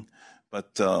exploding.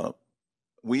 But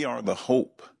we are the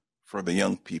hope for the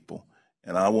young people,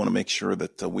 and I want to make sure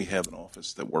that we have an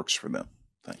office that works for them.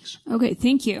 Thanks. Okay,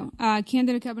 thank you.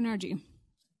 Candidate Cabonargi.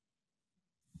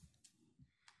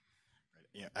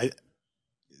 Yeah,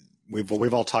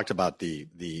 we've all talked about the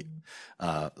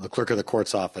clerk of the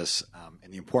court's office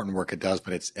and the important work it does,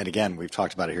 but and again, we've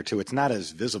talked about it here too. It's not as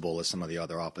visible as some of the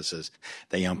other offices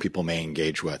that young people may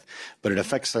engage with, but it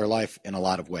affects their life in a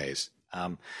lot of ways.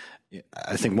 I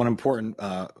think one important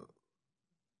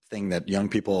thing that young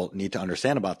people need to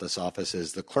understand about this office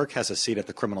is the clerk has a seat at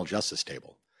the criminal justice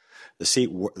table.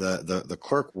 The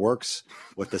clerk works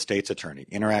with the state's attorney,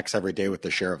 interacts every day with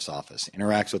the sheriff's office,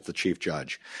 interacts with the chief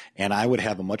judge, and I would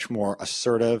have a much more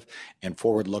assertive and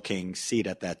forward-looking seat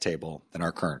at that table than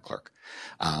our current clerk.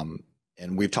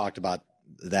 And we've talked about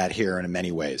that here in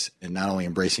many ways, and not only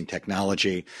embracing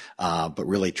technology, but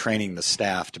really training the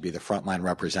staff to be the frontline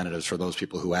representatives for those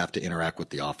people who have to interact with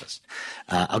the office.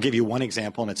 I'll give you one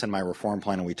example, and it's in my reform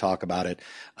plan, and we talk about it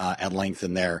at length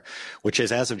in there, which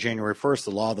is as of January 1st,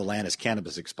 the law of the land is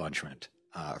cannabis expungement.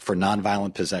 For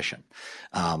nonviolent possession.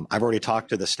 I've already talked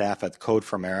to the staff at Code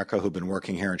for America who've been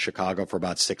working here in Chicago for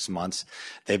about 6 months.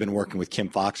 They've been working with Kim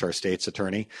Fox, our state's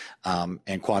attorney,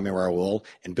 and Kwame Raoul,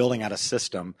 in building out a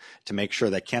system to make sure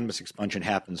that cannabis expungement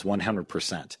happens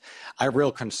 100%. I have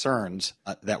real concerns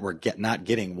that we're not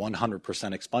getting 100%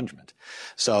 expungement.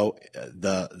 So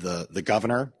the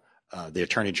governor, the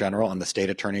attorney general, and the state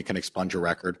attorney can expunge a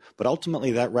record, but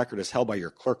ultimately that record is held by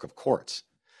your clerk of courts.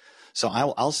 So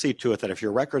I'll see to it that if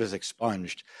your record is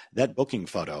expunged, that booking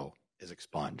photo is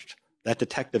expunged. That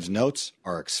detective's notes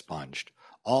are expunged.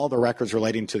 All the records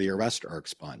relating to the arrest are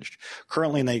expunged.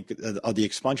 Currently, the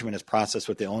expungement is processed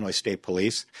with the Illinois State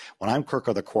Police. When I'm clerk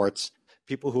of the courts,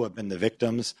 people who have been the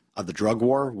victims of the drug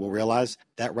war will realize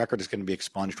that record is going to be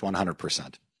expunged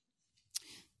 100%.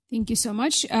 Thank you so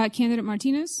much. Candidate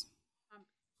Martinez?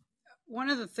 One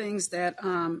of the things that,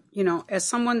 as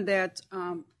someone that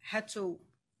had to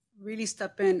really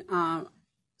step in.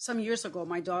 Some years ago,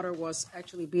 my daughter was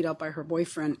actually beat up by her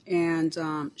boyfriend, and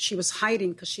she was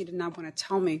hiding because she did not want to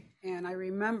tell me. And I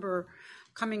remember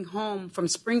coming home from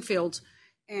Springfield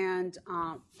and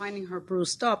finding her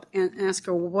bruised up and ask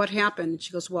her, well, what happened? And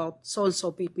she goes, well, so-and-so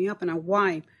beat me up. And I,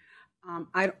 why?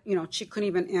 She couldn't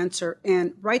even answer.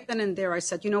 And right then and there, I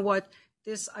said, you know what?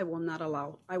 This I will not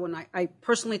allow. I will not. I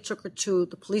personally took her to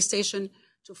the police station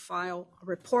to file a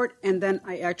report, and then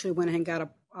I actually went ahead and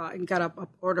got a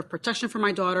order of protection for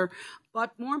my daughter.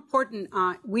 But more important,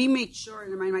 we made sure,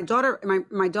 and my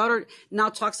daughter now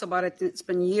talks about it, it's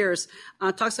been years,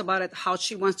 talks about it, how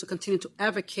she wants to continue to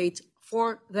advocate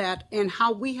for that and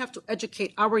how we have to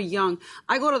educate our young.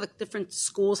 I go to the different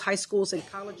schools, high schools and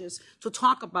colleges to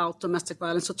talk about domestic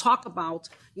violence, to talk about,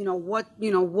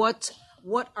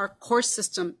 what our court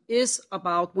system is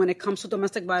about when it comes to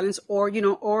domestic violence, or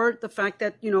the fact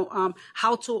that,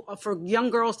 how to, for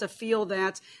young girls that feel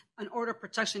that an order of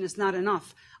protection is not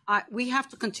enough. We have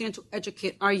to continue to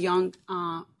educate our young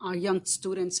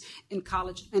students in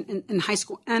college and in high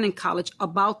school and in college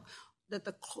about that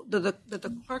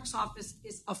the clerk's office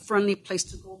is a friendly place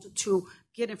to go to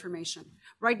get information.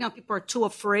 Right now, people are too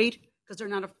afraid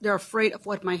because they're afraid of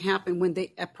what might happen when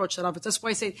they approach that office. That's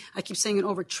why I keep saying it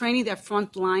over. Training that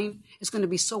front line is going to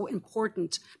be so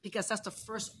important because that's the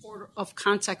first order of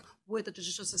contact with the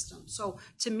judicial system. So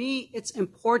to me, it's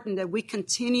important that we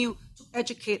continue to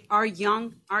educate our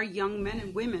young men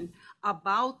and women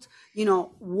about,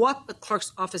 what the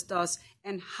clerk's office does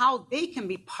and how they can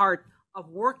be part of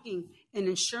working and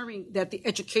ensuring that the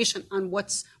education on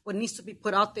what needs to be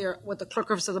put out there, what the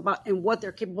clerk office is about, and what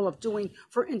they're capable of doing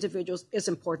for individuals is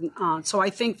important. So I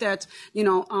think that,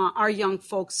 our young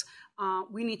folks,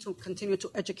 we need to continue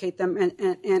to educate them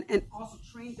and also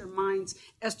train their minds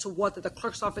as to what the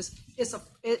clerk's office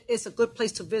is a good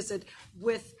place to visit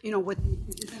with.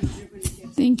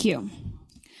 Thank you.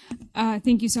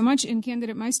 Thank you so much. And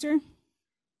Candidate Meister?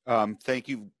 Thank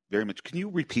you very much. Can you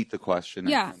repeat the question?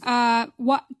 Yeah.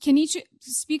 Can you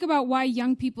speak about why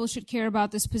young people should care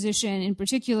about this position in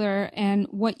particular, and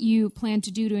what you plan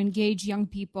to do to engage young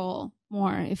people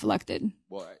more if elected?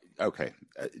 Well, okay.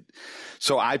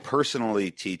 So I personally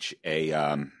teach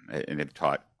and have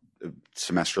taught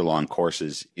semester-long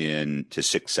courses to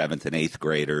 6th, 7th, and 8th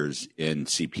graders in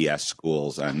CPS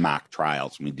schools on mock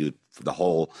trials. We do it for the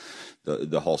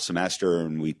whole semester,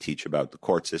 and we teach about the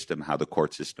court system, how the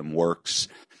court system works,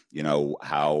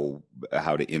 how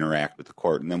to interact with the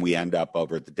court. And then we end up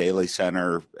over at the Daily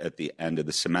Center at the end of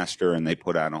the semester, and they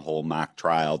put on a whole mock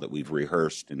trial that we've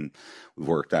rehearsed and we've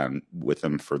worked on with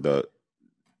them for the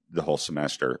whole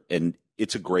semester. And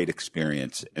it's a great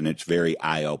experience, and it's very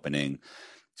eye-opening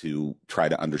to try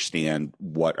to understand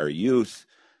what our youth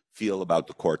feel about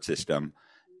the court system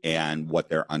and what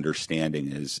their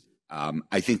understanding is.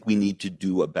 I think we need to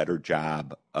do a better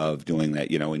job of doing that.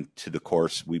 Into the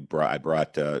course, I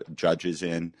brought judges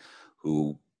in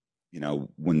who,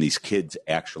 when these kids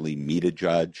actually meet a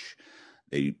judge,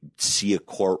 they see a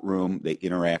courtroom, they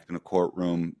interact in a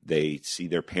courtroom, they see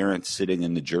their parents sitting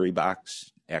in the jury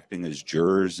box, acting as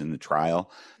jurors in the trial.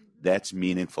 That's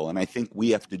meaningful. And I think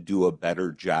we have to do a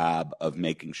better job of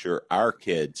making sure our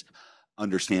kids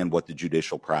understand what the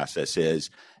judicial process is.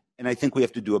 And I think we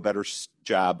have to do a better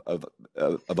job of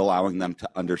allowing them to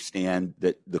understand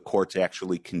that the courts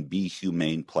actually can be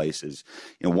humane places.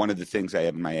 One of the things I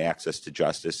have in my access to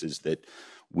justice is that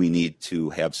we need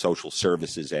to have social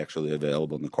services actually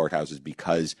available in the courthouses,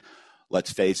 because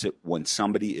let's face it, when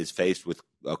somebody is faced with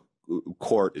a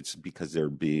court, it's because they're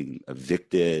being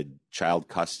evicted, child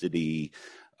custody,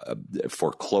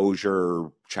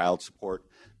 foreclosure, child support.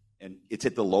 And it's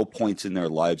at the low points in their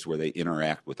lives where they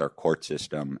interact with our court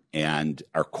system. And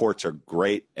our courts are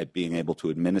great at being able to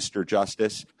administer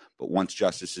justice. But once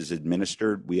justice is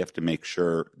administered, we have to make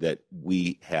sure that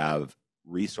we have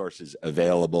resources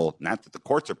available, not that the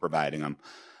courts are providing them,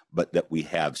 but that we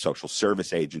have social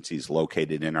service agencies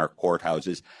located in our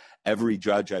courthouses. Every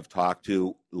judge I've talked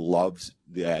to loves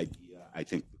the idea. I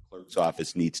think the clerk's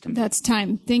office needs to. That's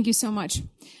time. Thank you so much.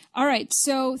 All right.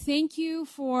 So thank you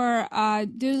for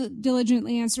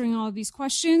diligently answering all of these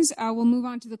questions. We'll move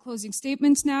on to the closing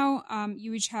statements now.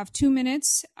 You each have 2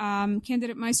 minutes.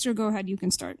 Candidate Meister, go ahead. You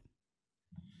can start.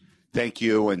 Thank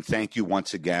you, and thank you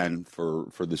once again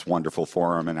for this wonderful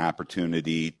forum and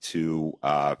opportunity to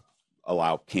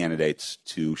allow candidates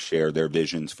to share their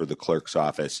visions for the clerk's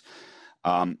office.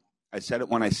 I said it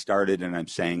when I started, and I'm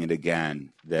saying it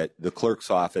again, that the clerk's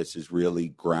office is really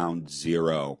ground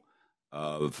zero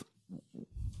of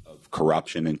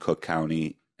corruption in Cook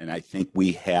County. And I think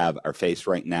we are faced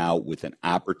right now with an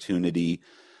opportunity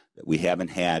that we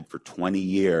haven't had for 20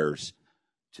 years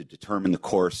to determine the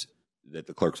course that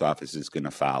the clerk's office is going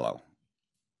to follow.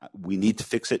 We need to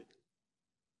fix it.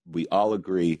 We all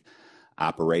agree.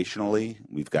 Operationally,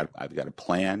 I've got a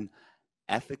plan.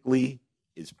 Ethically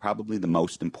is probably the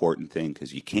most important thing,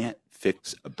 because you can't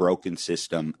fix a broken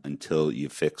system until you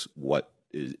fix what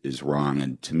is wrong.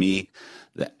 And to me,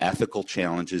 the ethical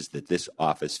challenges that this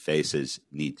office faces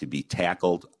need to be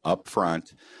tackled up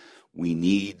front. We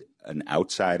need an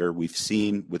outsider. We've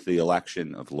seen with the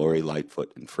election of Lori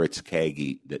Lightfoot and Fritz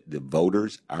Kagi that the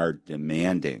voters are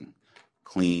demanding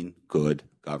clean, good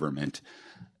government,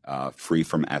 free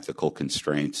from ethical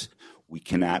constraints. We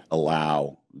cannot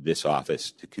allow this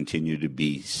office to continue to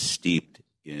be steeped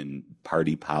in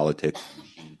party politics,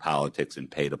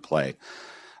 and pay to play.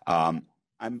 I'm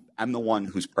the one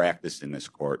who's practiced in this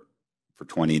court for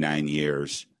 29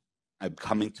 years. I'm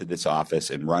coming to this office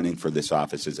and running for this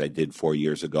office as I did 4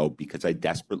 years ago because I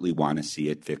desperately want to see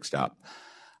it fixed up.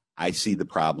 I see the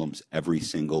problems every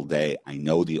single day. I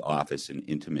know the office in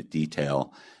intimate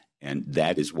detail, and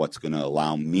that is what's going to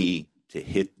allow me to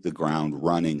hit the ground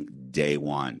running day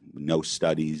one. No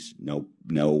studies,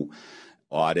 no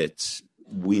audits.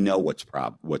 We know what's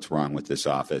wrong with this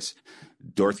office.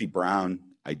 Dorothy Brown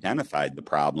identified the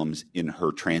problems in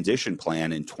her transition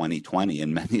plan in 2020,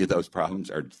 and many of those problems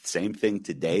are the same thing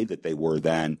today that they were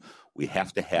then. We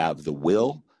have to have the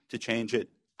will to change it.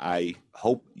 I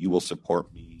hope you will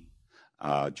support me,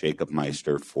 Jacob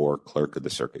Meister, for Clerk of the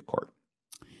Circuit Court.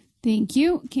 Thank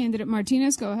you. Candidate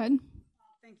Martinez, go ahead.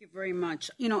 Thank you very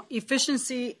much.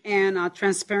 Efficiency and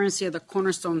transparency are the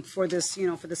cornerstone for this,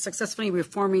 for the successfully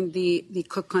reforming the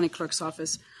Cook County Clerk's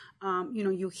office.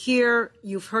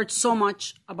 You've heard so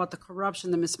much about the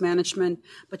corruption, the mismanagement,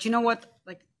 but you know what?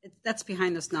 That's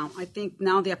behind us now. I think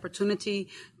now the opportunity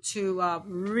to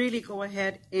really go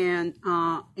ahead and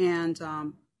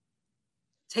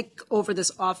take over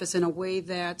this office in a way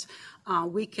that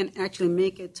we can actually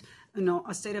make it,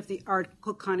 a state-of-the-art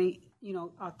Cook County,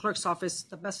 clerk's office,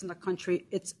 the best in the country.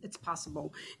 It's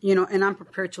possible, and I'm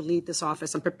prepared to lead this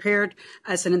office. I'm prepared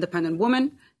as an independent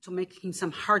woman to making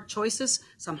some hard choices,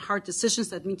 some hard decisions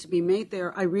that need to be made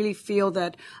there. I really feel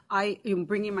that I am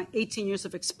bringing my 18 years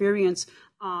of experience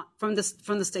from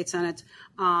the state Senate,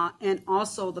 and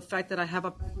also the fact that I have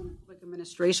a background in public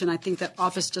administration. I think that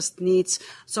office just needs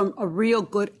a real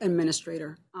good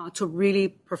administrator to really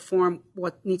perform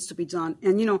what needs to be done.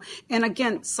 And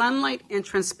again, sunlight and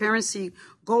transparency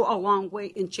go a long way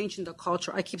in changing the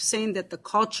culture. I keep saying that the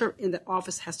culture in the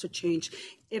office has to change.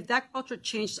 If that culture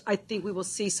changes, I think we will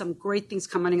see some great things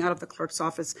coming out of the clerk's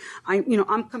office.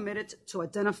 I'm committed to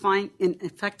identifying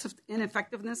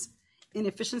ineffectiveness,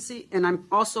 inefficiency, and I'm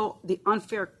also the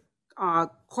unfair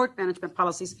court management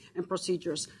policies and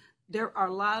procedures. There are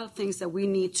a lot of things that we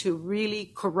need to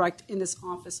really correct in this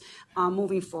office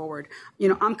moving forward.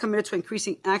 I'm committed to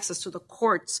increasing access to the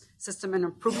courts system and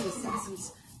improving the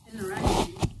citizens'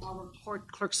 interaction with our court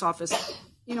clerk's office.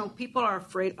 People are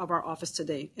afraid of our office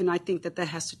today, and I think that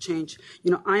has to change.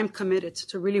 I am committed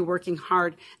to really working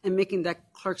hard and making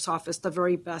that clerk's office the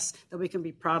very best that we can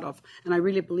be proud of. And I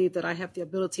really believe that I have the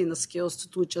ability and the skills to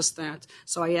do just that.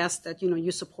 So I ask that,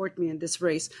 you support me in this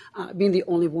race. Being the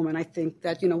only woman, I think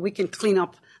that, we can clean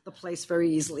up the place very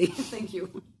easily. Thank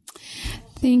you.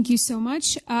 Thank you so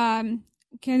much.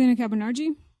 Candidate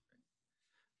Cabonargi.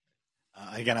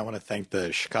 Again, I want to thank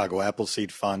the Chicago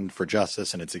Appleseed Fund for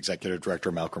Justice and its executive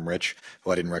director, Malcolm Rich,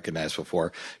 who I didn't recognize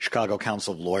before, Chicago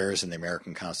Council of Lawyers and the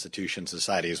American Constitution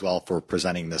Society as well for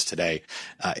presenting this today.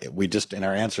 We just, in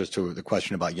our answers to the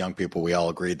question about young people, we all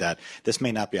agreed that this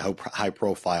may not be a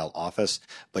high-profile office,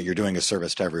 but you're doing a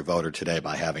service to every voter today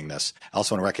by having this. I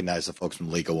also want to recognize the folks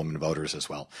from League of Women Voters as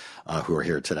well, who are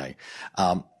here today.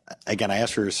 Again, I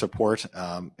ask for your support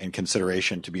and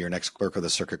consideration to be your next clerk of the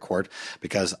circuit court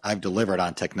because I've delivered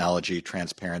on technology,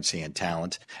 transparency, and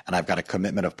talent, and I've got a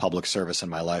commitment of public service in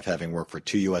my life, having worked for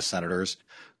 2 U.S. senators,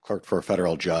 clerked for a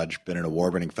federal judge, been an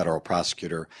award-winning federal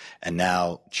prosecutor, and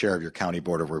now chair of your county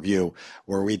board of review,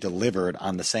 where we delivered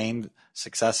on the same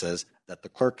successes that the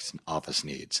clerk's office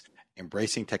needs,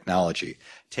 embracing technology,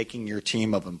 taking your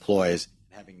team of employees,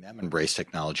 having them embrace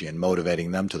technology and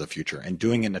motivating them to the future and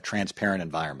doing it in a transparent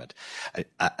environment.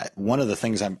 One of the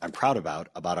things I'm proud about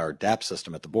our DAP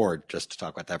system at the board, just to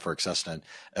talk about that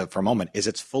for a moment, is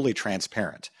it's fully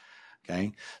transparent.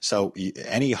 Okay. So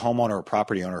any homeowner or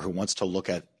property owner who wants to look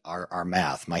at our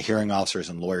math, my hearing officers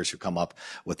and lawyers who come up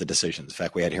with the decisions. In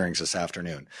fact, we had hearings this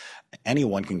afternoon.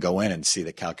 Anyone can go in and see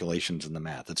the calculations and the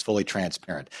math. It's fully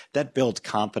transparent. That builds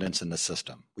confidence in the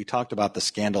system. We talked about the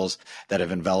scandals that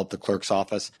have enveloped the clerk's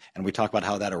office, and we talked about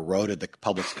how that eroded the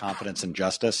public's confidence in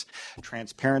justice.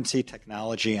 Transparency,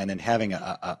 technology, and then having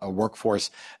a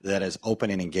workforce that is open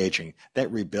and engaging,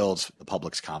 that rebuilds the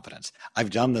public's confidence.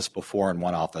 I've done this before in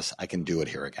one office. I can do it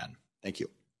here again. Thank you.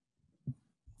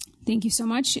 Thank you so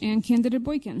much. And candidate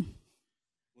Boykin.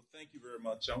 Well, thank you very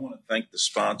much. I want to thank the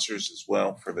sponsors as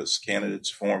well for this candidates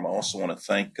forum. I also want to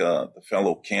thank the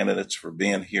fellow candidates for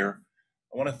being here.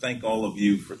 I want to thank all of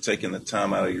you for taking the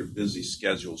time out of your busy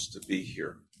schedules to be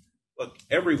here. Look,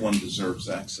 everyone deserves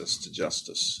access to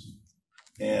justice.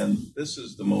 And this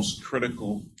is the most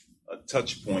critical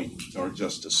touch point to our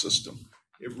justice system.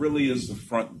 It really is the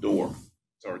front door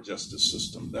to our justice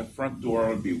system. That front door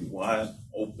ought to be wide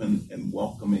open and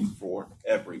welcoming for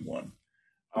everyone.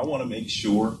 I want to make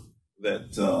sure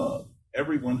that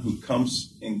everyone who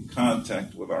comes in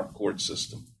contact with our court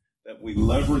system, that we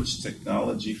leverage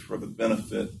technology for the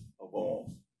benefit of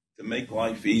all, to make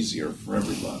life easier for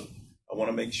everybody. I want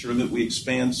to make sure that we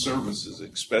expand services,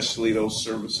 especially those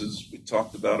services we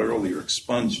talked about earlier,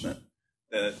 expungement,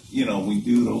 that, we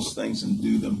do those things and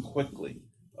do them quickly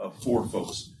for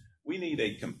folks. We need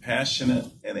a compassionate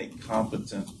and a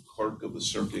competent clerk of the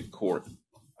circuit court.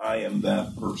 I am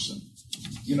that person.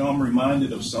 I'm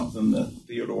reminded of something that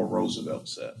Theodore Roosevelt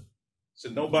said. He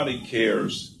said, nobody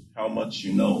cares how much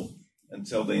you know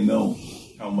until they know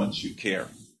how much you care.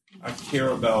 I care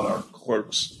about our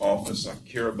clerk's office. I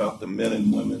care about the men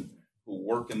and women who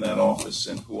work in that office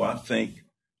and who I think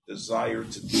desire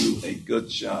to do a good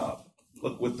job.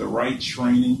 Look, with the right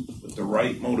training, with the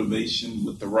right motivation,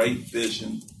 with the right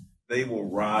vision, they will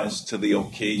rise to the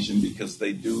occasion because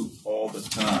they do all the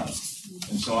time.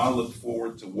 And so I look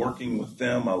forward to working with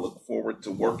them. I look forward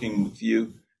to working with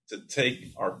you to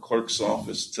take our clerk's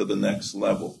office to the next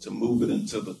level, to move it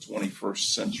into the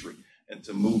 21st century and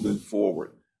to move it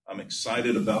forward. I'm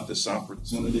excited about this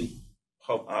opportunity.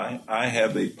 I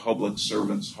have a public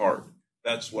servant's heart.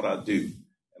 That's what I do.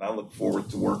 And I look forward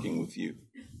to working with you.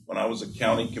 When I was a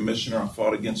county commissioner, I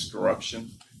fought against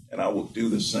corruption, and I will do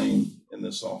the same in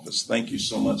this office. Thank you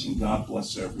so much, and God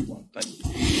bless everyone. Thank you.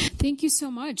 Thank you so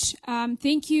much.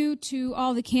 Thank you to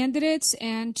all the candidates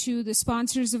and to the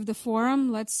sponsors of the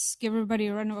forum. Let's give everybody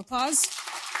a round of applause.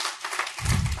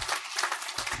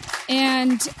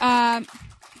 And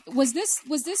was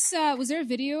there a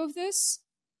video of this?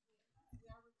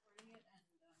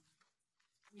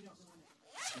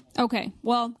 Okay,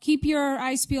 well, keep your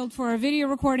eyes peeled for a video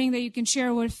recording that you can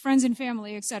share with friends and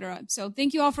family, etc. So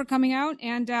thank you all for coming out,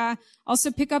 and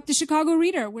also pick up the Chicago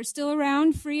Reader. We're still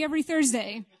around, free every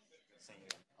Thursday.